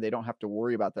independent and they don't have to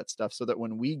worry about that stuff, so that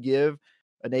when we give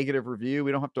a negative review,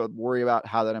 we don't have to worry about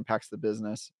how that impacts the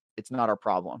business. It's not our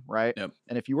problem, right? Yep.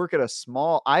 And if you work at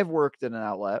I've worked in an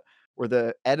outlet where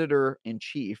the editor in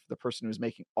chief, the person who's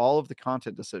making all of the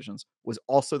content decisions, was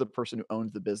also the person who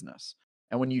owned the business.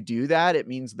 And when you do that, it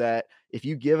means that if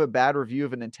you give a bad review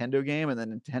of a Nintendo game and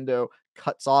then Nintendo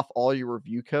cuts off all your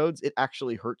review codes, it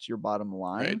actually hurts your bottom Right.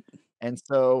 line. And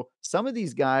so some of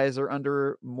these guys are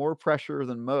under more pressure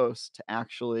than most to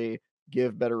actually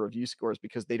give better review scores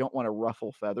because they don't want to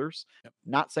ruffle feathers. Yep.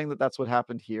 Not saying that that's what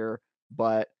happened here,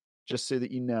 but just so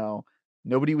that you know,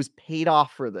 nobody was paid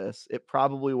off for this. It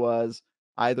probably was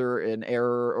either an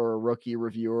error or a rookie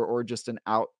reviewer or just an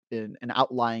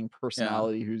outlying Yeah.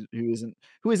 personality who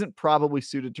isn't probably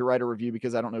suited to write a review,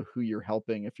 because I don't know who you're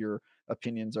helping if your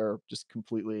opinions are just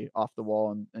completely off the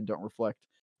wall and don't reflect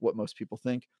what most people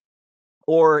think.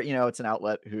 Or, it's an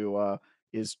outlet who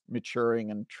is maturing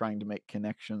and trying to make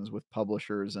connections with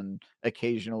publishers and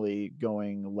occasionally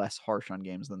going less harsh on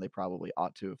games than they probably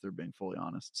ought to, if they're being fully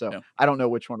honest. So Yeah. I don't know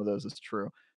which one of those is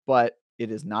true. But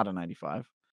it is not a 95.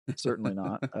 Certainly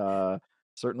not.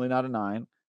 Certainly not a 9.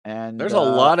 And There's a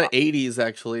lot of 80s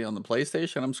actually on the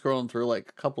PlayStation. I'm scrolling through like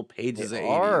a couple they pages of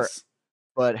are, 80s.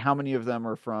 but how many of them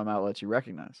are from outlets you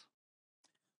recognize?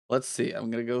 Let's see. I'm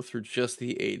gonna go through just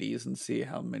the 80s and see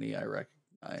how many I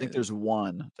I think recognize. there's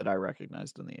one that I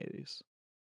recognized in the 80s.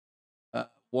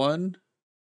 One,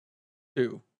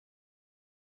 two.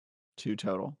 2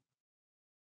 total.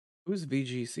 Who's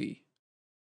VGC?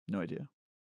 No idea.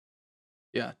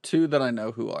 Yeah, two that I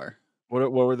know who are.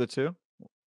 What were the 2?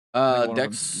 I think one of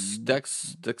them's Dean.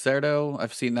 Dexerto.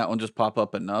 I've seen that one just pop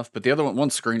up enough, but the other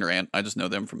one's Screen Rant. I just know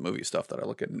them from movie stuff that I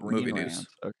look at in Green movie news. Rant.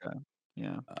 Okay.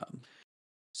 Yeah. Um,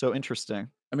 So interesting.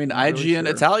 I mean, Not really IGN sure.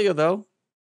 Italia though,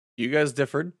 you guys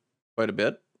differed quite a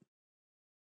bit.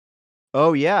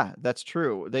 Oh yeah, that's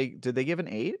true. Did they give an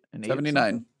 8? An 8 of 79.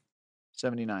 something?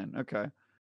 79. Okay.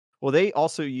 Well, they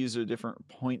also use a different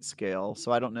point scale,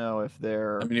 so I don't know if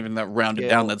I their mean, even that rounded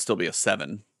down, scale that'd still be a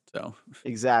 7. So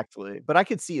exactly. But I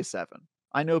could see a 7.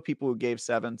 I know people who gave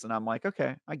 7s, and I'm like,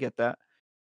 okay, I get that.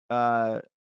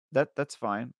 That's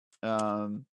fine.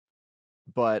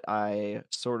 But I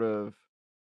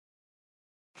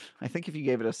think if you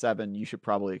gave it a 7, you should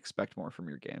probably expect more from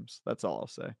your games. That's all I'll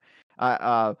say.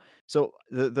 So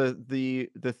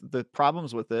the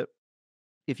problems with it,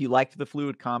 if you liked the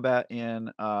fluid combat in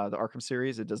the Arkham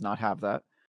series, it does not have that.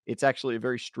 It's actually a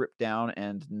very stripped down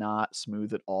and not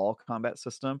smooth at all combat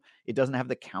system. It doesn't have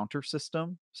the counter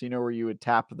system. So where you would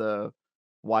tap the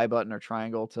Y button or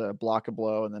triangle to block a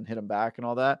blow and then hit them back and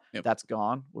all that. yep. That's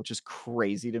gone, which is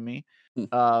crazy to me. Hmm.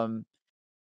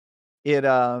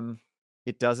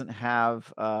 It doesn't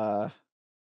have a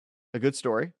good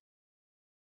story.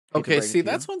 Hate to Okay, break it see, to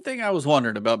that's you. one thing I was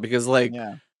wondering about because, like,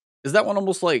 Yeah. is that one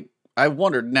almost like I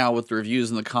wondered now with the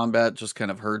reviews and the combat, just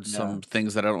kind of heard Yeah. some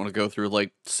things that I don't want to go through.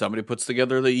 Like somebody puts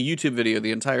together the YouTube video,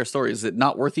 the entire story. Is it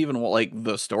not worth even like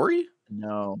the story?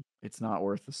 No, it's not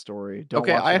worth the story. Don't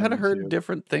Okay, watch I it on had heard YouTube.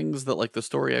 different things that like the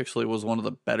story actually was one of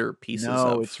the better pieces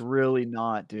No, it's of. really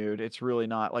not, dude. It's really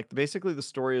not. Like basically the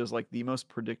story is like the most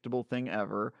predictable thing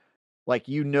ever. Like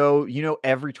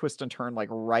every twist and turn like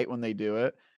right when they do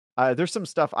it. There's some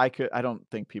stuff I don't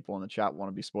think people in the chat want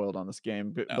to be spoiled on this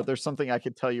game, but No. there's something I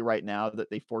could tell you right now that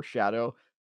they foreshadow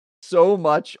so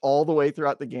much all the way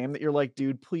throughout the game that you're like,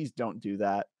 dude, please don't do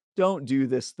that. Don't do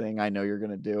this thing I know you're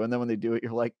gonna do. And then when they do it,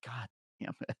 you're like, God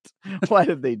damn it. Why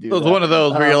did they do So it's that? one of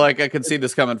those where you're like, I could see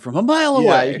this coming from a mile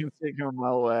Yeah, you away. can see it coming a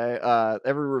mile away.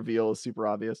 Every reveal is super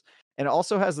obvious. And it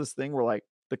also has this thing where like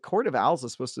the Court of Owls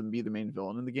is supposed to be the main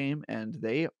villain in the game, and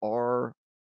they are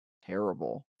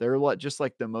terrible. They're just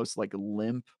like the most like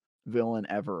limp villain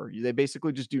ever. They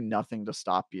basically just do nothing to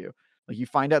stop you. Like you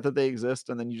find out that they exist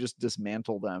and then you just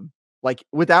dismantle them. Like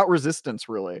without resistance,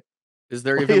 really. Is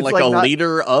there Like, even it's like like a not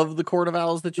leader of the Court of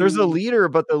Owls that there's a you leader,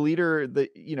 but the leader that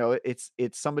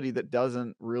it's somebody that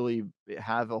doesn't really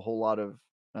have a whole lot of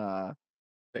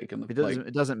take in the it like?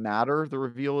 doesn't matter. The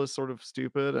reveal is sort of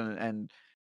stupid and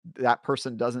that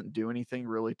person doesn't do anything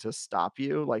really to stop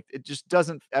you. Like it just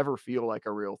doesn't ever feel like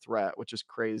a real threat, which is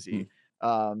Hmm. crazy.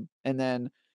 And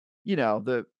then,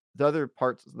 the other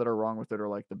parts that are wrong with it are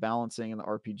like the balancing and the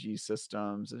RPG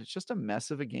systems. And it's just a mess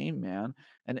of a game, man.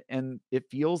 And it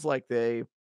feels like they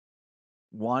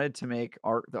wanted to make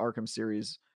the Arkham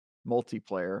series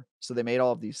multiplayer, so they made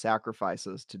all of these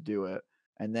sacrifices to do it,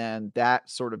 and then that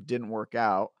sort of didn't work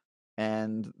out,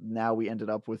 and now we ended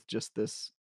up with just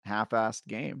this half-assed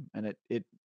game, and it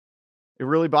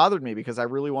really bothered me because I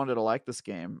really wanted to like this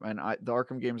game, and the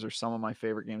Arkham games are some of my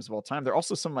favorite games of all time. They're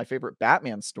also some of my favorite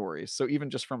Batman stories, so even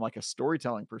just from like a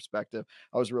storytelling perspective,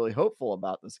 I was really hopeful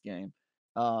about this game.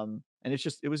 And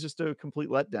it was just a complete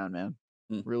letdown, man.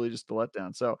 Hmm. Really just a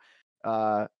letdown. So,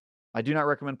 uh, I do not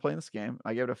recommend playing this game.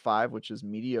 I gave it a 5, which is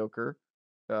mediocre.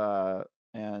 Uh,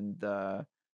 and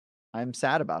I'm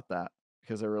sad about that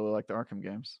because I really like the Arkham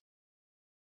games.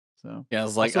 So, Yeah,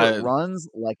 it's like also it runs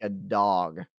like a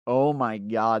dog. Oh my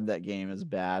god, that game is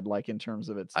bad, like, in terms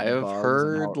of its I have bugs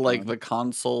and how heard it like runs. the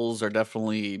consoles are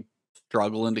definitely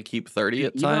struggling to keep 30 Dude,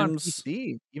 at times.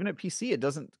 even at PC, it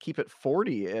doesn't keep it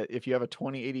 40 if you have a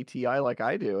 2080 Ti like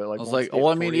I do, it, I like, was won't like, stay well, at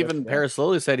I mean, 40 even FPS. Paris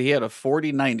Lily said he had a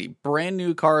 4090 brand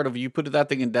new card of you put that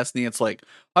thing in Destiny, it's like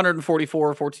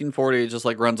 144, 1440, it just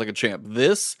like runs like a champ.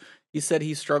 This, he said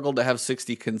he struggled to have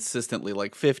 60 consistently,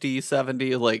 like 50,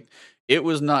 70, like it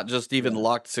was not just even Yeah.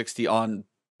 locked 60 on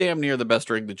damn near the best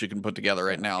rig that you can put together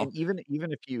right Yeah, now. and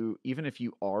even if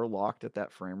you are locked at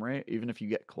that frame rate, even if you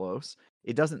get close,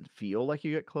 it doesn't feel like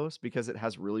you get close because it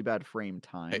has really bad frame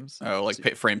Hey, times. oh, like So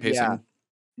frame yeah, pacing.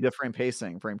 The frame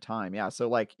pacing, frame time, yeah, so,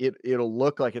 like, it'll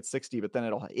look like it's 60, but then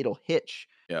it'll hitch,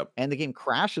 Yep. and the game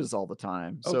crashes all the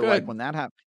time, Oh, so, like, good. when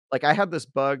that like, I had this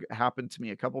bug happen to me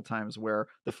a couple times where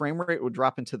the frame rate would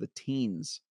drop into the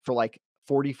teens for, like,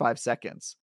 45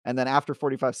 seconds, and then after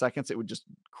 45 seconds, it would just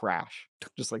crash,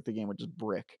 just like the game would just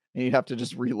brick, and you'd have to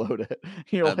just reload it.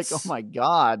 You're like, "Oh That's my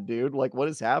god, dude, like, what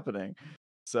is happening?"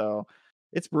 So,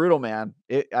 it's brutal, man.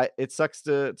 It sucks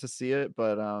to see it,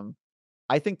 but,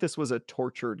 I think this was a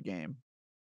tortured game.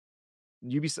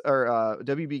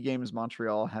 WB Games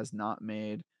Montreal has not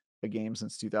made a game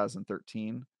since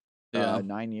 2013, yeah.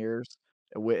 9 years,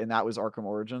 and that was Arkham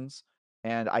Origins,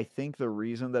 and I think the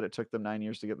reason that it took them 9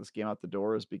 years to get this game out the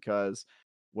door is because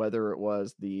whether it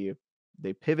was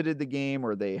they pivoted the game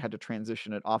or they had to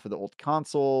transition it off of the old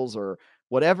consoles or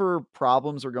whatever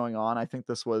problems are going on, I think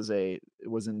it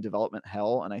was in development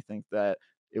hell, and I think that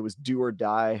it was do or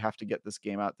die, have to get this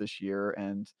game out this year,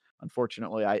 and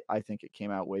unfortunately, I think it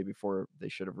came out way before they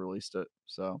should have released it,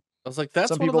 so I was like,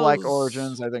 that's some one of people like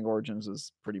Origins, those I think Origins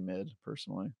is pretty mid,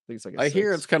 personally. I think it's like a I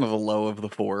hear it's 6. kind of the low of the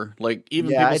 4. Like,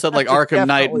 even Yeah, people said, like, it's Arkham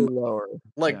Knight definitely and lower,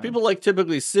 like, yeah. people like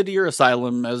typically City or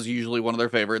Asylum as usually one of their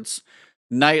favorites.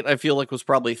 Knight, I feel like, was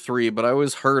probably 3, but I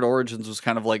always heard Origins was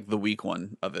kind of like the weak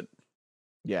one of it.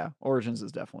 Yeah, Origins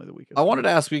is definitely the I weakest wanted one.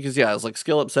 to ask because, yeah, I was like,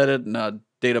 Skill Upset it, and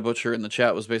Data Butcher in the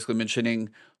chat was basically mentioning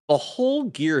a whole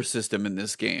gear system in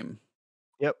this game.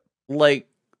 Yep. Like,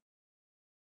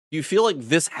 you feel like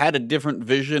this had a different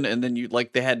vision and then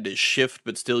they had to shift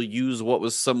but still use what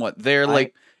was somewhat there? I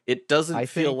Like, it doesn't I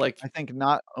feel think like I think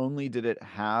not only did it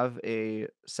have a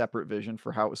separate vision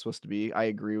for how it was supposed to be, I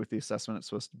agree with the assessment, it's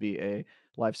supposed to be a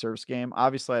live service game.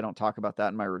 Obviously, I don't talk about that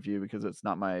in my review because it's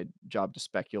not my job to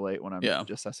speculate when I'm yeah.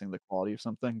 assessing the quality of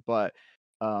something, but,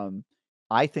 um,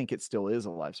 I think it still is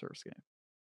a live service game,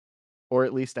 or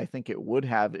at least I think it would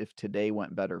have if today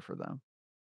went better for them.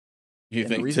 You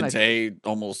And the think reason today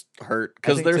almost hurt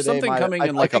I because think there's today something might coming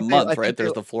in, I like, a think they month, right?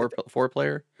 There's the I 4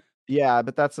 player? Yeah,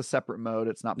 but that's a separate mode,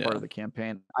 it's not part Yeah. of the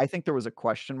campaign. I think there was a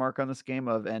question mark on this game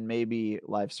of and maybe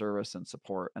live service and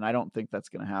support, and I don't think that's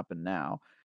gonna happen now.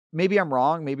 Maybe I'm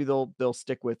wrong, maybe they'll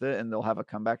stick with it and they'll have a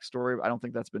comeback story. I don't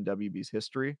think that's been WB's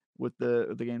history with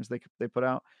the games they put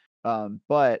out.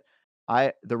 But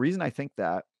the reason I think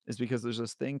that is because there's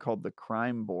this thing called the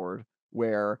crime board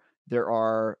where there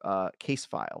are case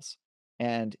files,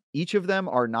 and each of them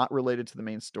are not related to the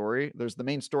main story. There's the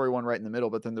main story one right in the middle,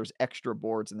 but then there's extra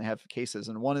boards and they have cases.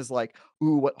 And one is like,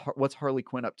 "Ooh, what's Harley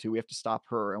Quinn up to? We have to stop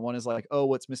her." And one is like, "Oh,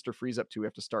 what's Mr. Freeze up to? We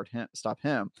have to stop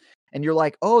him." And you're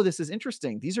like, "Oh, this is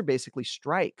interesting." These are basically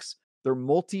strikes. They're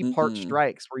multi-part Mhm.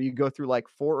 strikes where you go through like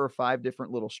 4 or 5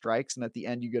 different little strikes, and at the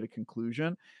end you get a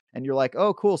conclusion. And you're like,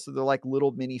 "Oh, cool." So they're like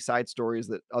little mini side stories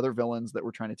that other villains that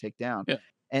we're trying to take down. Yeah.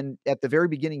 And at the very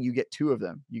beginning, you get 2 of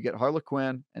them. You get Harley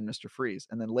Quinn and Mr. Freeze.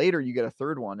 And then later you get a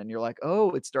third one, and you're like,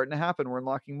 "Oh, it's starting to happen. We're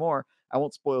unlocking more." I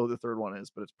won't spoil who the third one is,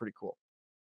 but it's pretty cool.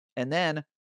 And then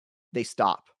they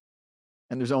stop,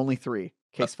 and there's only 3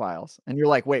 Uh, case files. And you're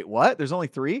like, "Wait, what? There's only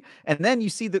 3?" And then you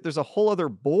see that there's a whole other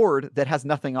board that has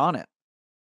nothing on it.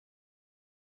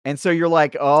 And so you're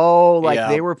like, "Oh, like, yeah,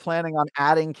 they were planning on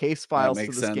adding case that files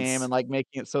to makes this game sense. and, like,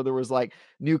 making it so there was, like,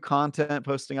 new content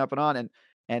posting up and on."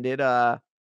 And it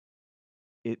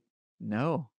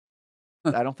no.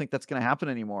 I don't think that's gonna happen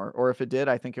anymore, or if it did,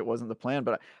 I think it wasn't the plan,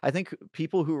 but I think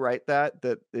people who write that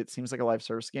it seems like a live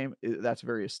service game, that's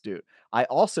very astute. I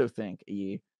also think,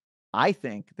 I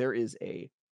think there is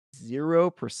a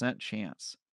 0%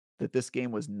 chance that this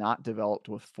game was not developed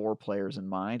with 4 players in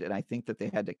mind, and I think that they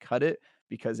had to cut it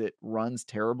because it runs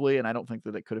terribly, and I don't think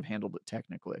that it could have handled it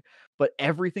technically. But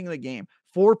everything in the game,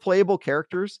 4 playable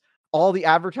characters, all the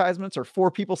advertisements are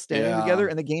 4 people standing Yeah. together,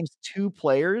 and the game's 2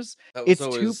 players. That was It's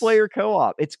always two-player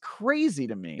co-op. It's crazy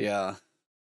to me. yeah.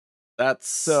 That's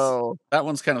So that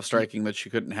one's kind of y striking that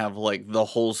you couldn't have, like, the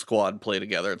whole squad play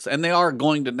together. And they are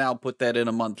going to now put that in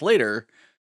a month later,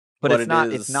 but but it's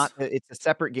not it's a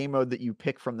separate game mode that you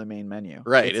pick from the main menu.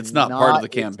 right, it's not part of the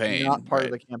It's not campaign, part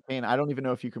of right. the campaign. I don't even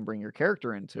know if you can bring your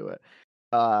character into it.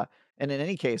 And in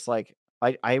any case, like,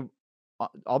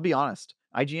 I'll be honest,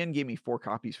 IGN gave me 4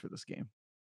 copies for this game.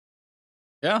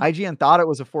 Yeah, IGN thought it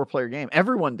was a 4-player game.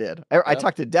 Everyone did. I yep.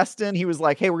 talked to Destin, he was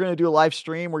like, "Hey, we're gonna do a live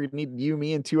stream where you need you,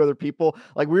 me, and 2 other people."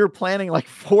 Like, we were planning, like,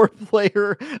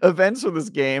 4-player events for this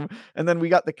game, and then we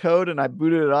got the code, and I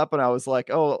booted it up, and I was like,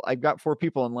 "Oh, I've got 4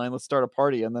 people in line, let's start a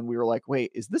party." And then we were like,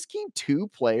 "Wait, is this game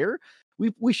 2-player?"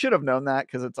 We should have known that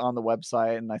because it's on the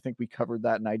website, and I think we covered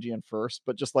that in IGN first,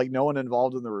 but just, like, no one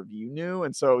involved in the review knew,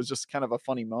 and so it was just kind of a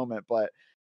funny moment, but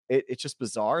it's just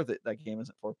bizarre that that game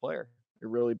isn't 4-player. It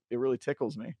really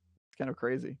tickles me. It's kind of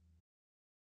crazy.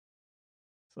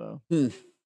 So, Hmm.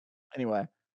 Anyway,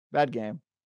 bad game.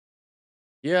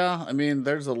 Yeah, I mean,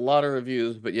 there's a lot of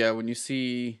reviews, but yeah, when you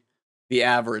see the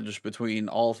average between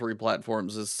all 3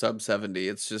 platforms is sub 70,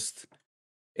 it's just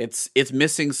it's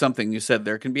missing something. You said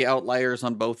there can be outliers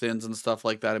on both ends and stuff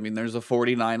like that. I mean, there's a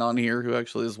 49 on here who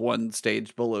actually is one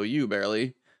stage below you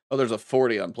barely. Oh, there's a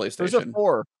 40 on There's a PlayStation.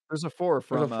 4. There's a 4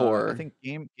 There's a from, I 4. think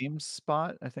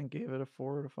GameSpot, I think gave it a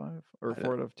 4 out of 5 or I 4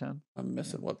 don't, out of 10. I'm Yeah.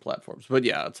 missing what platforms. But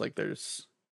yeah, it's like there's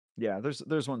Yeah,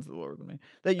 there's ones that are lower than me.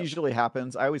 That yep. usually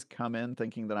happens. I always come in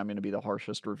thinking that I'm gonna be the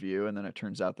harshest review, and then it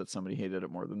turns out that somebody hated it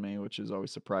more than me, which is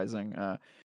always surprising.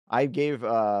 I gave,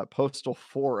 Postal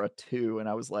 4 a 2, and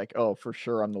I was like, "Oh, for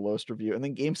sure, I'm the lowest review," and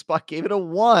then GameSpot gave it a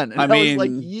 1, and I I was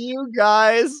like, mean, "You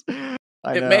guys."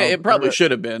 I know. it probably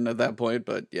should have been at that point,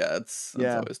 but yeah, it's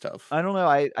Yeah. always tough. I don't know,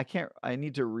 I can't I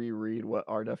need to reread what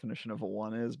our definition of a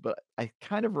 1 is, but I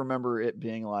kind of remember it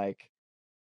being like,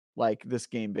 this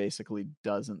game basically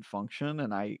doesn't function,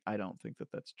 and I don't think that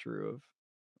that's true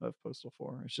of Postal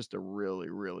 4. It's just a really,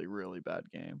 really, really bad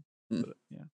game, Hmm. but,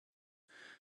 yeah.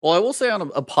 Well, I will say on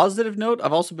a positive note,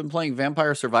 I've also been playing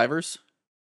Vampire Survivors.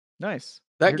 Nice.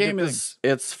 I That hear good game things.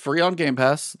 it's free on Game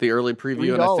Pass, the early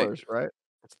preview, and I think $3, right?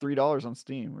 It's $3 on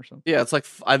Steam or something. yeah, it's like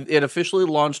it officially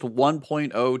launched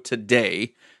 1.0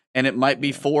 today, and it might be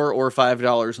Yeah. $4 or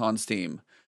 $5 on Steam.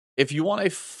 If you want a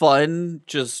fun,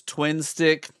 just twin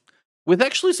stick with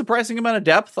actually surprising amount of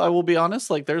depth, I will be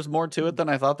honest, like there's more to it Mm. than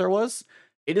I thought there was.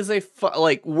 It is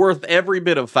like worth every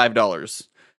bit of $5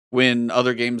 when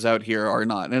other games out here are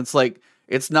not. And it's like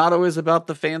it's not always about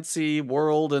the fancy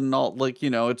world and all like,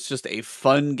 it's just a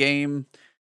fun game.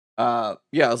 Yeah,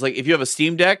 I was like if you have a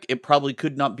Steam Deck, it probably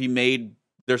could not be made.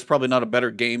 There's probably not a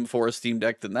better game for a Steam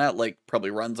Deck than that. Like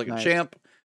probably runs like a Nice. champ.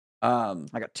 Um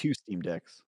I got 2 Steam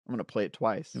Decks. I'm gonna play it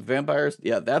twice. Vampires,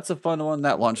 yeah, that's a fun one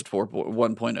that launched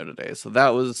 1.0 today, so that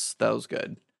was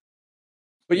good.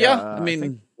 But Yeah, yeah, I I think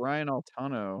mean, Brian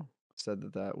Altano said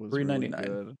that that was really 3.99.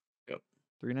 good. Yep.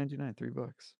 3.99,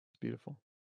 $3. It's beautiful.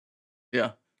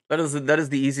 Yeah, that is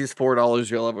the easiest $4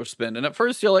 you'll ever spend. And at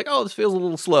first you're like, oh, this feels a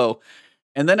little slow,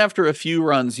 and then after a few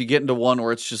runs, you get into one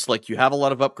where it's just like you have a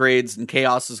lot of upgrades and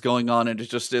chaos is going on, and it's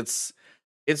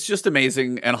just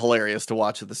amazing and hilarious to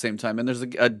watch at the same time. And there's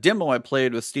a demo I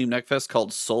played with Steam Neck Fest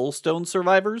called Soulstone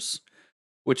Survivors,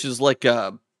 which is like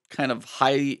a kind of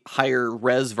higher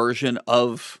res version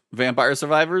of Vampire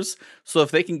Survivors. So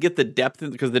if they can get the depth,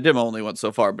 because the demo only went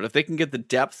so far, but if they can get the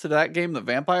depth to that game that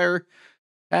Vampire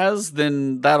has,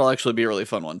 then that'll actually be a really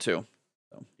fun one too.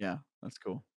 So. Yeah, that's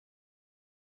cool.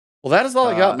 Well, that is all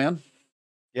I got, Uh, man.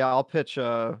 yeah, I'll pitch,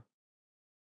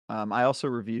 I also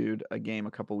reviewed a game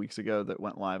a couple weeks ago that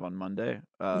went live on Monday,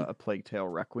 Hmm. A Plague Tale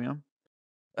Requiem,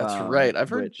 That's right. I've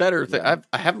heard which better things. yeah,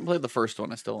 I haven't played the first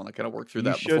one. I still want to kind of work through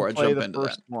you that before should I play jump the into that.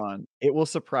 first one. It will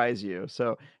surprise you.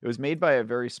 So, it was made by a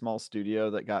very small studio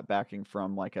that got backing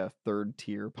from, like, a 3rd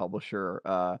tier publisher,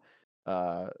 uh,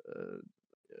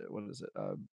 what is it?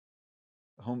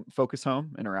 Home Focus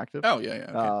Home Interactive. Oh yeah,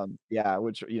 yeah, okay, Yeah,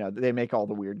 which, they make all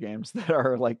the weird games that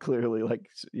are, like, clearly, like,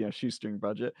 shoestring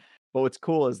budget. But what's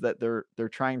cool is that they're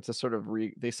trying to sort of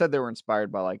they said they were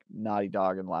inspired by, like, Naughty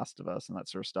Dog and Last of Us and that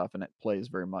sort of stuff, and it plays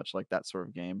very much like that sort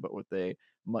of game, but with a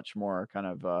much more kind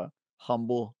of,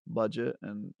 humble budget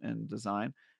and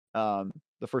design.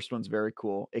 The first one's very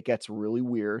cool. It gets really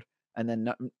weird, and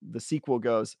then the sequel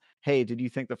goes, "Hey, did you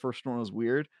think the first one was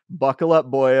weird? Buckle up,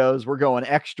 boyos. We're going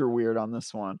extra weird on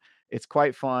this one." It's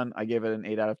quite fun. I gave it an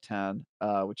 8 out of 10,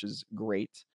 which is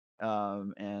great.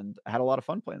 And I had a lot of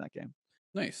fun playing that game.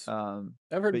 nice. Um,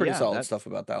 I've heard but pretty yeah, solid stuff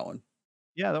about that one.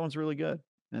 that one's really good.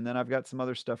 And then I've got some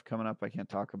other stuff coming up I can't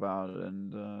talk about.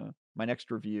 And my next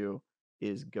review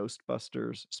is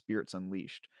Ghostbusters Spirits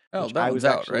Unleashed, Oh, which that I one's was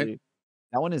out, right? actually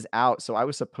that one is out, so I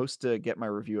was supposed to get my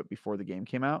review up before the game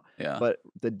came out, Yeah. but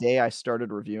the day I started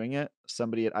reviewing it,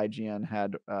 somebody at IGN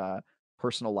had,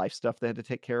 personal life stuff they had to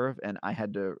take care of, and I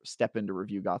had to step in to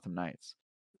review Gotham Knights.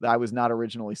 I was not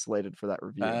originally slated for that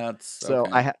review. That's So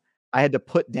okay. I had to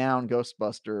put down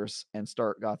Ghostbusters and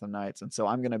start Gotham Knights, and so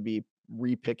I'm gonna be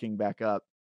re-picking back up,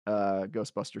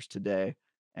 Ghostbusters today,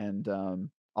 and,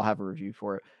 I'll have a review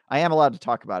for it. I am allowed to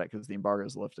talk about it because the embargo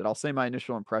is lifted. I'll say my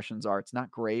initial impressions are it's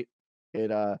not great. It,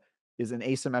 is an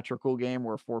asymmetrical game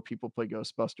where 4 people play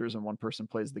Ghostbusters and 1 person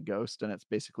plays the ghost, and it's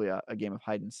basically a game of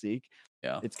hide and seek.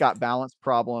 Yeah. It's got balance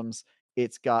problems,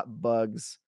 it's got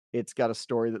bugs, it's got a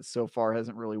story that so far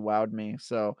hasn't really wowed me,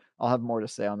 so I'll have more to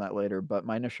say on that later, but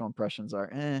my initial impressions are,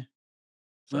 "Eh."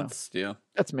 So, That's yeah.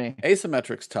 that's me.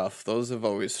 Asymmetric's tough. Those have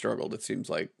always struggled, it seems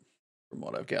like, from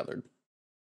what I've gathered.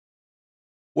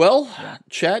 Well, Yeah.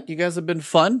 chat, you guys have been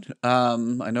fun. I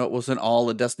know it wasn't all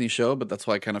a Destiny show, but that's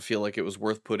why I kind of feel like it was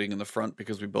worth putting in the front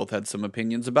because we both had some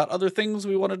opinions about other things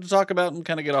we wanted to talk about and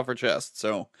kind of get off our chest.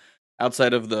 So,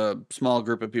 outside of the small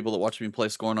group of people that watch me play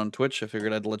Scorn on Twitch, I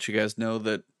figured I'd let you guys know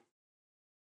that.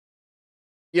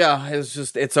 Yeah,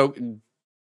 it's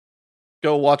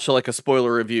go watch like a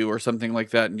spoiler review or something like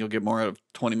that, and you'll get more out of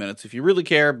 20 minutes if you really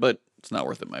care. But it's not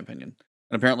worth it, in my opinion.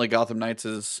 And apparently, Gotham Knights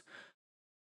is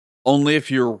only if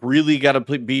you're really got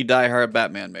to be diehard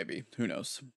Batman, maybe. Who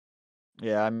knows?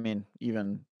 Yeah, I mean,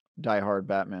 even diehard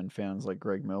Batman fans like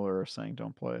Greg Miller are saying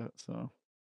don't play it. So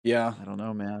yeah, I don't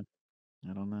know, man.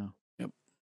 I don't know. Yep.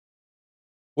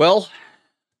 Well,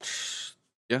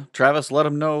 yeah, Travis, let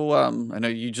them know. I know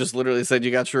you just literally said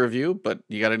you got your review, but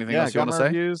you got anything Yeah, I else you got want to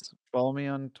my say? reviews. Follow me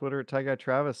on Twitter at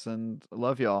TyGuyTravis, and I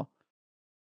love y'all.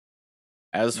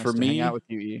 As for Nice to hang out me, with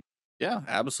you, E. yeah,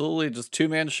 absolutely. Just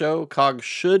 2-man show. Cog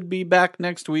should be back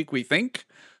next week, we think.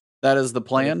 That is the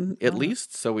plan, at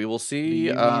least. So we will Be see.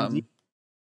 you, me, and D.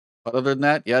 But other than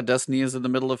that, yeah, Destiny is in the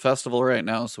middle of festival right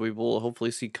now, so we will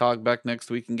hopefully see Cog back next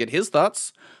week and get his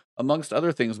thoughts, amongst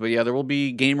other things. But yeah, there will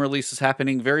be game releases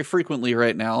happening very frequently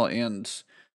right now, and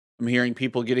I'm hearing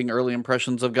people getting early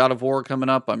impressions of God of War coming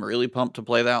up. I'm really pumped to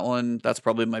play that one. That's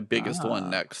probably my biggest one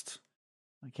next.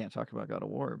 I can't talk about God of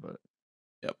War, but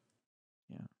yep.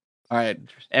 Yeah. All right,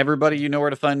 everybody, you know where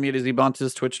to find me at Izzy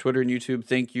Twitch, Twitter, and YouTube.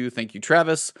 Thank you,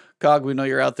 Travis. Cog, we know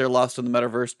you're out there lost in the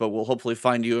metaverse, but we'll hopefully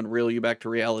find you and reel you back to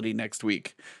reality next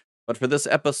week. But for this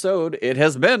episode, it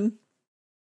has been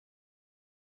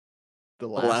the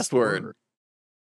the last word.